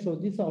knowledge? So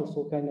these are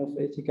also kind of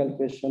ethical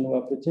questions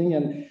we're putting.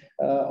 And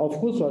of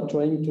course, we're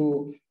trying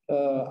to,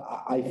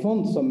 I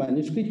found some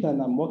manuscript,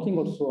 and I'm working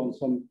also on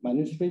some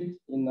manuscript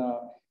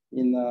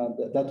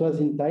that was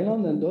in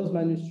Thailand, and those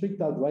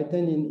manuscripts are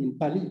written in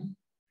Pali.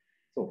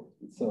 So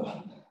it's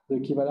the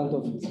equivalent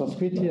of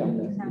Sanskrit here.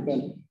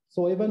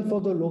 So even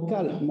for the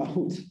local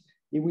Mahout,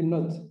 he will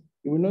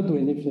not do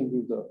anything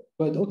with the,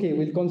 but okay,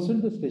 we'll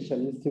consult the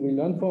specialist, he will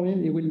learn from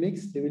him, he will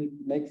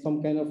make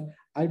some kind of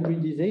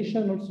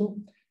hybridization also.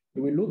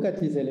 He will look at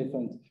his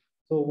elephant.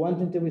 So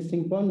one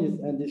interesting point is,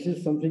 and this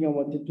is something I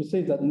wanted to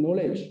say, that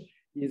knowledge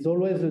is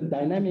always a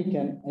dynamic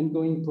and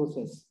ongoing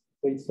process.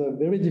 So it's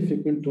very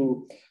difficult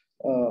to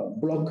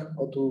block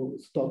or to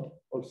stop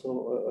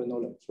also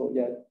knowledge. So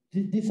yeah,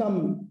 these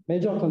are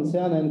major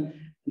concern, and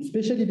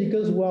especially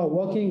because we are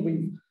working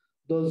with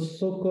those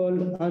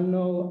so-called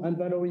unknown,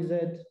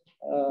 unvalorized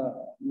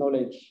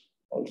knowledge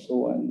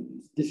also. And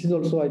this is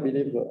also, I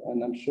believe,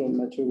 and I'm sure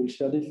Matthieu will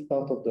share this,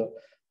 part of the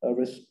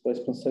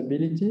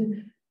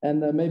responsibility.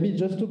 And maybe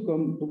just to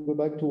go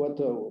back to what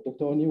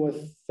Dr. Oni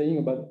was saying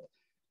about,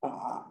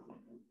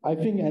 I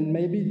think, and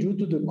maybe due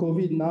to the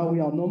COVID now, we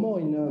are no more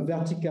in a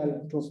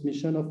vertical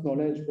transmission of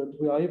knowledge, but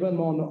we are even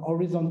more on a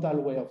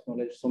horizontal way of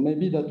knowledge. So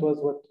maybe that was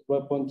what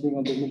we're pointing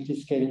on, the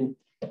multi-scaling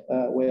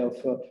way of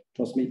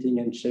transmitting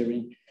and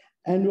sharing.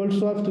 And we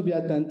also have to be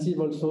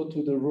attentive also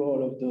to the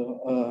role of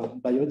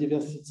the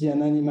biodiversity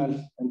and animals,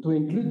 and to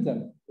include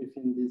them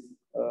within this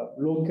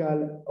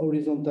local,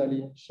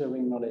 horizontally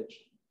sharing knowledge.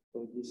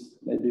 So this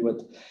may be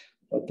what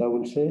I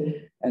will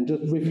say. And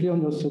just briefly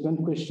on your second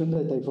question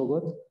that I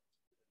forgot.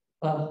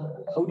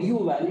 How do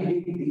you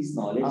validate these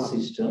knowledge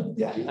systems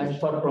and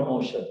for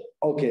promotion?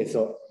 Okay,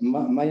 so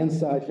my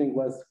answer, I think,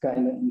 was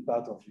kind of in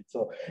part of it.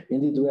 So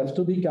indeed, we have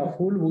to be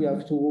careful. We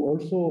have to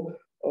also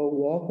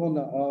work on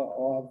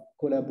our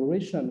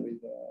collaboration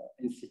with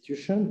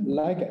institutions,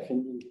 like I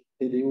think in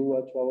TDU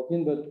what we're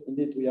working, but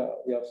indeed we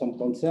have some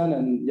concern,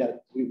 and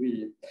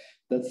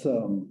that's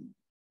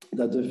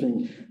the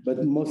thing.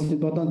 But most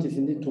important is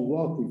indeed to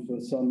work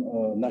with some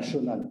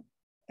national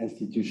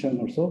institution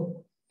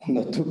also,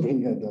 not to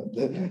bring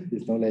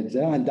this knowledge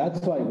there, and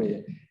that's why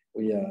we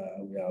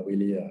are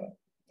really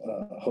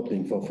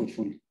hoping for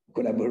fruitful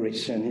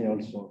collaboration here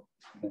also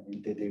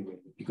in TDU,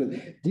 because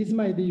this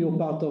might be your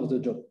part of the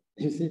job.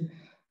 You see,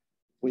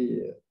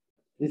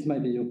 this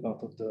might be your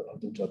part of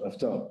the job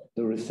after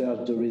the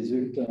research, the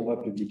result, our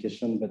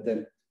publication. But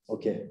then,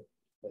 okay,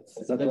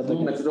 there's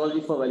no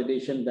methodology for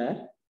validation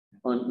there.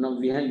 Now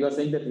you are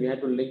saying that we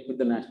had to link with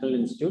the national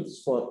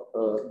institutes for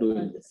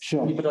doing this.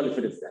 Sure. If at all, if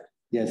it is that.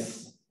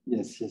 Yes.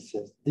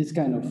 This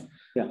kind of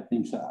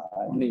things.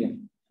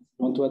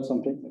 Want to add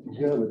something?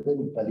 Yeah, but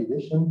then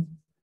validation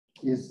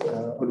is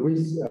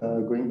always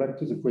going back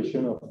to the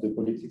question of the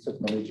politics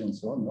of knowledge and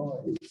so on.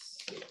 No, it's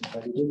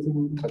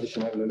validating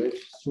traditional knowledge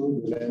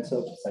through the lens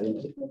of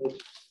scientific knowledge.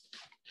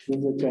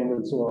 There's a kind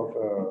also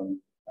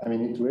of,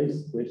 it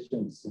raises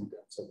questions in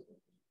terms of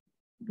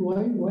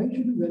why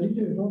should we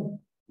validate at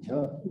all?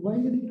 Yeah. Why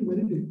we need to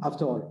validate?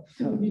 After all,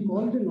 we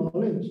call it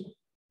knowledge.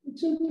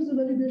 Itself is a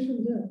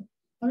validation there.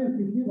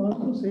 If we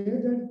want to say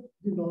that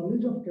the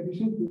knowledge of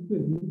traditional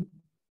people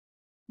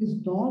is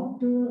not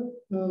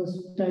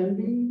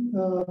standing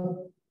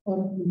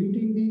or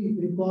meeting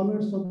the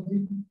requirements of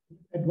the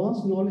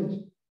advanced knowledge,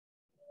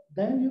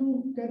 then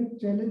you can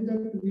challenge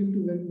that we have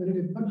to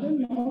validate. But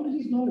then knowledge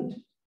is knowledge.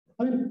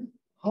 How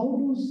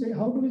do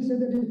we say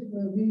that if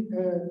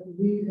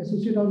we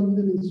associate ourselves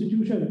with an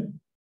institution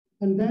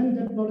and then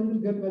that knowledge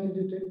will get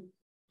validated?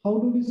 How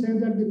do we say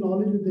that the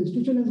knowledge with the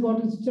institution is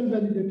what is still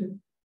validated?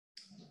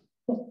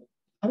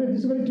 This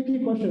is a very tricky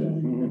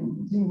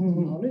question.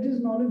 Knowledge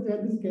is knowledge. They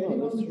have been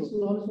carrying on this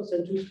knowledge for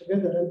centuries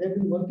together, and they've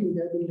been working,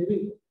 they have been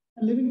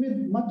living with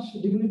much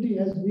dignity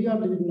as we are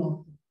living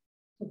now.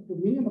 So to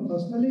me,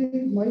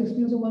 personally, my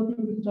experience of working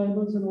with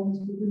tribals and all these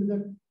people is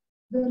that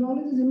their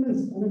knowledge is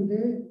immense. I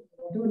mean,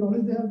 whatever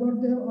knowledge they have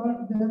got, they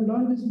have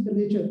learned this with the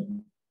nature.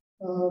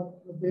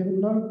 They have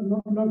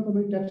not learned from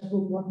a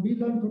textbook, what we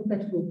learn from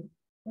textbook,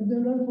 but they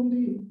learn from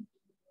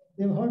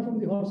they've heard from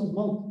the horse's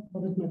mouth,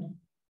 for that matter.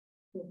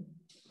 So,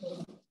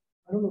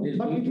 I don't know.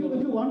 But if you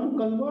want to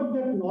convert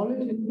that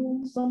knowledge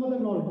into some other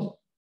knowledge,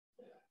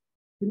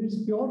 in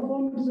its pure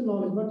form, it is a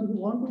knowledge. But if you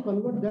want to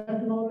convert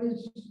that knowledge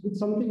with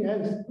something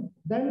else,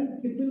 then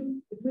it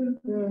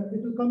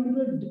will come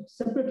into a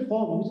separate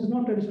form, which is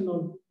not traditional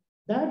knowledge.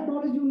 That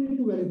knowledge you need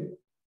to validate.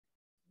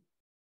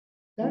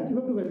 That you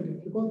have to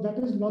validate, because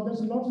there's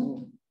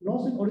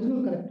loss in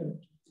original character.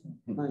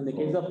 In the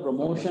case of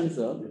promotion,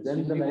 sir,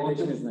 then the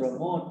validation is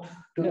promote.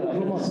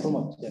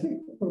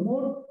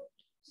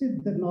 See,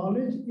 the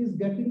knowledge is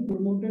getting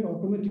promoted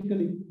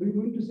automatically. We're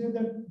going to say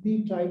that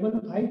the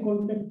tribal I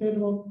contacted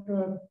about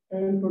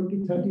 10,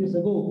 20, 30 years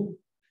ago,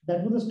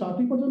 that was the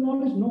starting point of the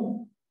knowledge?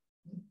 No.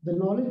 The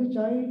knowledge which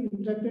I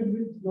interacted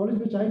with, knowledge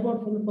which I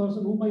got from the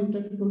person whom I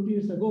interacted 20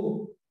 years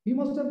ago, he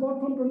must have got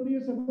from 20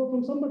 years ago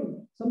from somebody.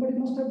 Somebody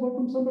must have got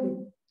from somebody.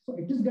 So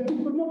it is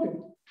getting promoted.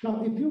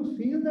 Now, if you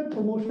feel that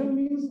promotion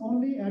means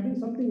only adding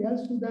something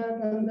else to that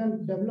and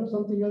then develop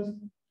something else,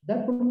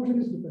 that promotion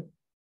is different.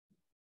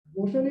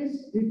 Promotion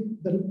is,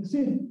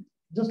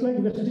 just like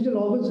vestigial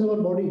organs in our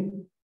body,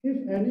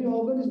 if any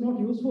organ is not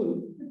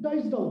useful, it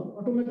dies down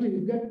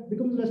automatically, it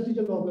becomes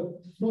vestigial organ,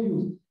 no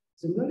use.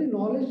 Similarly,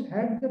 knowledge,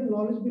 had that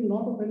knowledge been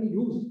not of any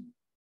use,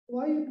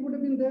 why it would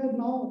have been there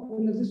now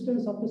in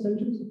existence after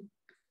centuries?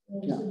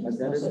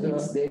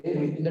 It's there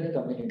within that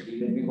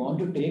community. When we want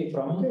to take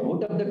from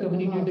out of the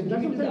community to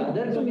give it to the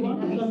other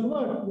community. You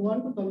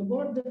want to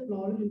convert that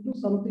knowledge into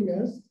something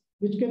else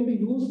which can be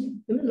used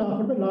in the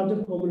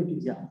larger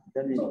communities. Yeah.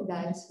 So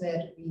that's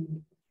where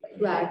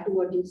to add to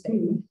what you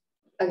said,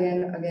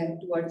 again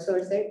to what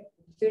Sir said,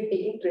 if you're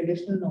taking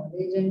traditional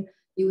knowledge and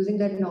using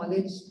that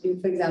knowledge,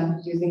 for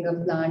example, using a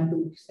plant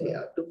to say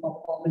to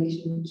form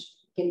formulation which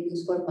can be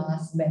used for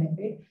mass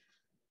benefit,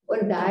 or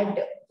that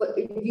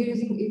if you're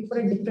using it for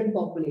a different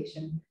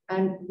population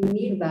and you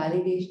need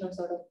validation or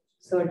sort of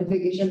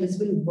certification, this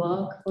will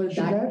work for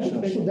that.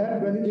 So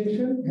that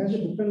validation has a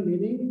different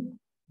meaning.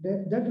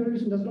 That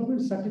validation does not mean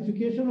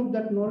certification of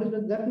that knowledge,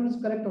 that that one is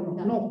correct or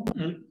not. No,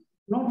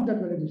 not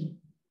that validation.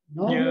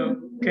 No.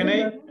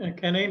 Yeah.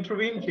 Can I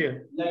intervene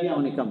here? Yeah,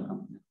 only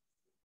come.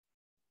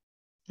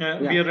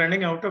 We are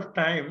running out of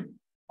time.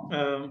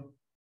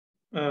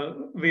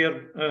 We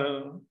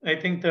are, I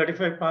think,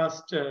 35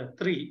 past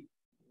 3.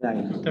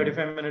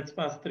 35 minutes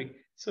past 3.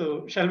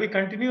 So shall we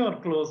continue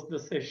or close the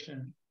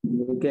session?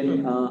 We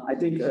can, I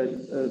think,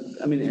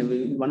 I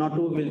mean, one or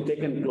two will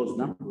take and close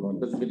now.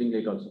 That's getting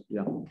late also.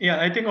 Yeah.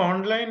 Yeah, I think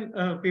online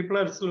people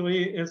are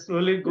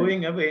slowly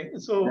going away.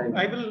 So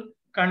I will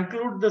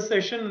conclude the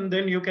session and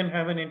then you can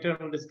have an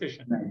internal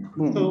discussion.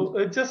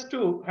 So just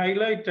to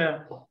highlight,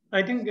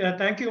 I think,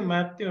 thank you,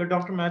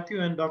 Dr.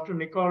 Matthieu and Dr.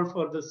 Nicole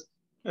for this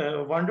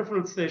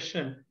wonderful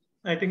session.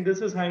 I think this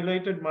has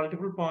highlighted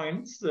multiple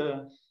points.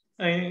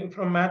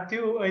 From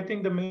Matthieu, I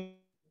think the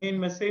main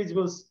message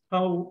was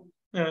how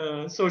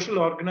social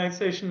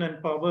organization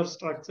and power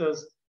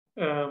structures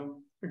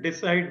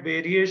decide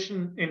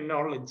variation in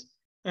knowledge,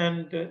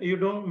 and we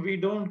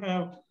don't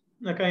have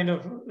a kind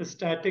of a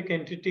static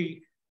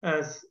entity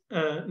as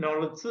a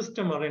knowledge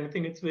system or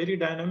anything. It's very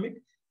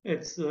dynamic.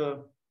 It's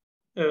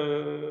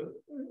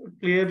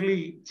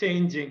clearly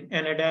changing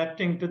and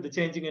adapting to the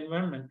changing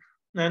environment,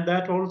 and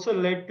that also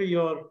led to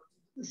your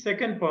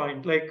second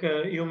point, like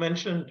you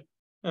mentioned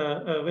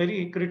a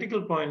very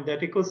critical point,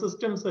 that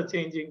ecosystems are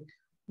changing.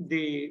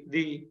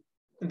 The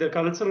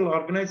cultural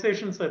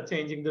organizations are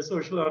changing, the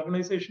social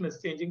organization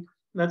is changing.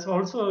 That's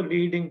also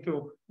leading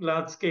to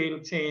large-scale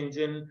change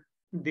in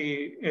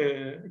the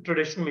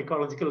traditional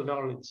ecological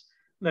knowledge.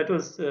 That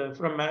was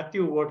from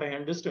Matthieu what I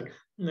understood.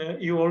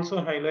 You also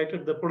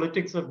highlighted the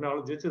politics of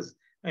knowledge, which is,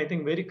 I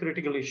think, very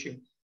critical issue.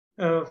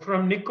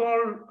 From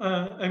Nicole,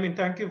 I mean,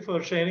 thank you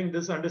for sharing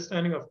this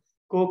understanding of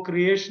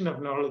co-creation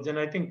of knowledge. And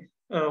I think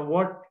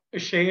what a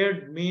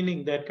shared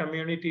meaning that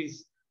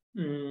communities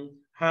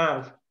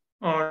have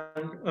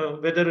on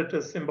whether it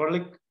is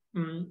symbolic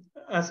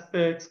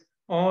aspects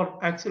or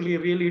actually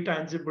really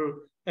tangible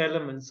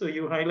elements. So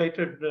you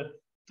highlighted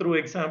through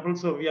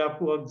examples of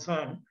Yapu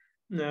Agsan,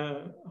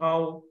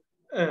 how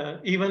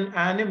even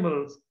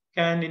animals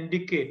can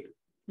indicate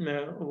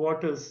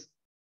what is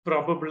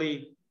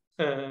probably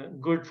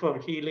good for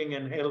healing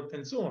and health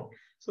and so on.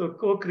 So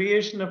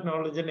co-creation of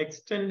knowledge and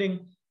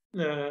extending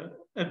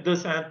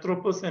this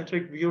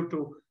anthropocentric view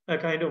to a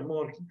kind of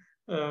more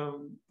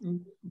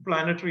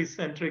planetary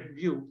centric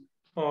view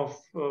of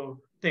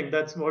thing.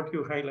 That's what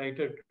you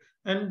highlighted.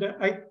 And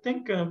I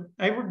think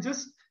I would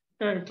just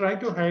try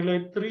to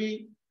highlight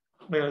 3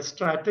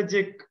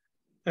 strategic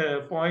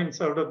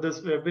points out of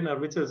this webinar,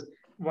 which is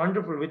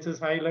wonderful, which has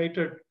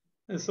highlighted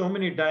so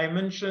many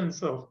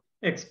dimensions of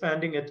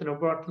expanding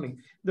ethnobotany.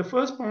 The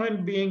first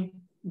point being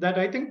that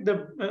I think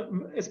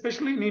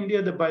especially in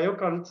India, the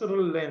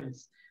biocultural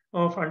lens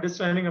of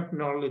understanding of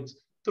knowledge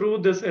through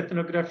this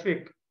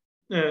ethnographic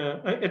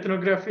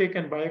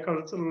and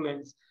biocultural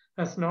lens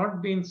has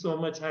not been so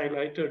much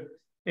highlighted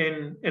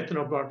in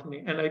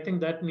ethnobotany. And I think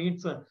that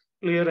needs a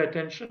clear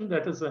attention.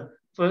 That is a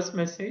first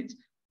message.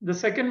 The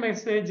second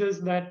message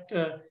is that,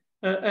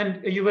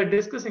 and you were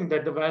discussing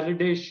that the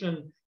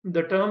validation,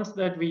 the terms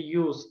that we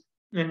use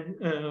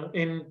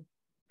in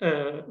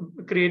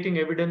creating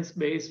evidence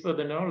base for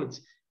the knowledge.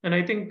 And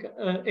I think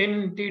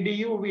in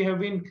TDU, we have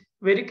been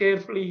very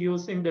carefully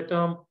using the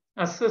term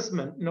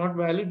assessment, not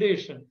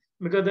validation,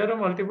 because there are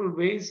multiple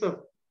ways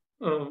of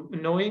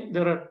knowing.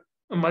 There are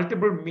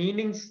multiple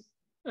meanings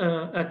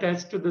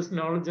attached to this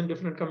knowledge in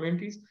different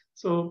communities.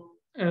 So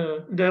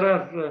there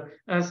are,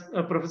 as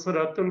Professor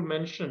Atul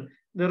mentioned,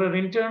 there are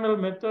internal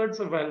methods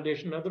of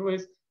validation.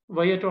 Otherwise,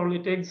 why at all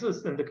it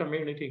exists in the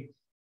community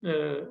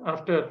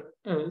after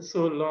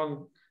so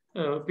long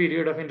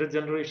period of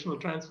intergenerational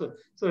transfer.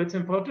 So it's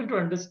important to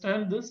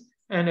understand this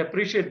and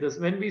appreciate this.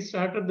 When we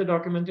started the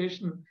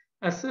documentation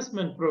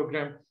assessment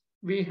program,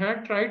 we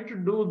had tried to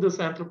do this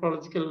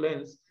anthropological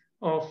lens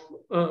of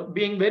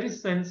being very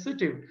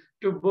sensitive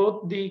to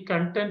both the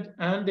content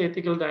and the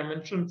ethical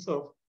dimensions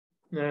of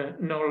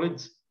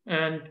knowledge,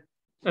 and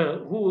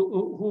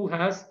who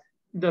has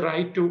the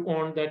right to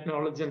own that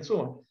knowledge and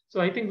so on. So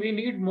I think we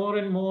need more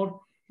and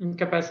more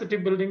capacity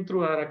building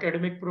through our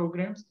academic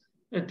programs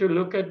to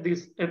look at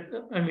this,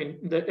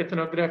 the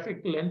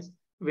ethnographic lens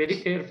very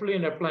carefully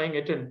and applying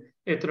it in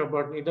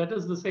ethnobotany. That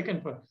is the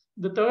second part.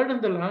 The third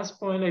and the last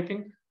point, I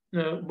think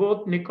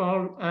both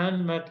Nicole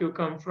and Matthieu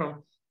come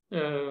from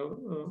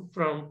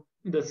the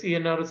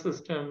CNR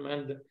system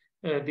and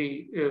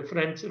the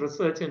French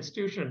research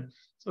institution.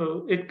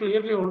 So it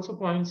clearly also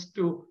points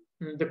to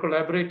the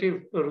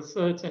collaborative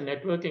research and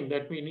networking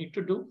that we need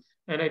to do.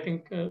 And I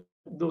think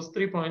those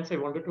 3 points I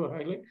wanted to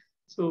highlight.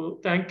 So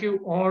thank you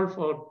all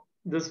for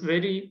this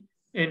very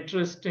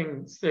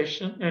interesting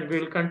session, and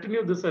we'll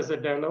continue this as a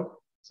dialogue.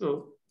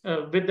 So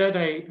with that,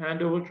 I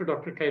hand over to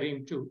Dr.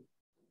 Karim to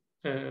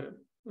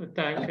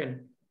thank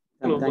and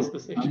close the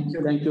session.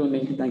 Thank you,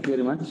 Nick. Thank you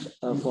very much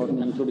for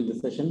concluding the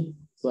session.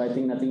 So I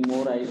think nothing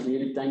more. I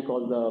really thank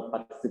all the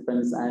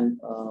participants and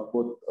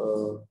both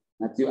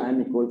Matthieu and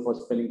Nicole for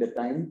spending the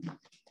time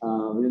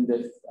within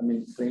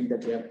this frame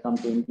that we have come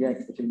to India,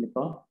 especially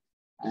Nicole.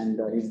 And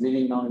he's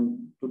leaving now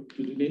in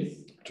 2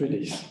 days? 3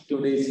 days.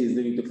 2 days he's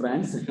leaving to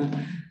France.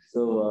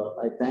 So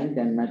I thank,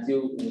 and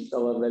Matthieu is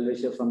our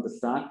well-wisher from the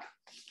start.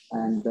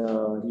 And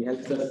he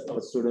helps us,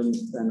 our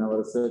students and our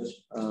research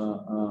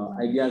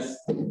ideas,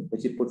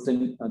 which he puts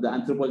in, the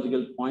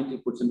anthropological point he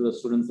puts into the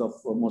students of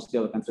mostly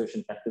our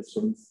conservation practice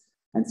students,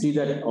 and see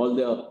that all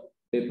the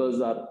papers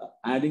are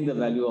adding the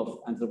value of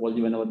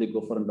anthropology whenever they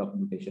go for a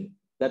documentation.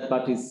 That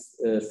part is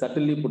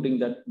subtly putting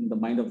that in the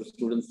mind of the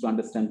students to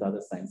understand the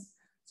other science.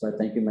 So I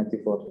thank you,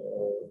 Matthieu, for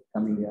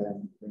coming here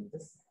and doing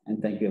this.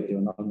 And thank you,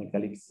 everyone, all my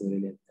colleagues.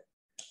 Really.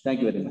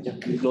 Thank you very much.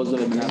 We close the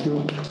webinar.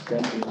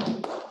 Thank you.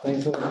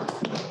 Thanks a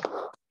lot.